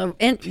 Rachel,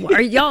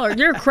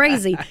 you're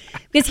crazy.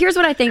 Because here's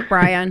what I think,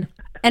 Brian.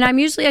 And I'm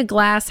usually a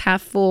glass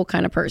half full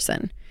kind of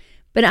person.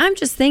 But I'm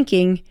just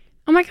thinking,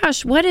 oh my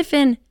gosh, what if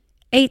in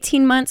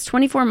 18 months,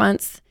 24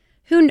 months,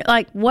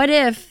 what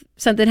if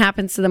something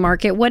happens to the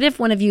market? What if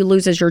one of you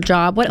loses your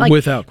job?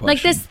 Without question.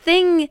 Like this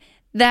thing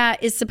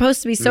that is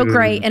supposed to be so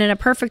great, and in a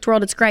perfect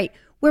world, it's great.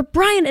 Where,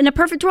 Brian, in a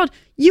perfect world,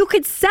 you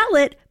could sell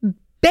it,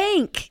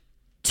 bank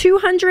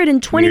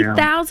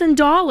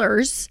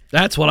 $220,000.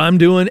 That's what I'm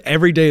doing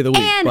every day of the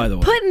week, by the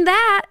way. Putting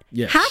that,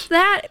 half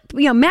that,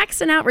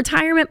 maxing out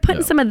retirement,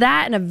 putting some of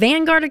that in a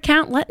Vanguard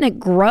account, letting it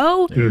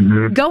grow,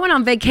 going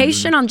on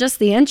vacation on just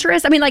the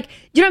interest. I mean, you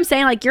know what I'm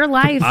saying? Like your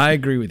life. I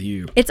agree with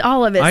you. It's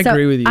all of it. I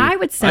agree with you. I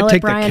would sell I'd it,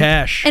 take Brian. the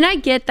cash. And I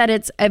get that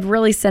it's a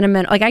really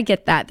sentimental. I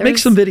get that. Make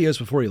some videos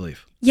before you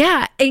leave.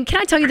 Yeah. And can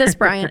I tell you this,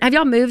 Brian? Have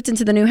y'all moved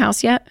into the new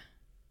house yet?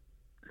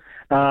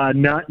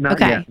 Not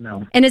okay. yet,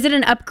 no. And is it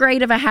an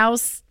upgrade of a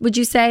house, would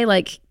you say?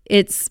 Like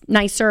it's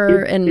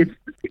nicer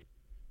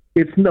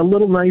It's a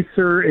little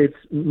nicer. It's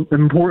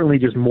importantly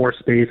just more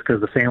space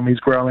because the family's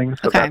growing.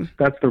 So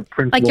that's the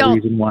principal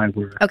reason why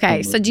we're...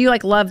 Okay, so do you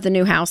love the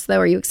new house though?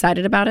 Are you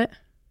excited about it?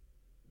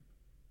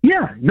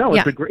 Yeah, no,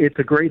 it's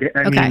a great.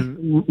 I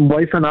mean,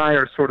 wife and I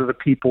are sort of the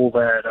people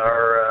that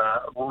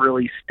are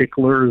really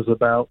sticklers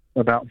about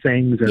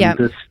things, and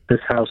this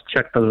house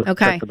checked the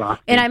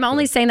box. And I'm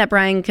only saying that,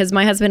 Brian, because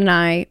my husband and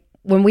I,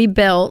 when we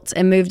built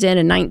and moved in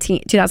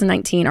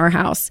 2019, our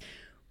house,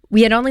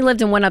 we had only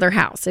lived in one other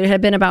house. It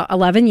had been about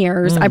 11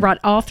 years. I brought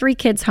all 3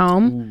 kids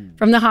home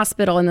from the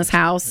hospital in this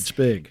house. It's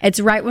big. It's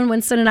right when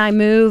Winston and I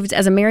moved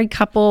as a married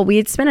couple. We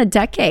had spent a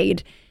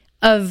decade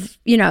of,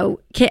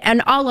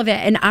 and all of it.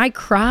 And I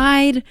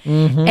cried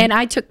and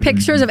I took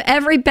pictures of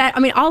every bed.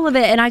 I mean, all of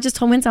it. And I just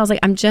told Winston, I was like,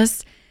 I'm so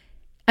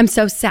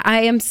sad.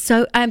 I'm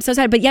so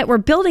sad. But yet we're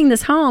building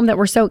this home that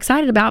we're so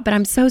excited about, but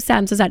I'm so sad.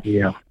 I'm so sad.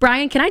 Yeah.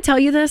 Brian, can I tell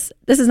you this?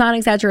 This is not an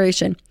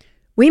exaggeration.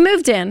 We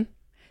moved in.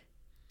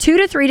 2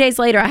 to 3 days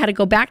later, I had to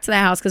go back to the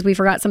house because we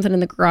forgot something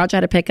in the garage I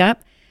had to pick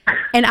up.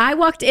 And I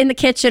walked in the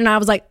kitchen and I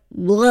was like,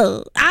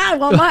 whoa, I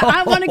want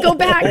to go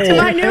back to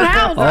my new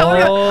house.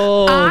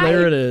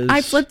 There it is.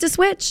 I flipped a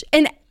switch.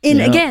 And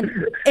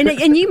again,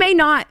 and you may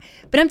not,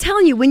 but I'm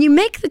telling you, when you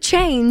make the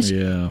change,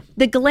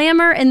 the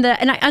glamour and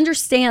I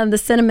understand the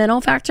sentimental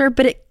factor,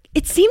 but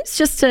it seems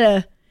just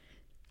to,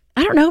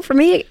 I don't know, for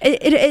me,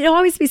 it'll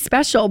always be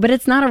special, but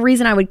it's not a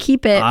reason I would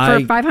keep it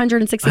for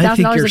 $560,000 I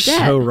think you're of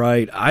debt. so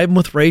right. I'm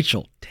with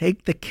Rachel.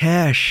 Take the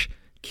cash.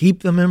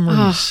 Keep the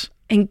memories.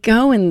 And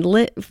go and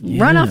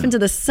run off into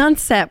the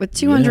sunset with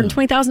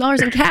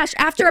 $220,000 in cash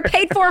after a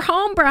paid-for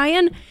home,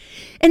 Brian.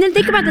 And then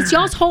think about this.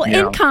 Y'all's whole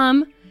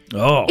income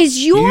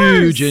is yours.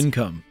 Huge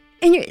income.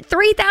 And your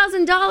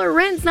 $3,000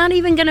 rent's not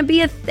even going to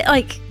be or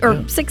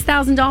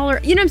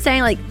 $6,000. You know what I'm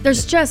saying? Like,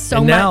 there's just so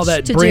much to do. And now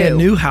that brand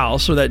new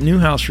house, or that new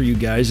house for you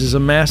guys, is a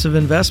massive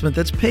investment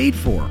that's paid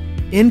for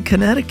in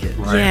Connecticut.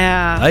 Right.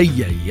 Yeah. I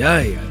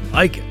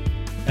like it.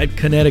 At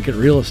Connecticut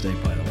real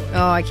estate, by the way.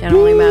 Oh, I can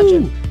only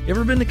imagine. You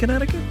ever been to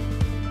Connecticut?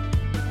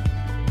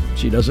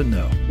 She doesn't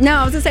know. No,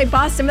 I was going to say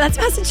Boston, but that's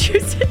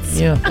Massachusetts.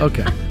 Yeah,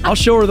 okay. I'll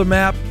show her the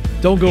map.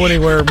 Don't go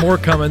anywhere. More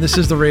coming. This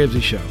is The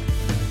Ramsey Show.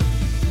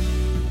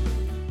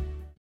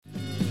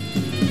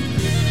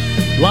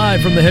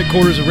 Live from the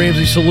headquarters of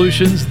Ramsey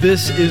Solutions,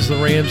 this is The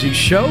Ramsey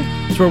Show.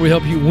 It's where we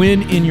help you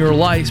win in your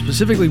life,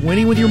 specifically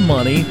winning with your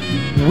money,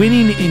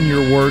 winning in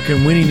your work,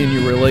 and winning in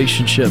your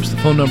relationships. The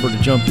phone number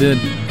to jump in,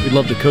 we'd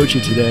love to coach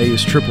you today,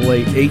 is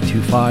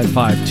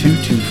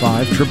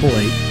 888-825-5225,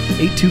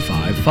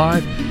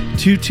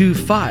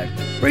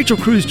 888-825-5225. Rachel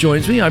Cruz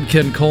joins me. I'm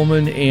Ken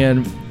Coleman,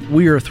 and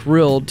we are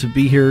thrilled to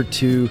be here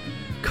to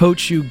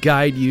coach you,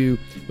 guide you.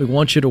 We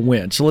want you to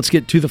win. So let's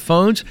get to the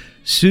phones.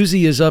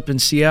 Susie is up in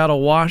Seattle,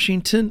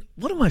 Washington,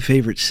 one of my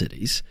favorite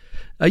cities.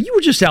 You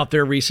were just out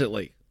there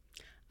recently.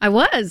 I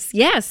was,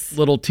 yes.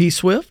 Little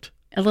T-Swift?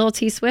 A little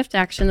T-Swift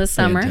action this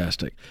summer.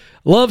 Fantastic.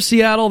 Love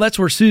Seattle. That's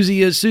where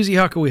Susie is. Susie,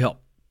 how can we help?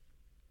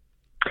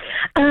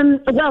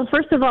 Well,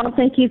 first of all,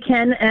 thank you,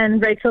 Ken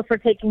and Rachel, for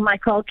taking my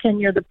call. Ken,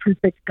 you're the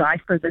perfect guy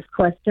for this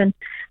question.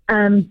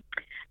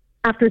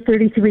 After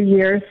 33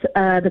 years,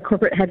 the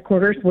corporate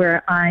headquarters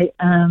where I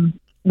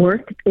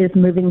work is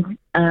moving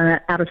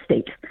out of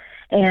state.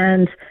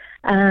 And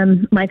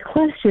my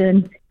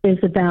question is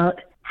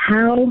about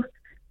how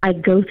I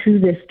go through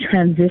this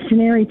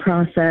transitionary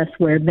process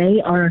where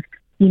they are,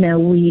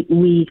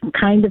 we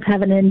kind of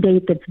have an end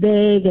date that's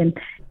vague,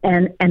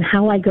 and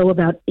how I go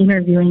about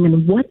interviewing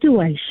and what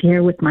do I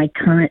share with my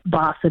current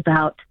boss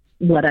about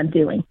what I'm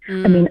doing.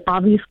 I mean,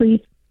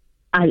 obviously,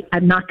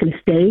 I'm not going to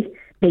stay.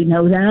 They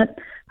know that.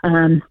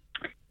 And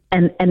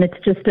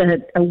it's just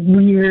a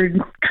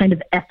weird kind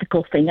of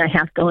ethical thing I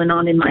have going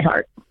on in my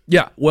heart.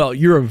 Yeah, well,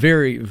 you're a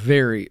very,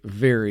 very,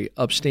 very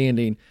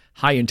upstanding,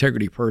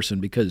 high-integrity person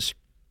because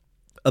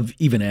of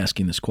even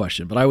asking this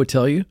question. But I would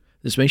tell you,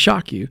 this may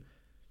shock you,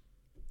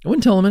 I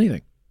wouldn't tell them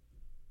anything.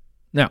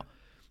 Now,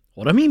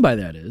 what I mean by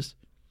that is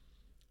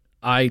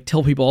I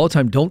tell people all the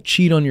time, don't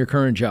cheat on your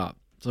current job.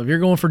 So if you're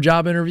going for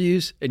job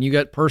interviews and you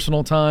got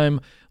personal time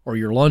or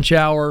your lunch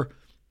hour,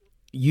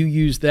 you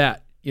use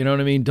that. You know what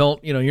I mean?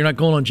 You're not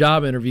going on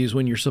job interviews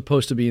when you're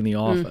supposed to be in the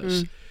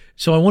office. Mm-hmm.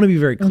 So I want to be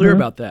very clear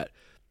about that.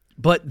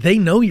 But they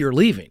know you're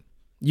leaving.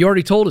 You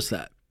already told us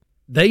that.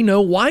 They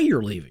know why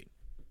you're leaving.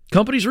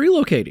 Company's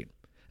relocating.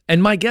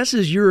 And my guess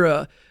is you're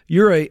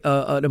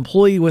an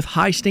employee with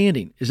high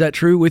standing. Is that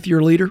true with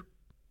your leader?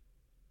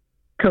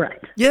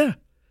 Correct. Yeah.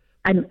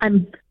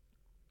 I'm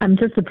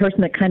just a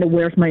person that kind of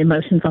wears my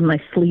emotions on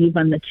my sleeve.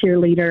 I'm the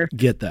cheerleader.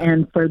 Get that.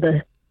 And for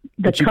the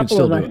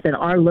couple of us that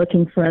are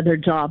looking for other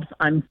jobs,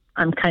 I'm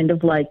kind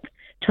of like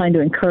trying to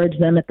encourage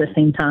them at the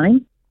same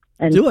time.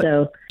 And do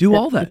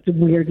all that. It's a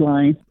weird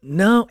line.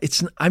 No,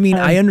 it's. I mean,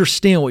 I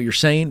understand what you're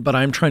saying, but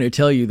I'm trying to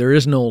tell you there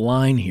is no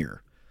line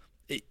here.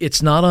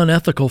 It's not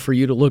unethical for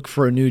you to look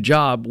for a new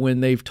job when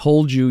they've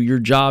told you your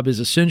job is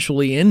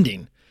essentially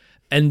ending,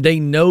 and they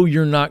know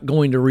you're not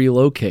going to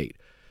relocate.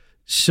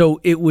 So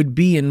it would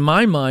be, in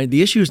my mind,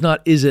 the issue is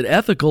not, is it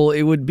ethical?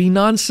 It would be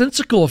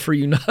nonsensical for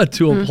you not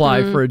to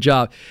apply for a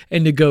job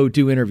and to go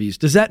do interviews.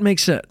 Does that make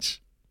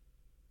sense?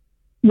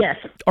 Yes.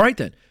 All right,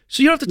 then.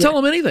 So you don't have to tell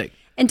them anything.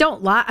 And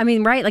don't lie. I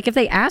mean, right? Like if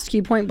they ask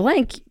you point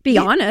blank, be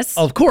honest.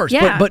 Of course.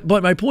 Yeah. But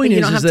my point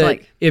is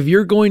that if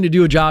you're going to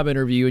do a job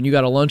interview and you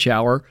got a lunch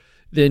hour,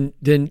 then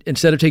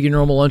instead of taking your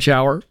normal lunch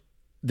hour,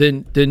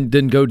 then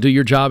go do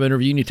your job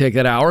interview and you take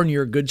that hour and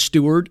you're a good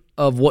steward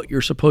of what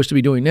you're supposed to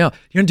be doing now.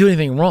 You don't do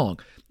anything wrong.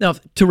 Now,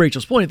 to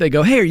Rachel's point, if they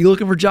go, hey, are you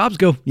looking for jobs?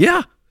 Go,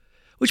 yeah.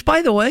 Which,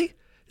 by the way,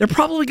 they're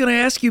probably going to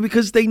ask you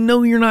because they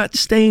know you're not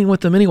staying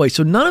with them anyway.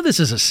 So none of this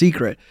is a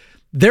secret.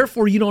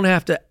 Therefore, you don't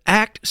have to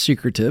act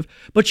secretive,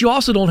 but you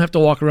also don't have to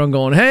walk around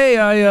going, hey,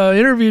 I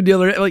interviewed the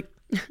other day. Like,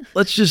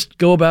 let's just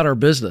go about our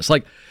business.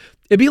 Like,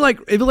 it'd be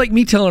like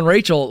me telling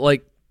Rachel,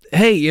 like,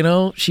 hey,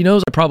 she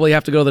knows I probably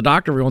have to go to the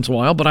doctor every once in a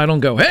while, but I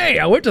don't go, hey,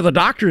 I went to the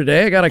doctor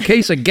today. I got a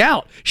case of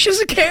gout. She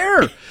doesn't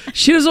care.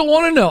 She doesn't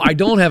want to know. I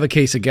don't have a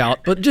case of gout,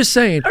 but just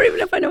saying. I don't even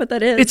know if I know what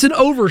that is. It's an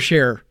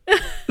overshare.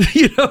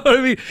 You know what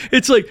I mean?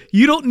 It's like,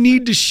 you don't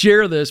need to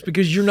share this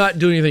because you're not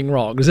doing anything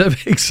wrong. Does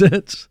that make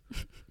sense?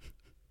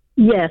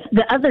 Yes.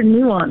 The other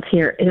nuance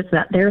here is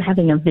that they're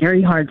having a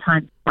very hard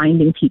time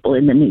finding people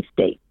in the new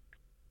state.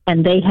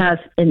 And they have,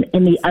 in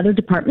the other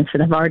departments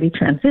that have already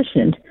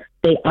transitioned,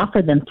 they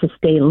offer them to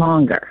stay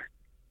longer.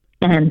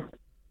 And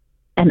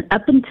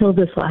up until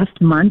this last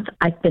month,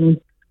 I've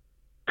been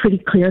pretty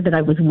clear that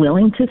I was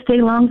willing to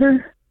stay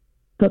longer.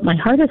 But my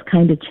heart has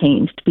kind of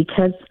changed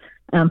because,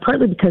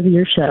 partly because of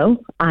your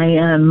show, I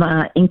am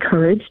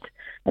encouraged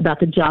about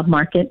the job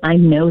market. I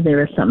know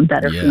there is something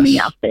better for me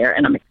out there,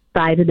 and I'm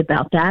excited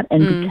about that.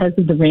 And because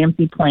of the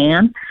Ramsey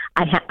plan,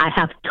 I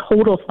have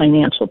total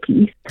financial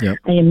peace. Yep.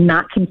 I am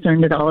not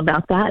concerned at all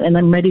about that, and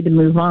I'm ready to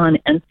move on.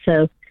 And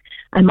so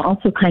I'm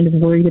also kind of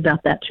worried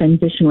about that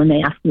transition when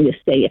they ask me to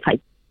stay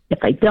if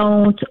I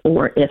don't,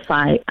 or if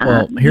I...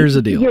 well, here's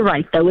the deal. You're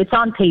right, though. It's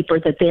on paper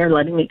that they're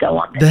letting me go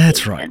on.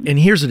 That's right. And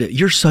here's the deal.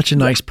 You're such a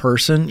nice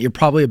person. You're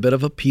probably a bit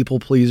of a people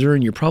pleaser,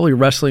 and you're probably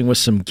wrestling with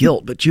some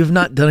guilt, but you have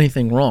not done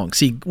anything wrong.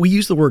 See, we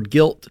use the word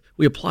guilt.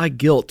 We apply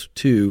guilt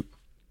to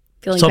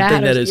feeling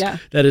something bad,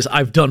 that is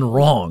I've done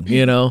wrong,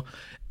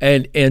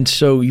 And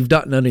so you've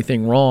not done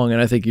anything wrong,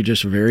 and I think you're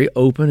just very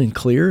open and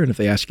clear, and if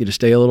they ask you to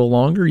stay a little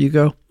longer, you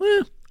go,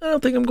 I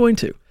don't think I'm going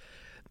to.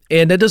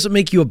 And that doesn't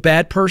make you a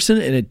bad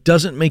person, and it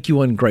doesn't make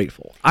you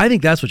ungrateful. I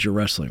think that's what you're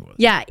wrestling with.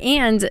 Yeah,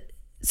 and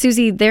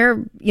Susie,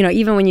 they're,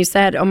 even when you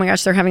said, oh my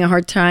gosh, they're having a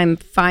hard time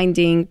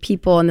finding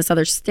people in this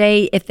other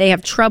state, if they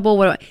have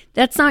trouble,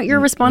 that's not your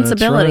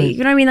responsibility. Right.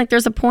 You know what I mean? Like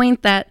there's a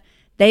point that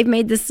they've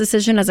made this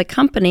decision as a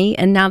company,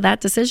 and now that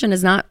decision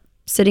is not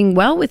sitting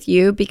well with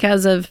you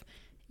because of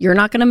you're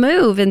not going to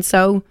move. And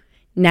so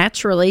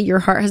naturally your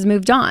heart has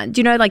moved on. Do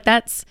you know, like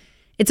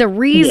it's a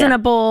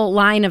reasonable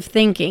line of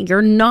thinking.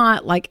 You're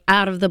not like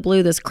out of the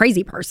blue, this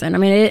crazy person. I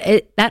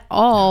mean, that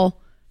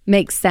all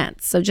makes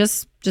sense. So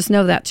just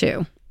know that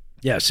too.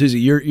 Yeah, Susie,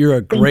 you're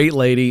a great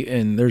lady,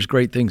 and there's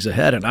great things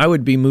ahead. And I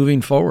would be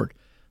moving forward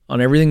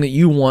on everything that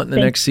you want in the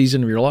next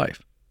season of your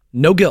life.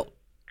 No guilt.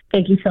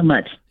 Thank you so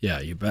much. Yeah,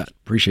 you bet.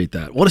 Appreciate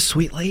that. What a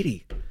sweet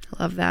lady.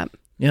 I love that.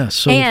 Yeah,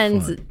 so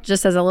and fun.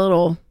 Just as a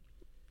little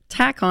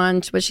tack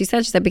on to what she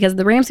said, because of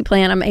the Ramsey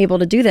plan, I'm able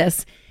to do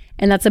this.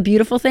 And that's a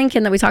beautiful thing,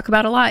 Ken, that we talk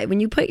about a lot. When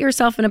you put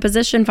yourself in a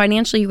position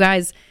financially, you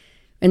guys,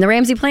 And the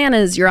Ramsey plan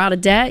is you're out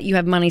of debt, you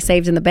have money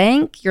saved in the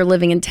bank, you're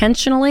living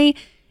intentionally,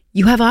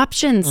 you have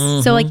options.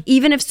 So like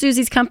even if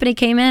Susie's company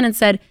came in and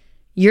said,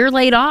 you're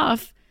laid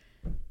off,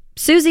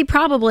 Susie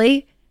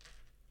probably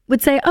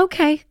would say,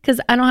 okay, because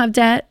I don't have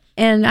debt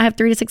and I have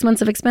 3 to 6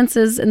 months of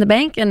expenses in the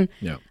bank and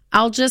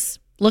I'll just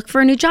look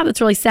for a new job.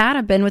 That's really sad.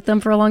 I've been with them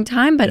for a long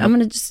time, but I'm going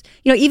to just,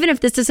 even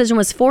if this decision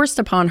was forced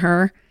upon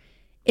her,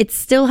 it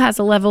still has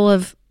a level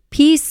of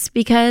peace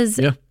because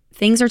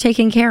things are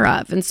taken care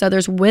of. And so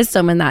there's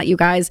wisdom in that, you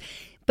guys.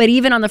 But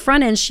even on the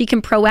front end, she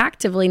can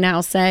proactively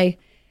now say,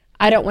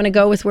 I don't want to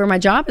go with where my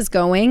job is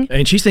going.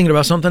 And she's thinking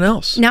about something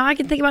else. Now I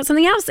can think about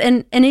something else.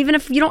 And even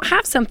if you don't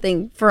have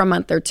something for a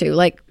month or two,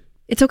 like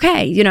it's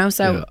okay,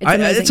 so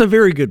it's a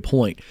very good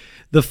point.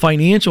 The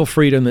financial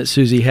freedom that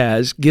Susie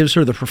has gives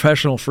her the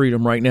professional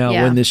freedom right now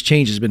when this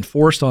change has been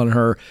forced on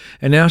her.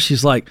 And now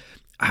she's like,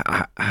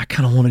 I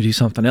kind of want to do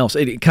something else.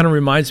 It kind of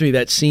reminds me of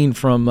that scene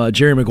from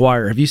Jerry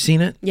Maguire. Have you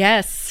seen it?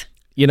 Yes.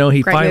 He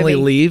Great finally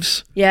movie.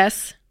 leaves.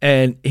 Yes.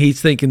 And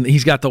he's thinking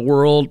he's got the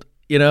world,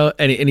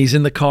 and he's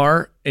in the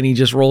car and he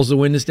just rolls the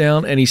windows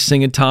down and he's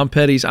singing Tom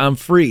Petty's "I'm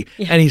Free"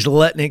 and he's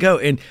letting it go.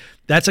 And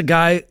that's a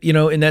guy,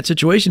 in that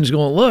situation is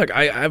going, look,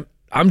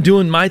 I'm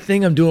doing my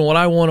thing. I'm doing what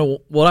I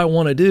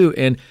want to do.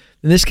 And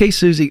in this case,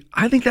 Susie,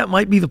 I think that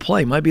might be the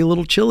play. Might be a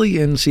little chilly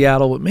in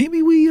Seattle, but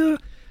maybe we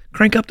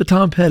crank up the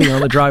Tom Petty on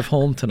the drive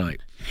home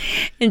tonight.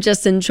 And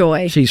just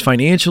enjoy. She's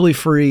financially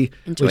free,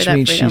 Enjoy which that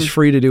means freedom. she's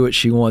free to do what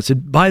she wants.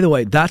 And by the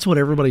way, that's what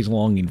everybody's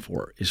longing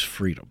for is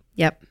freedom.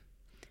 Yep.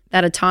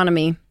 That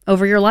autonomy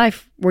over your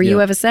life where you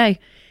have a say.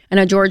 I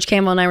know George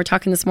Campbell and I were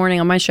talking this morning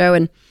on my show,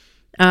 and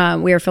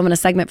we were filming a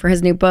segment for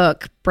his new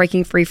book,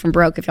 Breaking Free from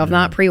Broke. If y'all have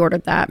not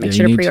pre-ordered that, make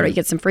sure to pre-order. You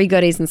get some free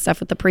goodies and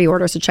stuff with the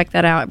pre-order. So check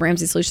that out at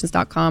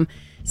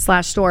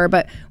RamseySolutions.com/store.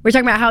 But we're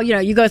talking about how,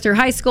 you go through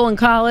high school and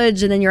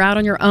college and then you're out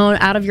on your own,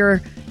 out of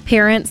your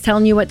parents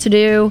telling you what to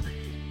do.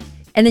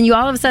 And then you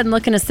all of a sudden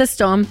look in a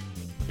system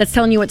that's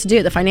telling you what to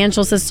do, the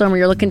financial system, or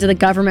you're looking to the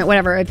government,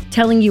 whatever, it's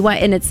telling you what.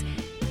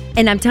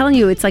 And I'm telling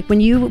you, it's like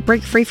when you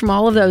break free from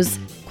all of those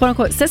quote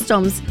unquote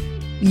systems,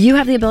 you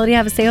have the ability to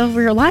have a say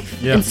over your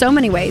life in so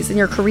many ways, in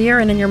your career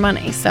and in your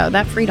money. So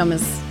that freedom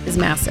is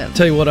massive.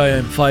 Tell you what I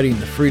am fighting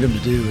the freedom to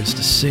do is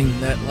to sing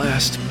that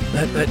last,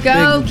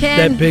 Ken.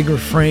 that big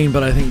refrain,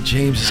 but I think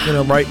James is going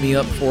to write me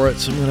up for it,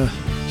 so I'm going to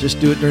just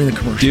do it during the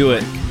commercial. Do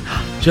it.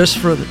 Just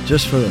for the,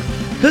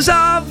 because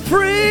I'm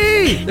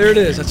free! There it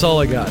is. That's all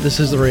I got. This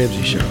is The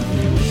Ramsey Show.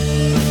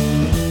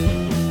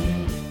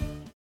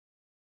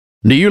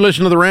 Do you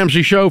listen to The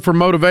Ramsey Show for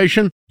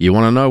motivation? You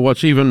want to know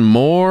what's even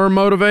more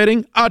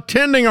motivating?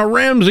 Attending a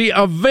Ramsey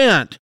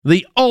event,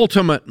 the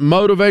ultimate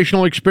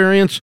motivational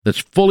experience that's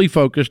fully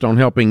focused on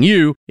helping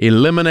you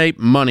eliminate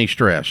money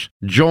stress.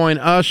 Join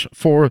us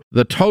for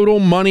the Total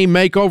Money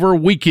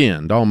Makeover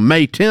Weekend on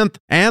May 10th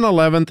and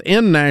 11th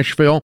in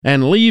Nashville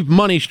and leave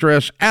money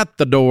stress at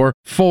the door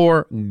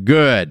for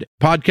good.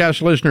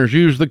 Podcast listeners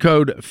use the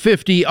code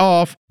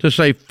 50OFF to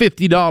save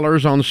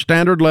 $50 on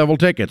standard level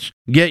tickets.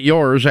 Get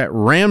yours at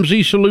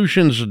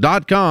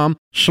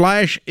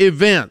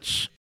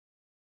RamseySolutions.com/events.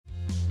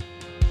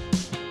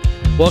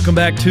 Welcome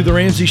back to The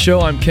Ramsey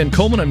Show. I'm Ken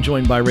Coleman. I'm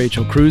joined by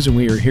Rachel Cruz, and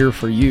we are here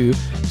for you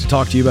to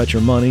talk to you about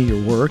your money,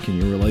 your work, and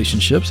your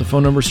relationships. The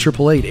phone number is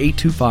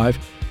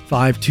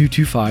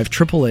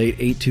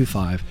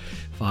 888-825-5225,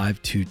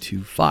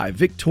 888-825-5225.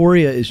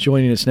 Victoria is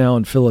joining us now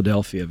in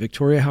Philadelphia.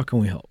 Victoria, how can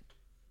we help?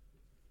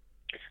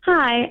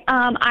 Hi.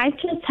 I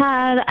just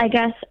had,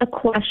 a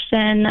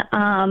question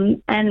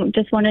and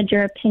just wanted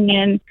your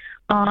opinion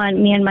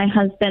on me and my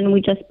husband.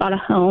 We just bought a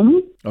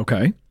home.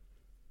 Okay.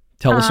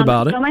 Tell us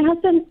about it. So my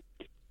husband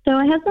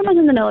was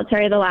in the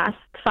military the last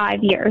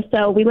 5 years.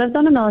 So we lived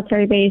on a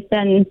military base,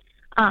 and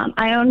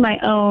I own my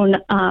own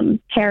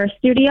hair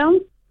studio.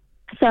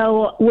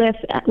 So with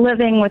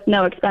living with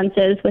no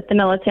expenses with the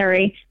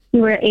military, we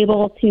were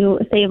able to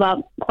save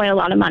up quite a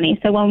lot of money.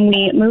 So when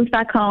we moved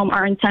back home,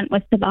 our intent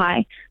was to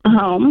buy a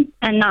home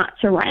and not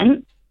to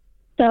rent.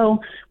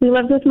 So we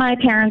lived with my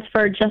parents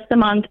for just a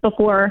month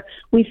before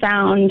we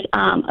found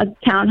a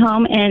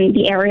townhome in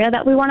the area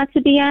that we wanted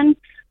to be in.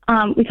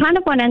 We kind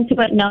of went into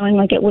it knowing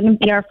it wouldn't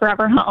be our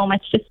forever home.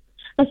 It's just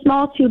a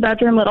small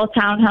 2-bedroom little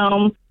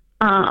townhome.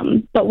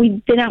 But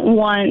we didn't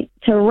want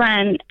to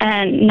rent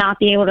and not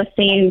be able to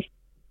save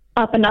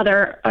up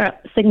another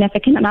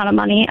significant amount of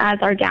money as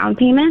our down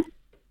payment.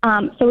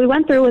 So we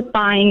went through with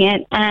buying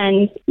it,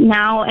 and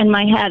now in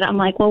my head, I'm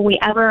like, will we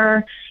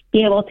ever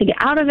be able to get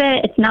out of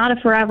it? It's not a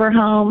forever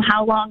home.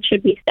 How long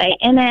should we stay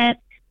in it?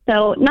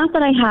 So not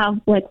that I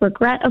have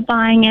regret of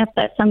buying it,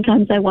 but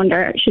sometimes I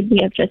wonder, should we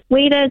have just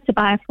waited to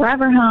buy a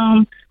forever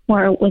home,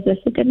 or was this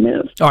a good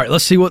move? All right,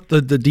 let's see what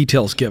the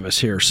details give us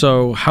here.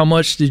 So how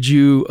much did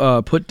you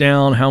put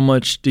down? How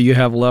much do you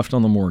have left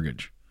on the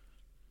mortgage?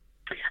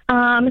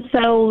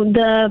 So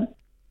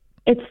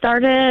it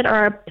started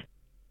at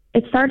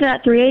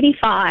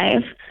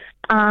 $385,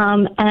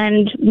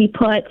 and we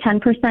put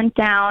 10%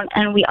 down,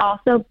 and we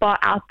also bought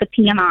out the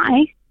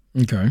PMI.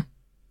 Okay.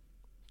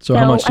 So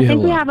how much do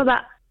you have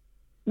left?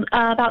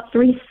 about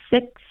 $360,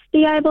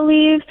 I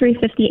believe,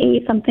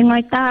 $358, something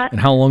like that. And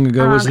how long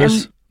ago was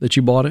this that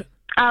you bought it?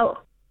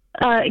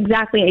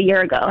 Exactly a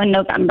year ago in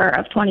November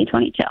of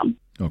 2022.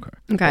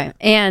 Okay.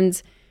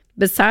 And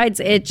besides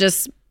it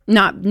just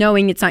not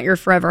knowing it's not your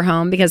forever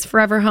home, because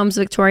forever homes,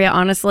 Victoria,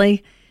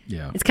 honestly,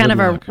 it's kind of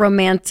a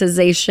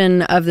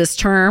romanticization of this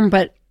term,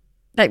 but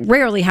that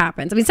rarely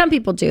happens. I mean, some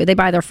people do. They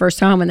buy their first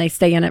home and they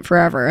stay in it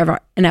forever, ever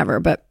and ever.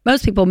 But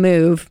most people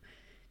move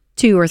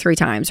 2 or 3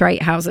 times,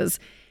 right? Houses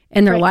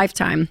in their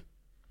lifetime.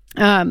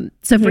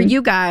 So for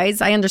you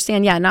guys, I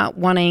understand, not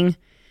wanting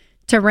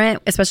to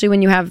rent, especially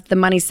when you have the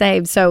money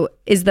saved. So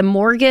is the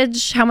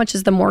mortgage, how much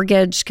is the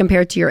mortgage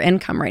compared to your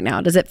income right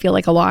now? Does it feel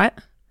like a lot?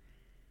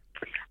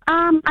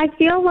 I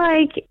feel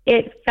like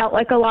it felt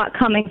like a lot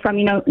coming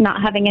from,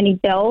 not having any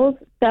bills.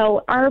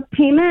 So our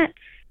payment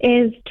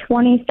is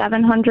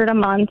 $2,700 a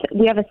month.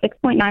 We have a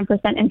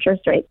 6.9%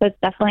 interest rate, so it's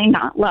definitely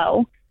not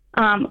low.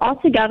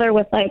 Altogether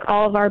with like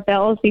all of our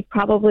bills, we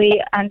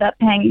probably end up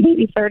paying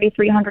maybe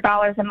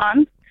 $3,300 a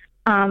month.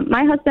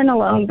 My husband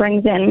alone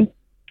brings in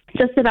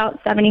just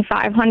about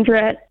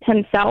 $7,500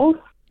 himself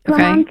per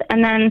month.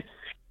 And then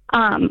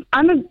I'm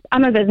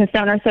a business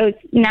owner, so it's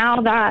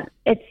now that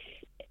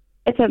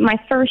it's my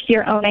first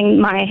year owning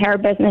my hair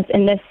business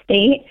in this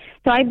state.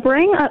 So I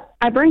bring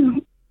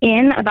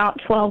in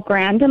about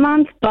 $12,000 a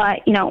month,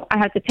 but I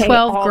have to pay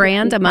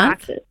 $12,000 a month.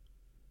 Taxes.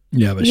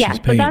 Yeah, but she's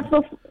paying.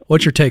 So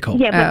what's your take home?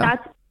 Yeah,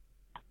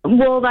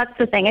 but that's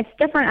the thing. It's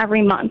different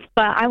every month,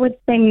 but I would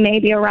say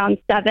maybe around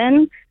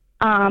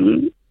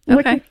 $7,000,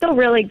 which is still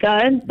really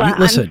good. But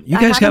listen, you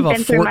guys have a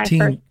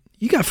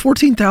You got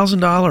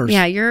 $14,000.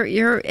 Yeah,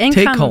 your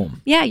income. Take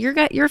home. Yeah,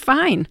 you're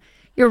fine.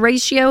 Your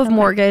ratio of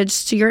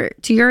mortgage to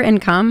your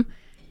income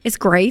is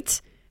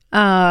great.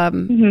 Yeah,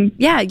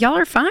 y'all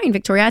are fine,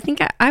 Victoria. I think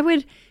I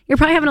would. You're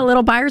probably having a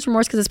little buyer's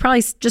remorse because it's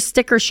probably just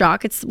sticker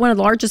shock. It's one of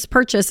the largest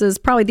purchases,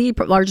 probably the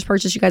largest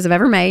purchase you guys have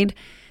ever made.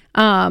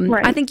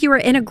 Right. I think you were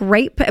in a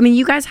great. I mean,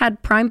 you guys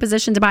had prime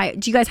position to buy.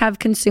 Do you guys have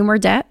consumer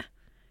debt?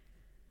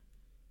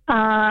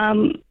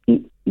 You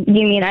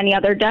mean any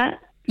other debt?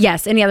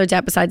 Yes, any other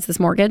debt besides this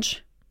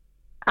mortgage?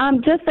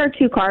 Just our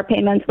 2 car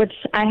payments, which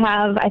I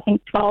have, I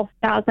think,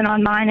 $12,000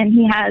 on mine, and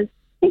he has,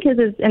 I think his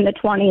is in the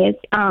 20s.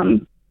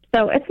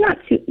 So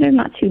they're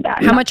not too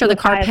bad. How much are the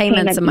car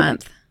payments a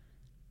month?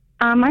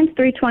 Mine's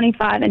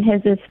 $325 and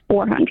his is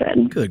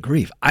 $400. Good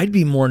grief! I'd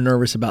be more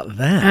nervous about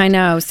that. I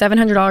know,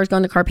 $700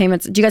 going to car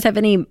payments. Do you guys have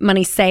any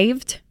money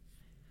saved?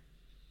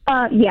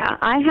 Yeah,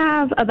 I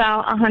have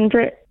about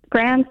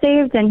 $100,000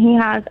 saved, and he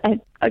has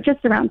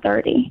just around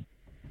 30.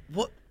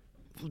 What?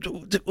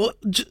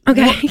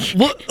 Okay.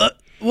 What?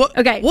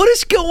 Okay. What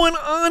is going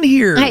on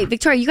here? Hey,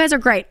 Victoria, you guys are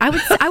great. I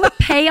would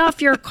pay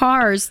off your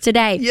cars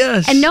today.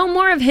 Yes. And no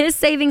more of his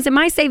savings and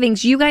my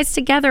savings. You guys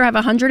together have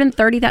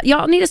 $130,000.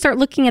 Y'all need to start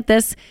looking at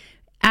this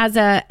as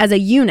a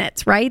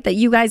unit, right? That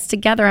you guys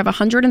together have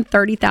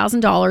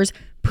 $130,000.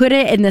 Put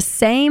it in the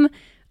same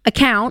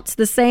account,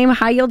 the same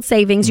high yield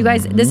savings. You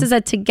guys, this is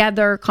a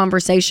together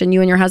conversation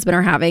you and your husband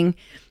are having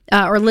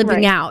or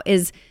living out.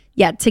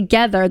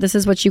 Together, this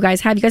is what you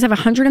guys have. You guys have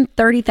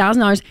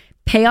 $130,000.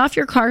 Pay off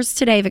your cars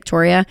today,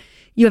 Victoria.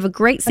 You have a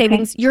great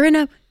savings. Okay. You're in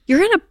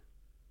a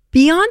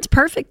beyond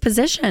perfect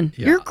position.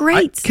 Yeah. You're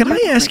great. Can I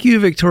ask you,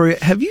 Victoria,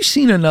 have you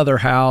seen another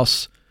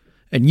house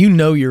and you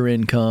know your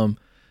income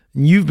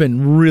and you've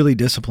been really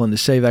disciplined to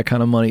save that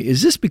kind of money?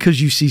 Is this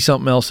because you see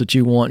something else that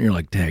you want and you're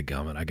like,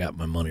 dadgummit, I got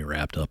my money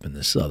wrapped up in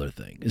this other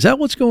thing? Is that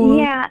what's going on?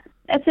 Yeah,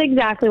 that's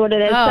exactly what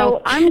it is.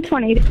 So I'm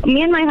 20.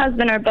 Me and my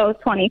husband are both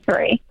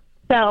 23.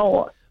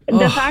 So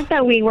the fact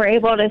that we were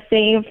able to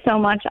save so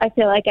much, I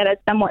feel like at a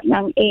somewhat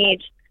young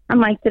age, I'm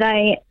like, did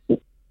I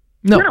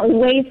not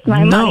waste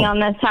my money on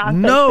this house?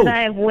 Should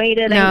I have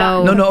waited?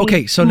 No.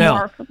 Okay, so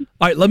now, all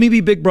right, let me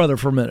be big brother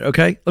for a minute,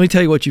 okay? Let me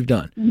tell you what you've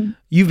done. Mm-hmm.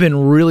 You've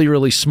been really,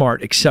 really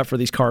smart, except for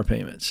these car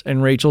payments.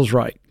 And Rachel's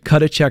right.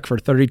 Cut a check for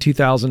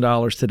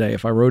 $32,000 today.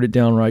 If I wrote it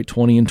down right,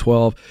 20 and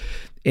 12.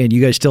 And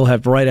you guys still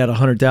have right at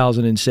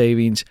 $100,000 in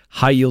savings,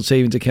 high yield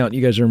savings account.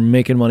 You guys are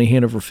making money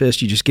hand over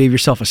fist. You just gave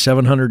yourself a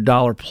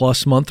 $700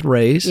 plus month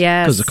raise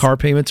because the car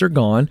payments are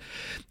gone.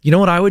 You know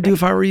what I would do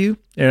if I were you?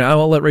 And I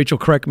will let Rachel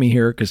correct me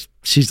here because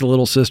she's the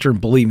little sister,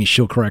 and believe me,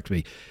 she'll correct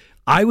me.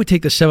 I would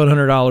take the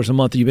 $700 a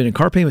month that you've been in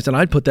car payments, and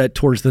I'd put that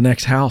towards the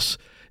next house.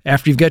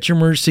 After you've got your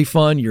emergency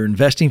fund, you're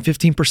investing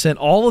 15%.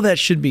 All of that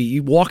should be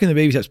you walk in the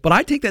baby's house. But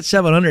I take that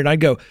 $700 and I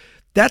go,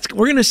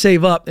 we're going to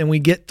save up and we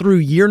get through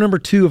year number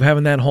 2 of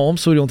having that home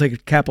so we don't take a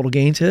capital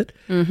gains hit.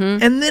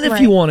 Mm-hmm. And then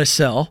if you want to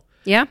sell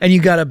and you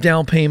got a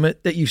down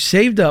payment that you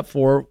saved up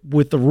for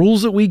with the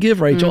rules that we give,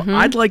 Rachel,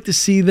 I'd like to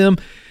see them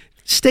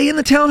stay in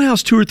the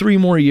townhouse 2 or 3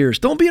 more years.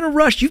 Don't be in a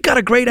rush. You've got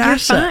a great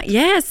asset.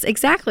 Yes,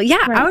 exactly.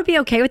 Yeah, I would be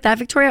okay with that,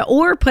 Victoria,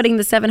 or putting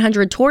the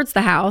 $700 towards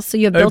the house so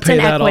you have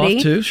built-in equity.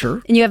 Off too,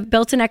 sure. And you have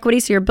built-in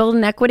equity, so you're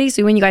building equity.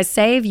 So when you guys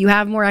save, you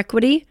have more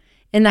equity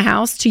in the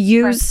house to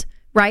use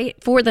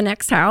for the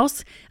next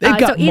house. They've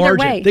got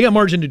margin. They got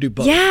margin to do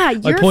both. Yeah.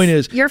 My point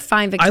is, you're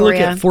fine, Victoria. I look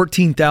at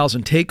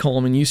 $14,000 take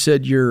home, and you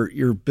said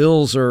your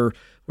bills are,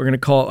 we're going to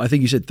call, I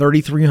think you said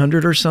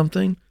 $3,300 or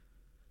something.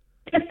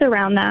 Just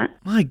around that.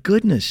 My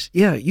goodness.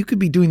 Yeah, you could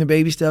be doing the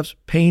baby steps,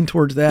 paying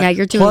towards that. Yeah,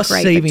 you're doing plus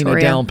great, saving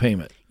Victoria. a down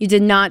payment. You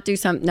did not do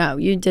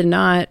you did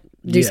not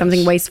do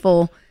something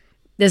wasteful.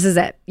 This is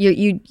it.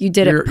 You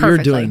did it perfectly. You're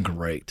doing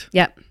great.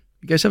 Yep.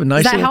 You guys have a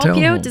nice Does that little help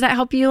town you? home. Does that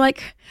help you?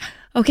 Like,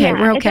 okay, Yeah,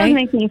 we're okay. It does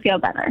make me feel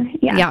better.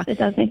 Yeah. It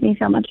does make me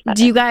feel much better.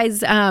 Do you guys,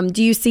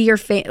 do you see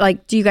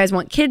do you guys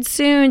want kids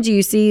soon? Do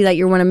you see that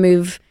you want to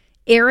move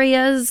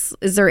areas?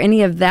 Is there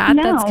any of that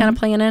No. that's kind of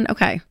playing in?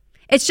 Okay.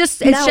 It's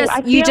just No, I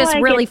you feel just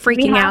like really it's- we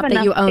freaking have out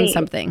that you enough own space.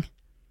 something.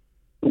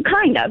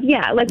 Kind of,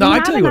 yeah. Like No, we I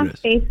have tell you what enough it is.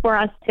 space for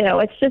us too.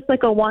 It's just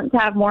like a want to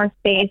have more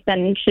space,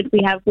 and should we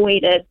have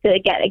waited to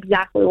get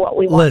exactly what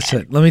we wanted?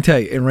 Listen, let me tell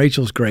you, and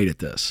Rachel's great at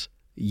this.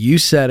 You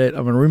said it.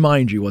 I'm going to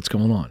remind you what's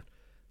going on.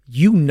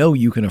 You know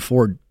you can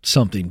afford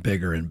something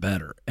bigger and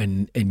better,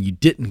 and you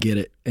didn't get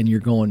it, and you're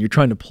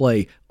trying to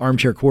play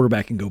armchair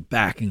quarterback and go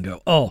back and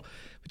go, oh,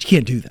 but you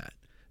can't do that.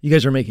 You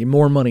guys are making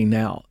more money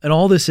now, and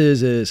all this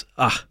is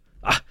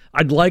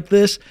I'd like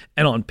this,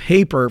 and on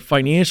paper,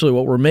 financially,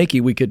 what we're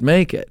making, we could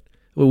make it.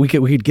 We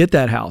could get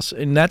that house,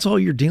 and that's all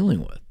you're dealing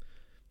with.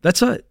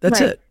 That's it.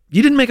 That's Right. it.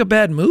 You didn't make a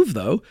bad move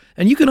though,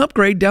 and you can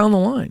upgrade down the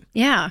line.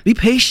 Yeah. Be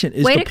patient.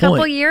 Is wait the a couple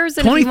point. years,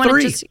 and if you want to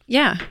 23. just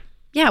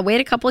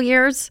wait a couple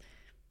years.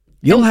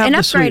 You'll have and the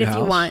upgrade sweet if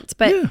you house. want,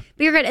 but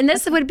you're good. And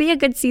this would be a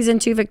good season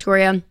too,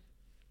 Victoria,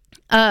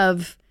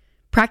 of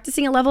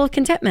practicing a level of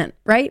contentment,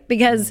 right?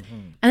 Because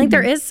I think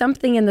there is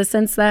something in the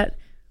sense that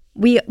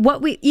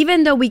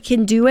even though we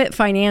can do it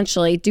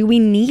financially, do we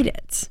need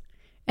it?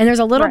 And there's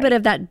a little bit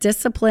of that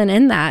discipline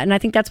in that. And I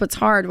think that's what's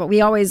hard. What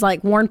we always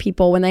warn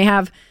people when they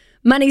have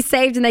money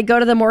saved and they go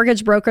to the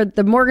mortgage broker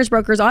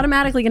is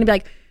automatically going to be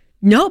like,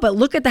 no, but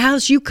look at the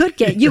house you could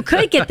get. You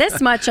could get this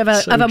much of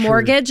a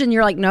mortgage. And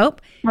you're like, nope,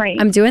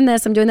 I'm doing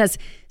this.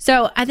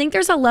 So I think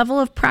there's a level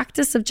of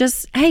practice of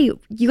just, hey,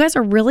 you guys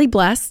are really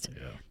blessed.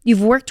 Yeah.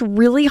 You've worked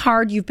really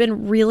hard. You've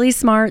been really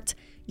smart.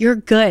 You're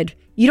good.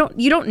 You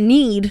don't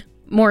need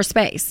more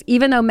space,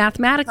 even though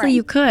mathematically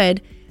you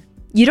could.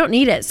 You don't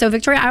need it. So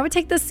Victoria, I would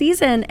take this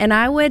season and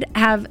I would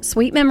have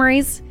sweet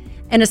memories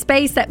and a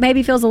space that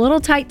maybe feels a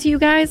little tight to you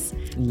guys.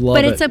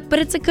 But it's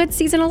a good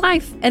season of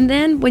life. And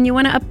then when you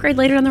want to upgrade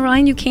later down the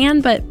line, you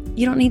can, but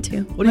you don't need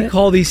to. What do you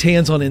call these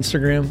hands on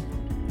Instagram?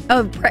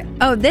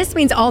 Oh, this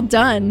means all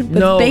done. With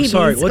No, babies,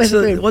 sorry. What's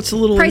with the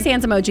little praise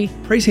hands emoji?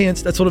 Praise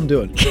hands. That's what I'm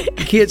doing. You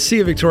can't see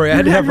it, Victoria. I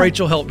had to have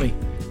Rachel help me.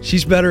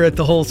 She's better at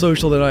the whole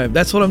social than I am.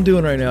 That's what I'm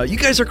doing right now. You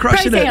guys are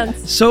crushing Praise it.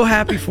 hands. So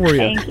happy for you.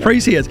 Thank you.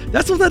 Praise hands.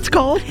 That's what that's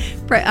called.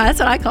 That's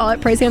what I call it.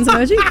 Praise hands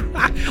emoji.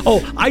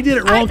 Oh, I did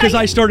it wrong because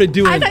I started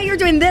doing. I thought you were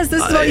doing this.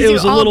 This is what you it do.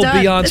 was a all little done.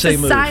 Beyonce this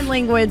is move. sign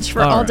language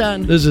for all right.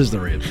 done. This is the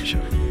Ramsey Show.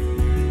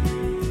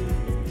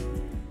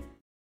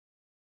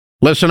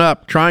 Listen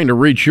up. Trying to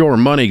reach your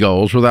money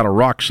goals without a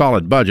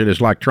rock-solid budget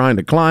is like trying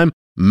to climb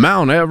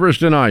Mount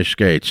Everest in ice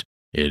skates.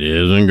 It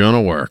isn't going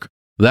to work.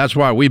 That's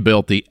why we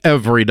built the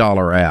Every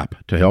Dollar app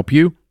to help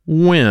you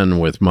win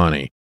with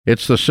money.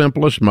 It's the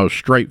simplest, most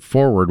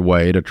straightforward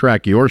way to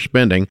track your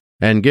spending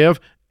and give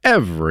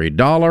every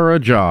dollar a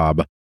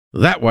job.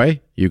 That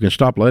way, you can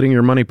stop letting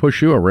your money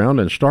push you around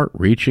and start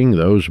reaching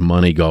those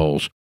money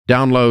goals.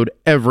 Download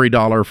Every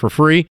Dollar for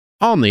free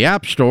on the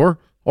App Store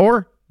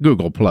or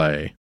Google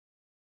Play.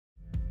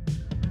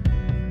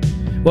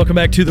 Welcome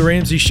back to The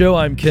Ramsey Show.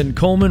 I'm Ken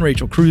Coleman.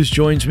 Rachel Cruz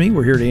joins me.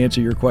 We're here to answer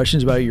your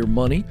questions about your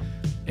money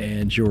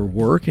and your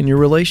work and your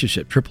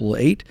relationship.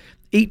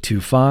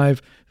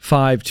 888-825-5225.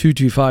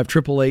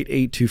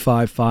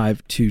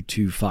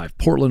 888-825-5225.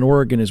 Portland,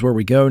 Oregon is where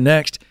we go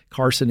next.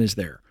 Carson is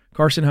there.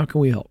 Carson, how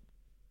can we help?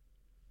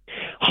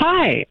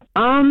 Hi.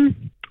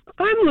 I'm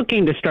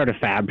looking to start a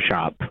fab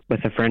shop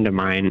with a friend of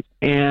mine,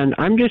 and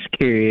I'm just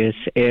curious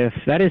if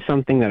that is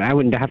something that I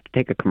wouldn't have to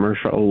take a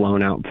commercial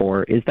loan out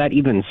for. Is that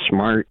even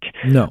smart?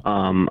 No.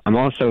 I'm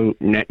also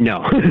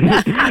no.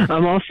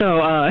 I'm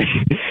also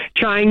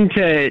trying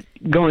to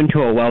go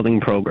into a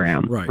welding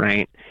program,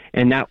 right?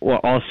 And that will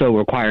also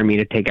require me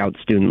to take out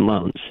student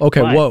loans.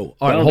 Okay, But whoa.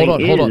 All right, hold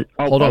on.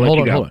 Hold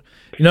on.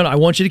 No, I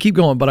want you to keep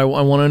going, but I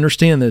want to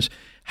understand this.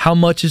 How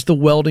much is the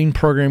welding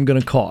program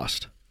going to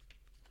cost?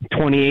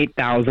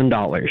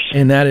 $28,000.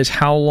 And that is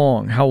how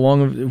long? How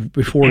long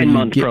before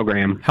 10-month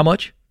program. How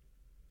much?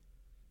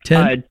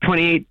 10?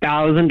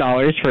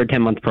 $28,000 for a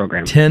 10-month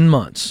program. 10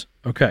 months.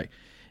 Okay.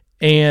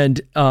 And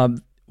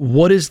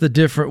what is the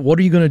different? What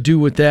are you going to do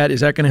with that?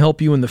 Is that going to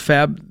help you in the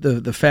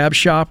fab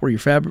shop where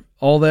you're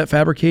all that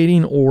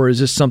fabricating, or is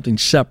this something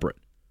separate?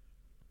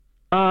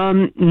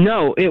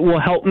 No, it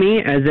will help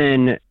me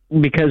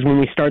because when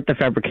we start the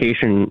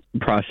fabrication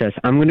process,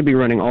 I'm going to be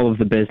running all of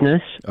the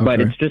business, but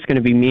it's just going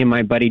to be me and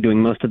my buddy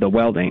doing most of the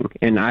welding,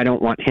 and I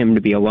don't want him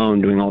to be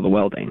alone doing all the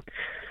welding.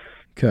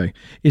 Okay.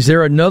 Is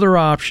there another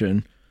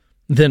option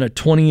than a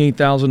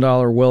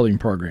 $28,000 welding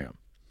program?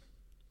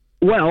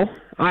 Well,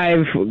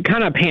 I've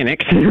kind of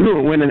panicked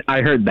when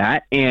I heard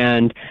that,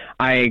 and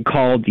I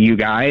called you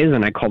guys,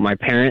 and I called my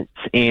parents,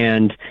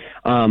 and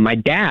my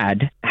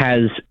dad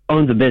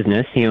owns a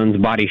business. He owns a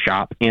body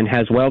shop and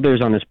has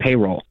welders on his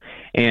payroll.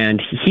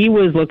 And he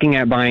was looking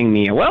at buying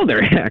me a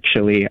welder,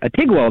 actually, a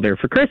TIG welder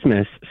for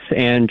Christmas,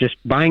 and just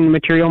buying the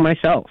material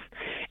myself.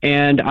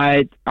 And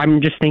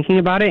I'm just thinking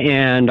about it,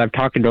 and I've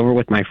talked it over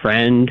with my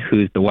friend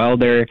who's the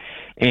welder,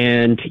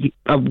 and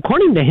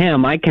according to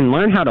him, I can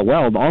learn how to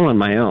weld all on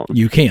my own.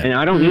 You can. And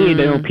I don't need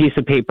a piece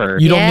of paper.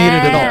 You don't need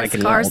it at all.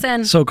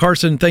 Carson. So,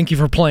 Carson, thank you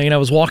for playing. I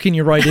was walking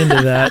you right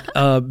into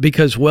that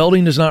because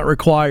welding does not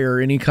require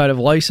any kind of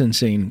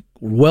licensing.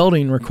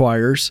 Welding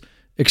requires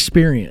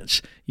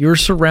experience. You're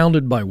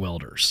surrounded by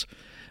welders.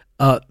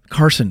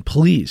 Carson,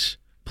 please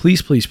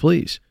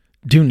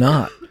do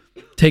not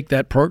take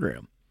that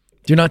program.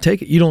 Do not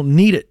take it. You don't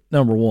need it,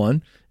 number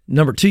one.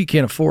 Number two, you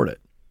can't afford it.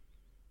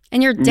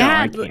 And your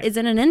dad is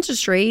in an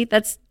industry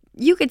that's,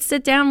 you could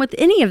sit down with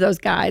any of those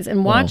guys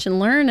and watch and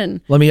learn.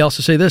 And let me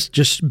also say this,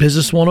 just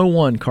business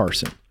 101,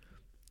 Carson.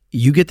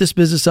 You get this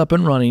business up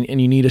and running and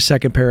you need a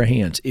second pair of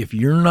hands. If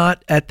you're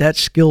not at that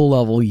skill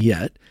level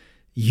yet,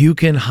 you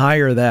can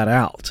hire that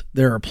out.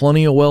 There are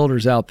plenty of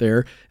welders out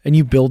there, and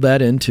you build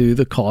that into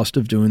the cost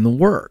of doing the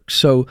work.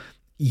 So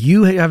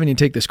you having to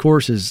take this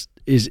course is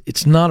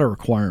it's not a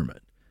requirement.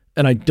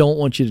 And I don't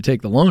want you to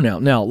take the loan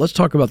out. Now, let's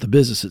talk about the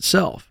business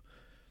itself.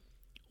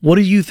 What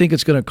do you think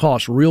it's going to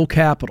cost, real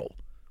capital,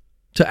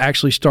 to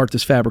actually start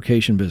this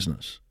fabrication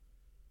business?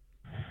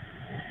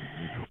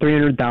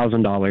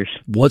 $300,000.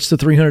 What's the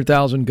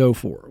 $300,000 go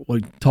for?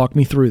 Talk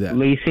me through that.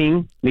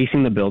 Leasing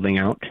the building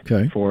out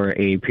for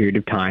a period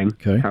of time,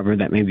 however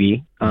that may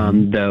be.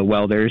 The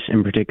welders,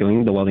 in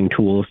particular, the welding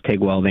tools, TIG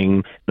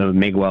welding, the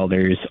MIG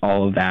welders,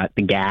 all of that,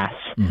 the gas.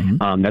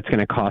 That's going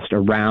to cost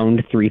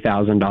around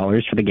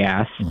 $3,000 for the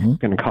gas. It's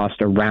going to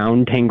cost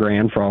around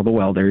 $10,000 for all the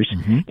welders,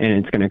 and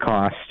it's going to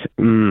cost.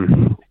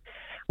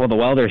 Well, the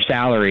welder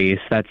salaries,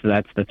 that's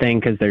the thing,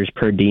 because there's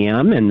per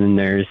diem, and then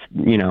there's,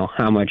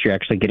 how much you're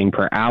actually getting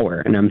per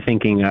hour. And I'm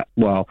thinking, I'd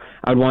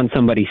want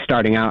somebody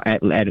starting out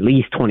at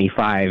least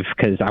 25,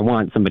 because I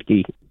want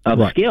somebody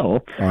of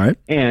skill. All right.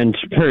 And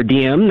per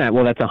diem, that's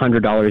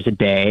 $100 a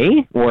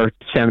day, or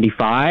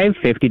 $75,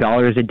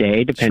 $50 a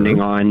day,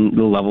 depending on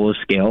the level of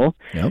skill.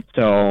 Yep.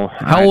 So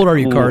how old are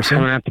you, Carson?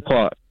 I'm gonna have to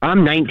pull up.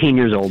 I'm 19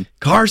 years old.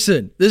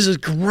 Carson, this is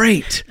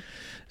great.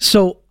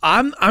 So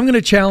I'm going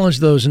to challenge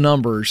those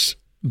numbers.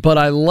 But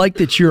I like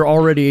that you're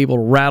already able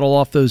to rattle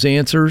off those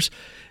answers.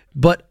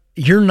 But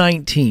you're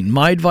 19.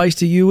 My advice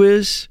to you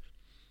is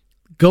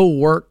go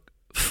work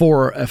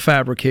for a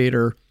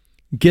fabricator.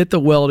 Get the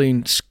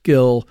welding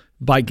skill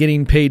by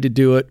getting paid to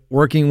do it,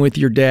 working with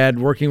your dad,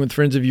 working with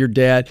friends of your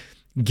dad.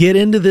 Get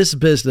into this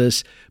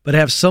business, but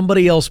have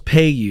somebody else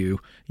pay you.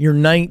 You're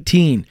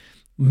 19.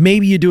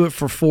 Maybe you do it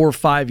for 4 or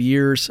 5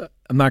 years.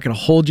 I'm not going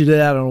to hold you to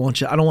that. I don't want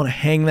to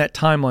hang that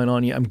timeline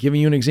on you. I'm giving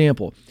you an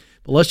example.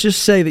 But let's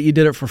just say that you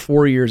did it for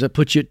 4 years. That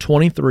puts you at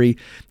 23,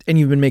 and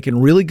you've been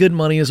making really good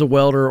money as a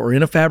welder or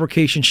in a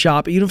fabrication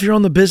shop, even if you're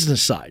on the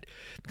business side.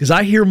 Because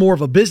I hear more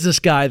of a business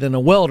guy than a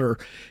welder.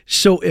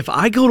 So if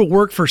I go to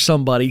work for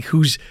somebody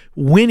who's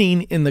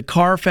winning in the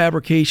car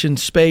fabrication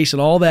space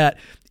and all that,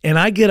 and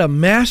I get a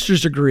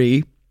master's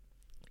degree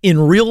in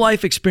real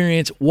life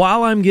experience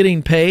while I'm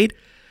getting paid,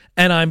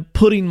 and I'm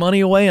putting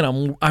money away,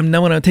 and I'm now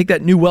going to take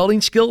that new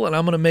welding skill, and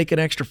I'm going to make an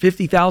extra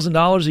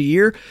 $50,000 a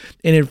year,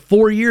 and in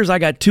 4 years I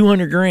got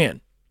 $200,000.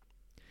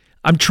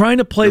 I'm trying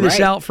to play this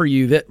out for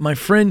you, that my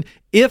friend,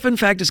 if in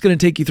fact it's going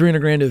to take you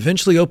 $300,000 to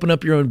eventually open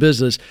up your own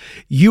business,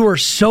 you are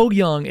so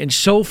young and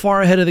so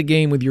far ahead of the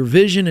game with your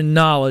vision and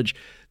knowledge.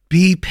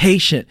 Be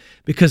patient,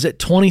 because at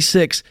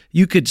 26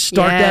 you could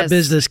start that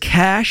business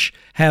cash,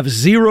 have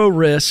zero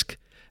risk,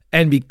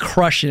 and be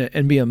crushing it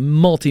and be a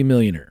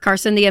multimillionaire.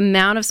 Carson, the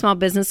amount of small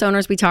business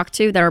owners we talk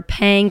to that are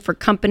paying for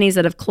companies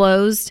that have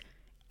closed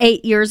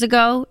 8 years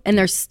ago and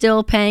they're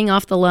still paying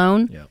off the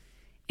loan,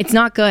 it's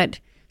not good.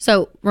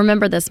 So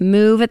remember this,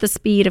 move at the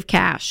speed of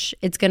cash.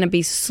 It's going to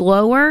be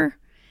slower.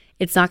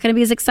 It's not going to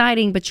be as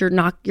exciting, but you're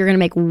going to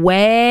make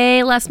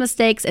way less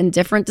mistakes and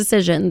different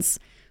decisions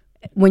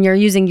when you're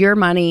using your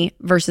money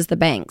versus the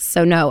banks.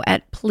 So no,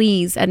 at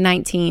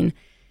 19,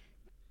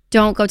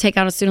 don't go take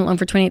out a student loan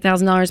for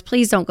 $28,000.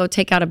 Please don't go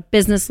take out a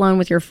business loan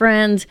with your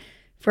friend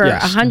for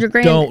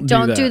 $100,000.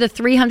 Don't do the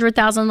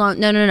 $300,000 loan.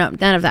 No,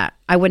 none of that.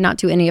 I would not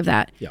do any of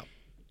that. Yeah.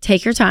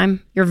 Take your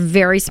time. You're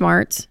very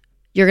smart.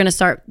 You're going to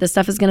start, the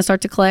stuff is going to start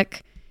to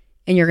click,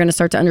 and you're going to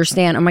start to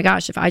understand, oh my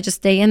gosh, if I just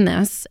stay in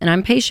this and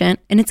I'm patient,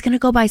 and it's going to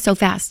go by so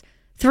fast.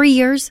 3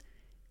 years,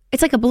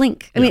 it's like a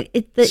blink. I mean,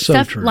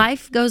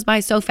 life goes by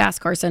so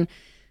fast, Carson.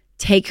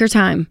 Take your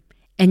time.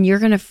 And you're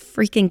going to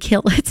freaking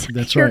kill it.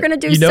 That's you're right. going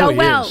to do so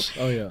well. Is.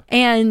 Oh, yeah.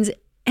 And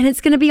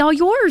it's going to be all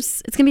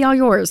yours. It's going to be all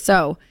yours.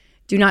 So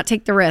do not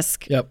take the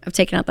risk of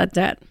taking out that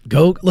debt.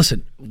 Go,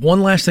 listen,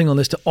 one last thing on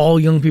this to all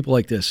young people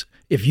like this.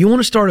 If you want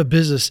to start a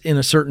business in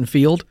a certain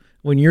field,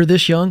 when you're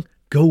this young,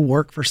 go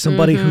work for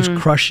somebody who's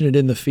crushing it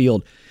in the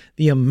field.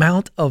 The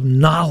amount of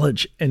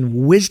knowledge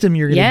and wisdom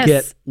you're going to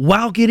get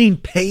while getting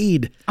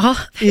paid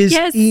is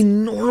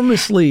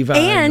enormously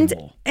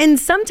valuable. And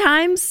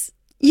sometimes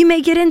you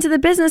may get into the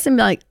business and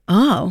be like,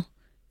 oh,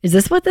 Is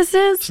this what this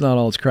is? It's not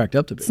all it's cracked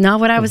up to be. It's not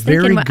what I was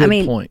Very thinking. good I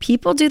mean, point.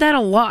 people do that a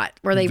lot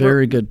where they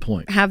Very good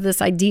point. have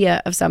this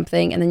idea of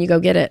something and then you go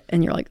get it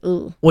and you're like,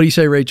 ooh. What do you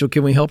say, Rachel?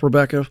 Can we help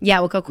Rebecca? Yeah,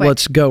 we'll go quick.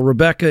 Let's go.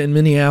 Rebecca in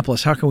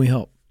Minneapolis, how can we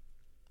help?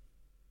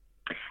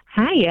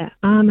 Hi,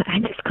 I'm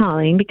just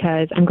calling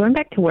because I'm going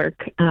back to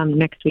work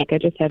next week. I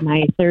just had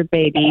my third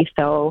baby,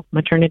 so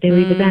maternity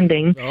leave is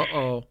ending.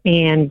 Uh-oh.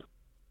 And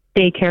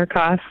daycare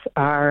costs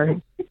are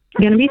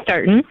going to be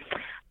starting.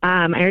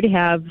 I already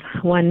have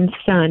one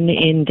son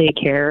in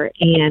daycare,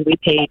 and we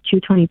pay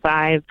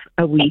 $225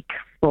 a week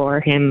for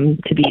him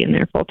to be in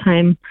there full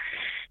time.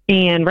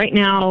 And right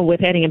now,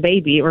 with adding a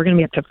baby, we're going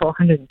to be up to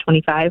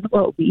 $425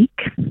 a week.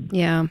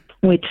 Yeah,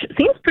 which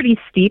seems pretty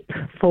steep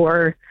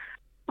for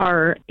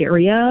our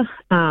area.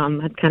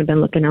 I've kind of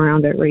been looking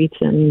around at rates,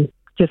 and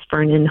just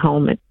for an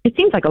in-home, it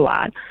seems like a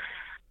lot.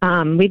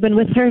 We've been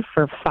with her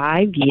for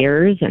 5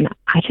 years, and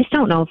I just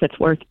don't know if it's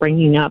worth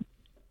bringing up,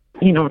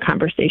 a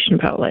conversation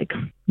about like,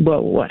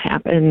 well, what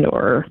happened,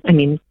 or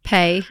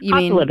pay. You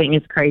mean cost of living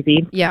is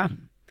crazy. Yeah,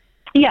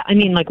 yeah. I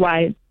mean, like,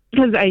 why?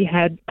 Because I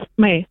had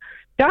my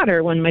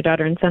daughter when my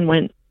daughter and son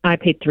went. I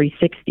paid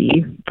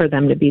 $360 for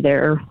them to be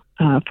there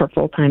for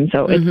full time,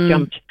 so it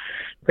jumped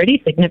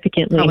pretty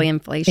significantly. Probably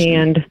inflation.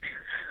 And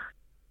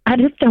I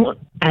just don't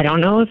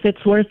know if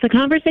it's worth the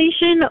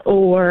conversation,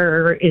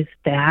 or is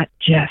that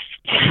just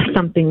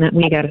something that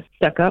we got to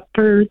stuck up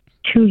for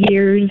 2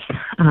 years?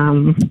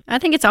 I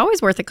think it's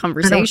always worth a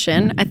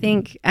conversation. I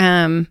think,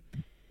 I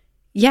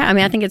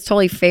think it's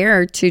totally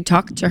fair to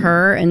talk to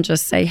her and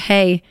just say,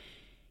 hey,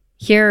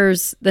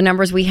 here's the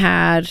numbers we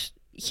had.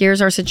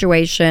 Here's our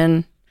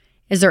situation.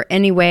 Is there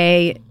any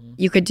way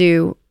you could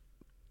do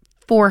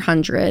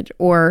 400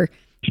 or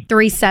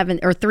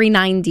 370 or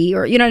 390,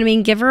 or, you know what I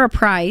mean? Give her a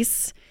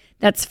price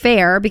that's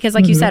fair, because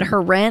like you said,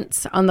 her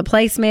rent on the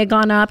place may have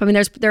gone up. I mean,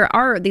 there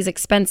are these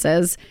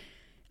expenses.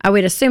 I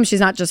would assume she's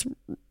not just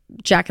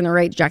jack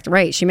the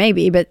rate. She may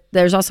be, but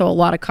there's also a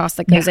lot of cost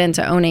that goes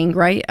into owning,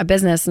 right, a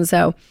business. And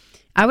so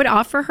I would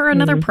offer her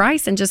another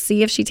price and just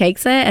see if she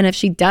takes it. And if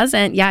she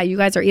doesn't, you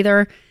guys are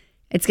either,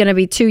 it's going to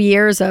be 2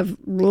 years of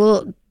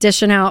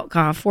dishing out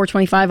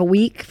 $425 a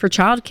week for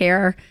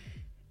childcare.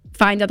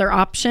 Find other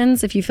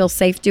options if you feel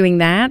safe doing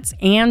that,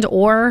 and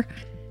or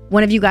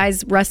one of you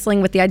guys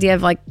wrestling with the idea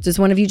of like, does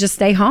one of you just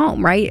stay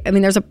home, right? I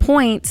mean, there's a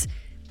point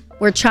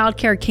where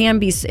childcare can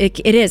be,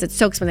 it's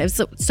so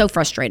expensive. It's so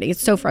frustrating.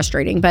 It's so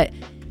frustrating, but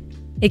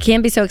it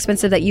can be so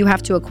expensive that you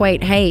have to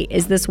equate, hey,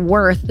 is this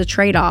worth the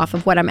trade-off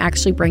of what I'm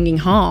actually bringing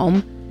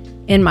home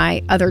in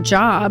my other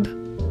job?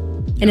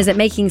 And is it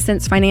making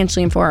sense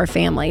financially and for our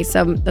family?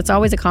 So that's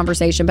always a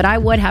conversation, but I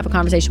would have a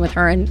conversation with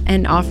her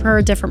and offer her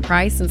a different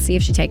price and see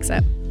if she takes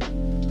it.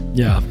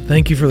 Yeah.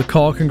 Thank you for the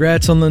call.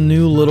 Congrats on the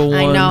new little one.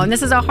 I know. And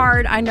this is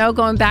going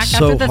back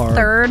So after the hard.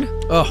 third.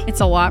 Oh. It's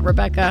a lot,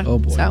 Rebecca. Oh,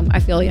 boy. So I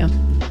feel you.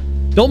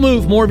 Don't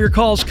move. More of your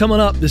calls coming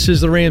up. This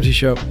is The Ramsey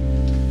Show.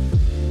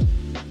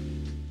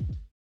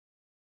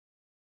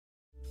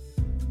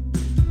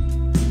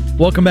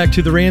 Welcome back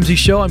to The Ramsey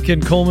Show. I'm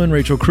Ken Coleman.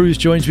 Rachel Cruz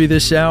joins me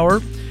this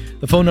hour.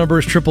 The phone number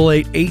is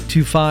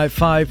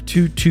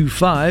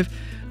 888-825-5225.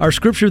 Our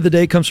scripture of the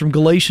day comes from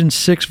Galatians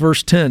 6,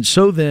 verse 10.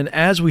 So then,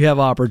 as we have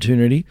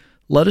opportunity,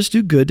 let us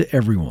do good to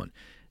everyone,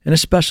 and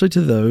especially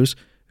to those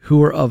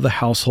who are of the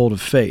household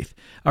of faith.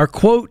 Our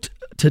quote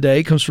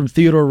today comes from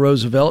Theodore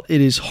Roosevelt.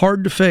 It is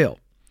hard to fail,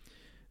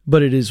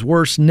 but it is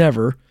worse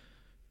never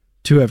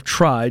to have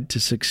tried to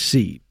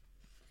succeed.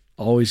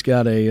 Always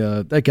got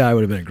that guy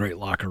would have been a great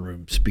locker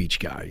room speech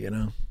guy,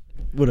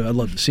 I'd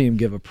love to see him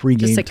give a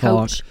pregame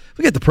talk. Coach.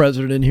 We got the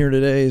president in here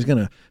today. He's going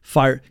to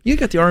fire. You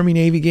got the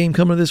Army-Navy game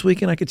coming this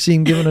weekend. I could see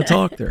him giving a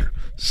talk there.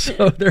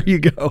 So there you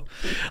go.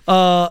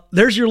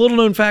 There's your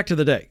little-known fact of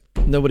the day.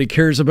 Nobody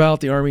cares about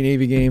the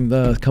Army-Navy game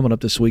coming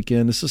up this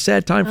weekend. It's a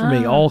sad time for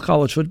me. All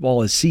college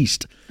football has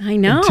ceased. I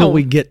know. Until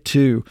we get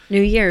to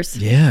New Year's.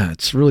 Yeah,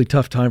 it's a really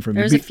tough time for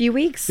me. There's a few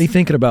weeks. Be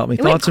thinking about me.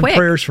 It went Thoughts and quick.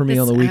 prayers for me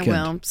on the weekend.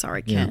 I'm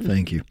sorry, Ken. Yeah,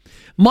 thank you.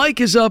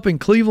 Mike is up in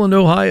Cleveland,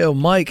 Ohio.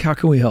 Mike, how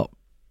can we help?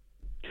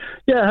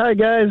 Yeah, hi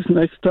guys.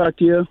 Nice to talk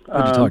to you.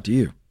 Good to talk to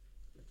you.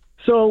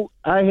 So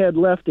I had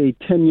left a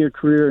 10-year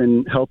career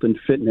in health and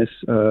fitness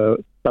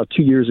about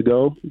 2 years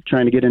ago,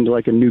 trying to get into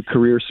like a new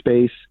career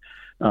space,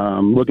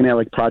 looking at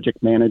like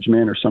project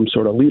management or some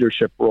sort of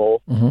leadership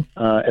role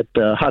at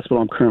the hospital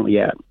I'm currently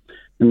at.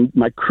 And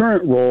my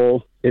current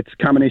role, it's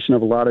a combination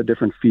of a lot of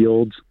different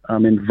fields.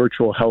 I'm in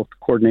virtual health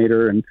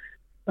coordinator, and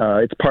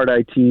it's part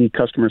IT,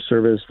 customer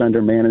service,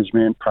 vendor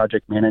management,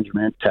 project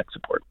management, tech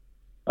support.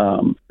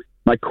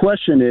 My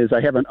question is, I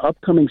have an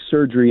upcoming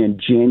surgery in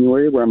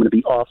January where I'm going to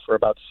be off for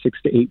about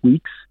 6 to 8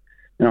 weeks,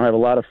 and I'll have a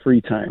lot of free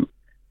time.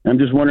 And I'm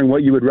just wondering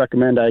what you would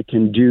recommend I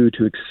can do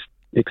to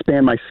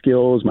expand my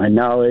skills, my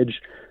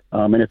knowledge,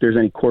 and if there's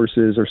any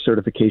courses or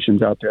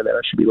certifications out there that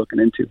I should be looking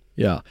into.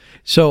 Yeah.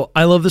 So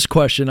I love this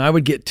question. I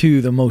would get to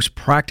the most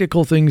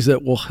practical things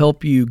that will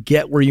help you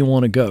get where you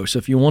want to go. So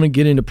if you want to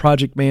get into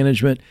project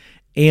management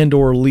and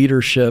or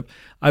leadership,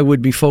 I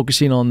would be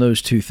focusing on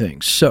those two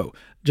things. So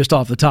just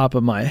off the top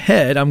of my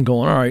head, I'm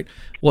going, all right,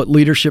 what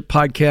leadership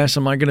podcasts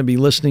am I going to be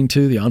listening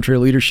to? The Entre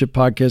Leadership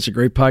Podcast, a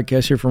great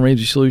podcast here from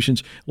Ramsey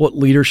Solutions. What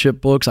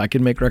leadership books? I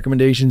can make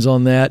recommendations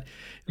on that.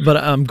 But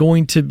I'm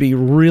going to be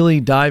really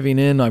diving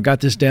in. I've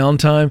got this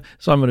downtime,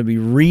 so I'm going to be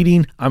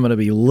reading, I'm going to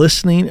be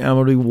listening, and I'm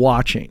going to be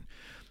watching.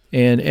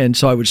 And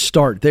so I would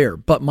start there.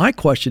 But my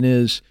question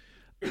is,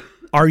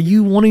 are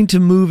you wanting to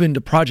move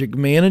into project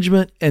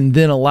management and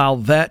then allow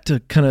that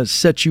to kind of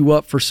set you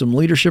up for some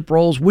leadership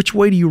roles? Which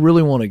way do you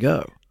really want to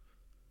go?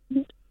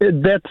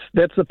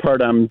 That's the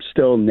part I'm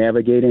still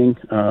navigating,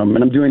 and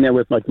I'm doing that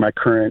with like my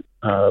current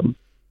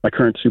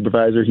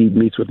supervisor. He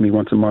meets with me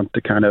once a month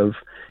to kind of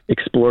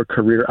explore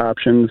career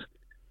options.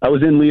 I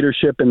was in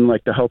leadership in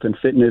like the health and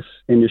fitness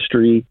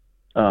industry,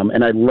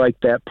 and I like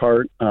that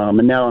part.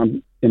 And now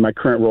I'm in my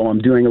current role.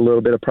 I'm doing a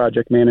little bit of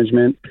project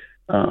management.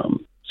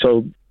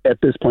 So at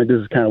this point,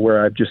 this is kind of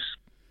where I've just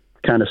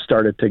kind of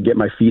started to get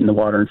my feet in the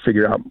water and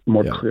figure out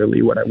more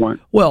clearly what I want.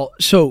 Well,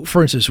 so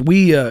for instance,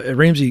 we at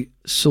Ramsey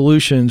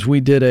Solutions,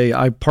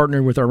 I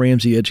partnered with our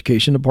Ramsey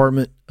Education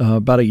Department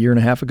about a year and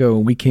a half ago,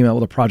 and we came out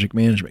with a project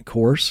management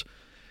course.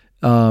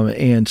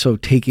 And so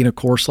taking a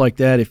course like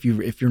that, if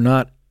you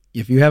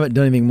haven't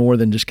done anything more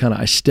than just kind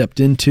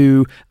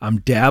of I'm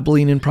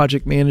dabbling in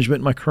project management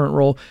in my current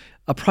role,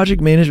 a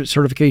project management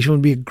certification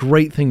would be a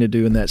great thing to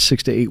do in that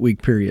 6 to 8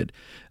 week period.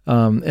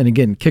 And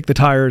again, kick the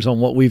tires on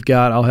what we've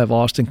got. I'll have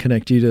Austin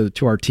connect you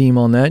to our team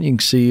on that. You can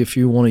see if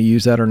you want to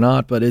use that or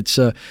not, but it's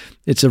a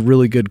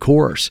really good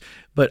course.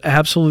 But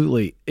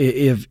absolutely,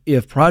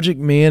 if project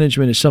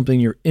management is something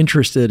you're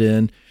interested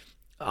in,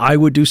 I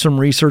would do some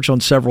research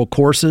on several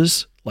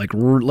courses, like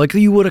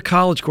you would a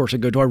college course.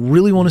 I'd go, do I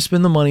really want to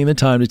spend the money and the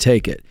time to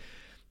take it?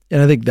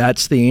 And I think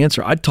that's the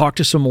answer. I'd talk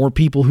to some more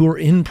people who are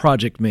in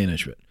project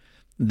management.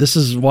 This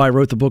is why I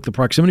wrote the book, The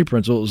Proximity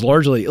Principle. It was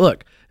largely,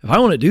 look, if I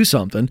want to do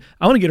something,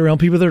 I want to get around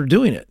people that are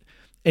doing it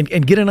and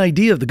get an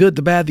idea of the good,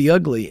 the bad, the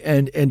ugly.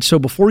 And so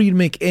before you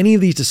make any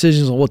of these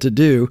decisions on what to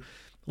do,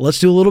 let's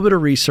do a little bit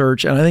of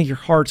research. And I think your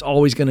heart's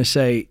always going to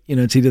say,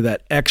 it's either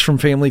that X from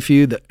Family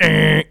Feud,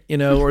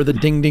 or the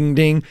ding, ding,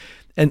 ding.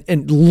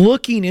 And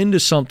looking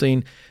into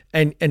something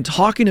and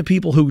talking to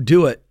people who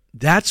do it,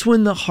 that's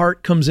when the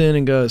heart comes in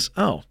and goes,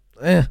 I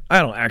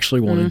don't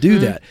actually want to do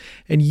that.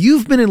 And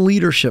you've been in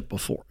leadership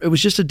before. It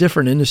was just a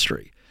different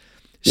industry.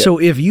 Yep.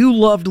 So if you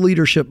loved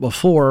leadership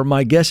before,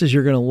 my guess is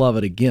you're going to love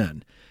it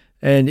again.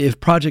 And if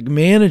project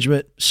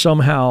management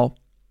somehow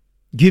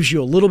gives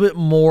you a little bit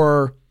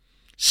more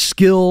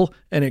skill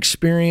and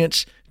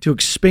experience to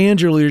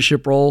expand your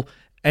leadership role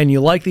and you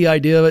like the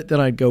idea of it, then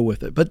I'd go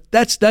with it. But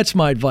that's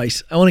my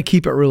advice. I want to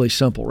keep it really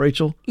simple.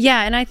 Rachel?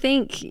 Yeah, and I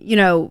think,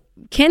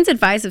 Ken's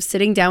advice of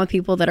sitting down with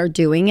people that are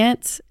doing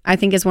it, I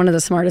think is one of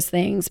the smartest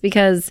things,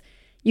 because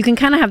you can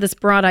kind of have this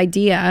broad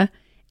idea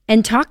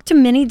and talk to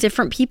many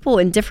different people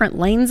in different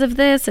lanes of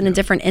this and in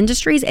different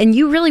industries, and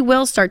you really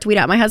will start to weed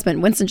out. My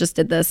husband, Winston, just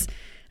did this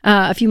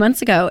a few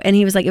months ago, and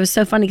he was like, it was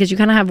so funny because you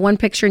kind of have one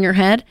picture in your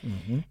head,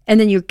 and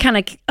then you kind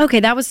of, okay,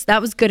 that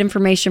was good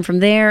information from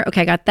there.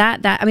 Okay, I got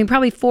that. I mean,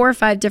 probably 4 or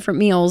 5 different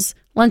meals,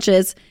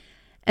 lunches,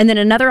 and then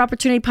another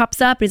opportunity pops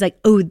up, and he's like,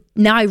 oh,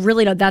 now I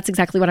really know that's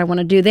exactly what I want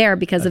to do there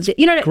because of the,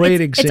 great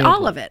example. It's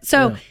all of it.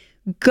 So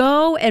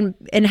go and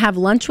have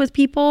lunch with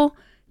people,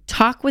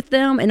 talk with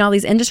them in all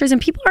these industries, and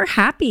people are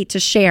happy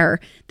to share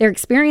their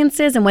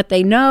experiences and what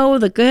they know,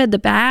 the good, the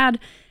bad.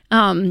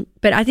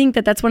 But I think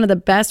that's one of the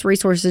best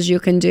resources you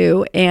can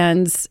do.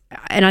 And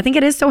I think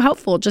it is so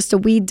helpful just to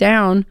weed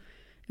down,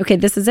 okay,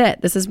 this is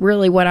it. This is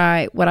really what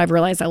I've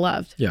realized I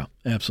loved. Yeah,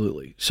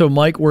 absolutely. So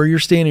Mike, where you're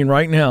standing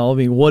right now, I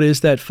mean, what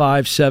is that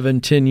 5,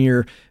 7, 10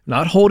 year,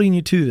 not holding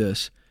you to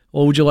this,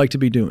 what would you like to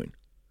be doing?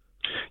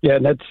 Yeah,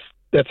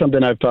 that's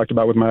something I've talked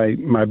about with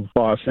my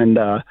boss, and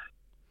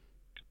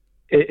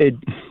it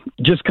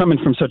just coming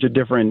from such a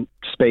different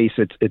space,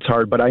 it's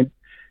hard, but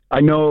I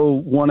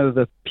know one of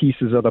the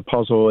pieces of the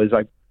puzzle is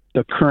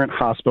the current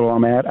hospital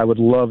I'm at. I would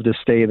love to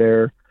stay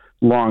there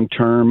long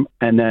term.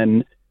 And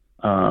then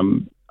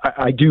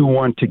I do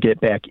want to get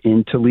back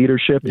into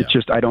leadership. Yeah. It's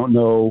just I don't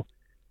know,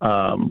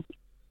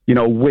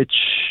 which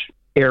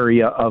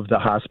area of the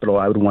hospital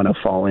I would want to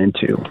fall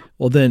into.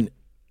 Well, then,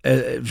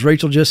 as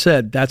Rachel just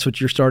said, that's what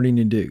you're starting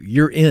to do.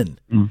 You're in.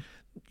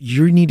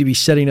 You need to be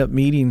setting up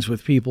meetings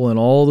with people in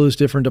all those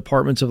different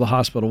departments of the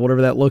hospital,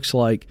 whatever that looks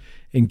like,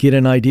 and get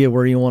an idea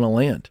where you want to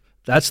land.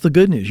 That's the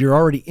good news. You're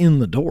already in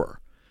the door.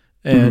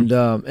 And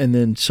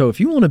then, so if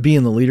you want to be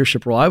in the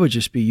leadership role, I would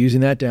just be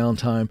using that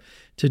downtime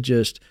to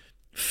just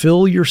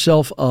fill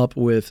yourself up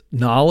with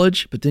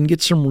knowledge, but then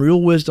get some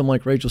real wisdom,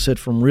 like Rachel said,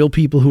 from real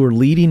people who are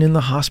leading in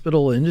the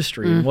hospital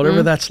industry and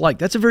whatever that's like.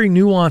 That's a very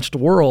nuanced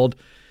world,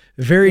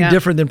 very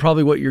different than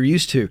probably what you're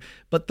used to.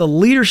 But the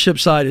leadership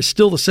side is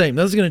still the same.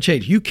 Nothing's going to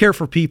change. You care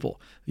for people.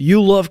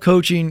 You love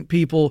coaching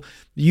people.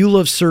 You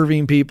love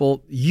serving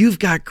people. You've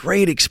got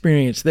great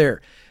experience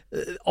there.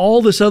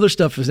 All this other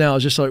stuff is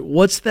just like,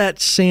 what's that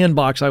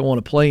sandbox I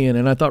want to play in?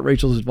 And I thought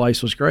Rachel's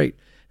advice was great.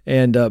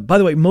 And by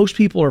the way, most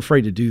people are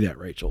afraid to do that,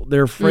 Rachel.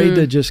 They're afraid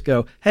to just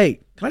go, hey,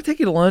 can I take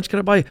you to lunch? Can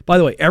I buy you? By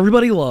the way,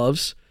 everybody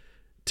loves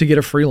to get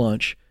a free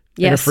lunch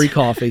and a Yes. free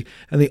coffee.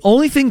 And the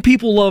only thing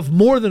people love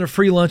more than a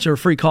free lunch or a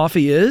free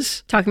coffee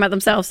is talking about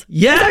themselves.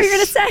 Yes. That's what you're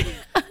going to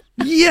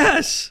say.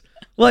 Yes.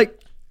 Like,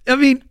 I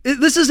mean,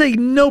 this is a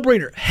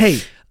no-brainer.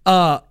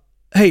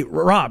 Hey,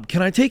 Rob,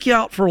 can I take you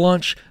out for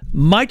lunch?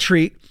 My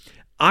treat.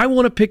 I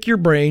want to pick your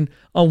brain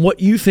on what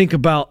you think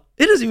about.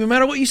 It doesn't even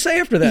matter what you say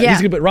after that.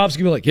 Yeah. Rob's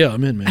gonna be like, yeah,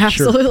 I'm in, man.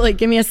 Absolutely. Sure.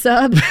 Give me a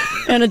sub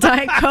and a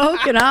Diet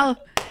Coke, and I'll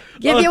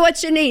give you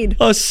what you need.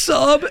 A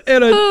sub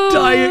and a Diet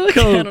I don't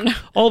Coke. know.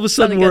 All of a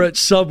sudden, we're at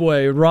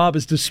Subway, and Rob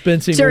is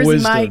dispensing Jersey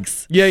wisdom.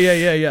 Mike's. Yeah.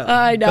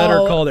 I know.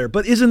 Better call there.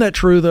 But isn't that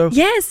true, though?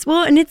 Yes.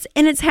 Well, and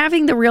it's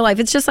having the real life.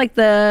 It's just like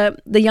the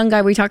young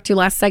guy we talked to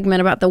last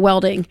segment about the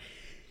welding.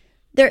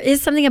 There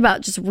is something about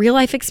just real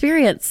life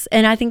experience.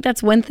 And I think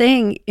that's one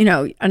thing, I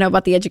know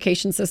about the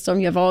education system.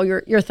 You have all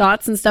your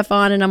thoughts and stuff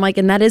on. And I'm like,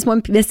 and that is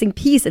one missing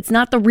piece. It's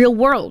not the real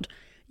world.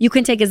 You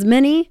can take as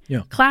many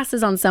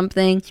classes on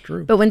something,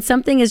 but when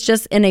something is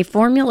just in a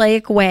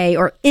formulaic way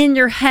or in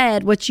your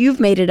head, what you've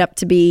made it up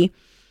to be,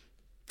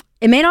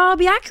 it may not all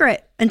be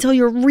accurate until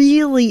you're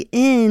really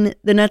in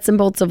the nuts and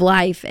bolts of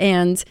life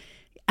and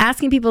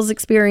asking people's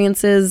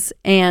experiences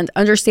and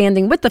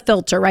understanding with the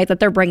filter, right, that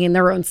they're bringing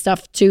their own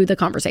stuff to the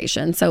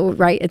conversation. So,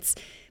 right,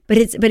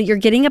 but you're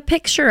getting a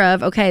picture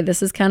of, okay,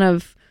 this is kind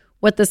of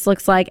what this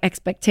looks like,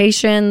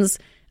 expectations,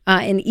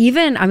 and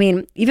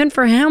even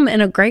for him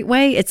in a great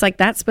way, it's like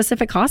that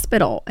specific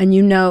hospital, and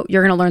you're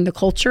going to learn the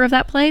culture of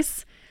that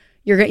place.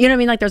 You know what I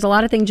mean? Like there's a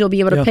lot of things you'll be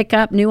able to pick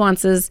up,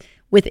 nuances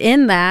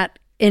within that.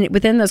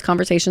 Within those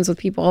conversations with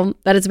people,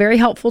 that it's very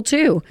helpful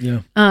too,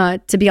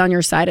 to be on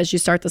your side as you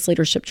start this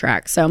leadership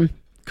track. So,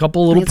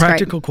 couple little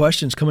practical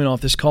questions coming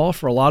off this call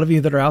for a lot of you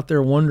that are out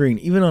there wondering,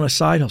 even on a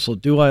side hustle,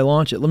 do I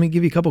launch it? Let me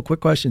give you a couple quick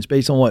questions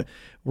based on what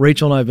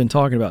Rachel and I have been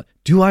talking about.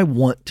 Do I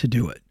want to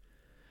do it?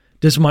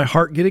 Does my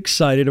heart get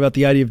excited about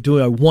the idea of do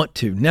I want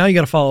to? Now you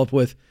got to follow up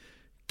with,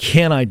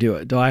 can I do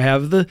it? Do I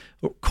have the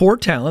core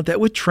talent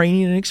that with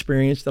training and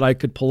experience that I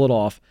could pull it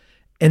off?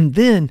 And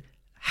then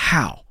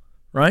how,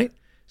 right?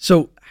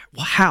 So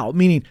how,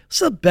 meaning what's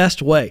the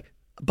best way?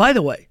 By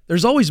the way,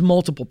 there's always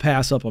multiple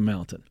paths up a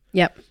mountain.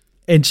 Yep.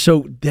 And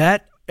so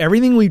that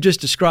everything we've just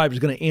described is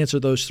going to answer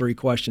those three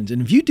questions. And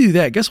if you do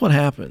that, guess what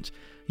happens?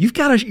 You've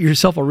got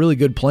yourself a really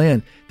good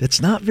plan that's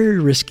not very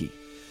risky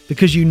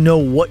because you know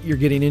what you're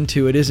getting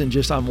into. It isn't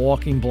just I'm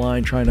walking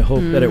blind trying to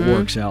hope that it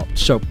works out.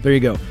 So there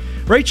you go.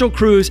 Rachel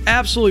Cruz,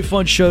 absolutely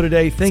fun show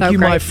today. Thank you,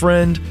 my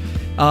friend.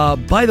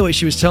 By the way,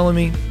 she was telling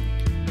me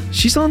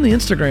she's on the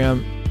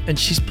Instagram and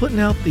she's putting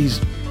out these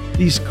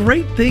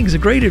great things,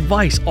 great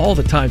advice all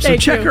the time. So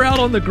check her out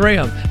on the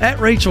gram at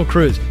Rachel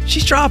Cruz.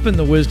 She's dropping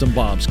the wisdom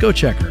bombs. Go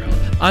check her out.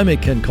 I'm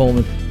Ken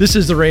Coleman. This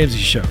is The Ramsey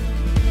Show.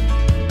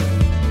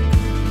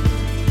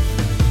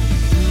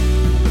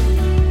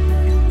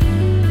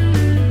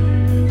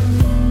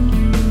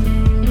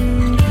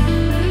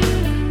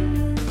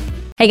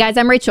 Hey guys,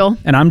 I'm Rachel.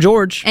 And I'm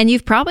George. And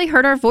you've probably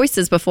heard our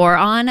voices before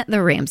on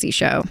The Ramsey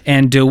Show.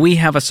 And do we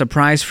have a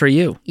surprise for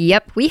you?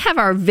 Yep, we have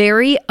our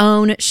very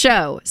own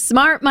show,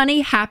 Smart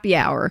Money Happy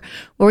Hour,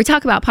 where we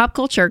talk about pop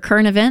culture,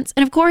 current events,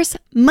 and of course,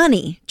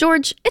 money.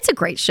 George, it's a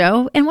great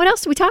show. And what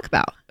else do we talk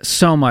about?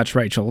 So much,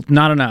 Rachel.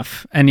 Not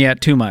enough, and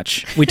yet too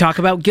much. We talk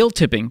about guilt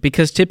tipping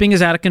because tipping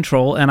is out of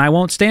control and I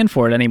won't stand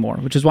for it anymore,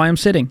 which is why I'm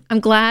sitting.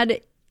 I'm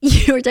glad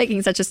you were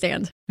taking such a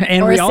stand.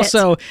 And we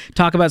also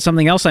talk about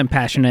something else I'm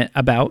passionate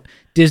about,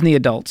 Disney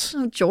adults.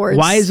 Oh, George.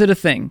 Why is it a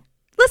thing?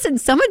 Listen,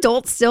 some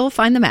adults still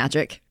find the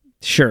magic.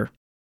 Sure.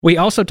 We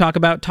also talk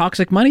about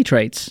toxic money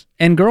traits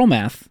and girl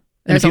math.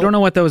 And if you don't know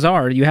what those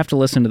are, you have to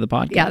listen to the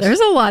podcast. Yeah, there's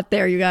a lot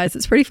there, you guys.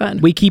 It's pretty fun.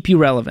 We keep you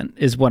relevant,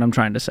 is what I'm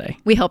trying to say.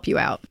 We help you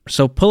out.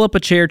 So pull up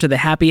a chair to the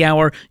happy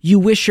hour you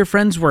wish your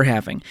friends were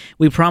having.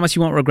 We promise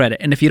you won't regret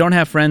it. And if you don't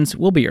have friends,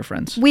 we'll be your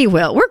friends. We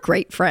will. We're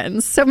great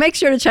friends. So make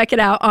sure to check it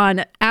out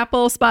on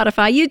Apple,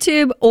 Spotify,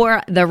 YouTube,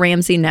 or the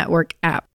Ramsey Network app.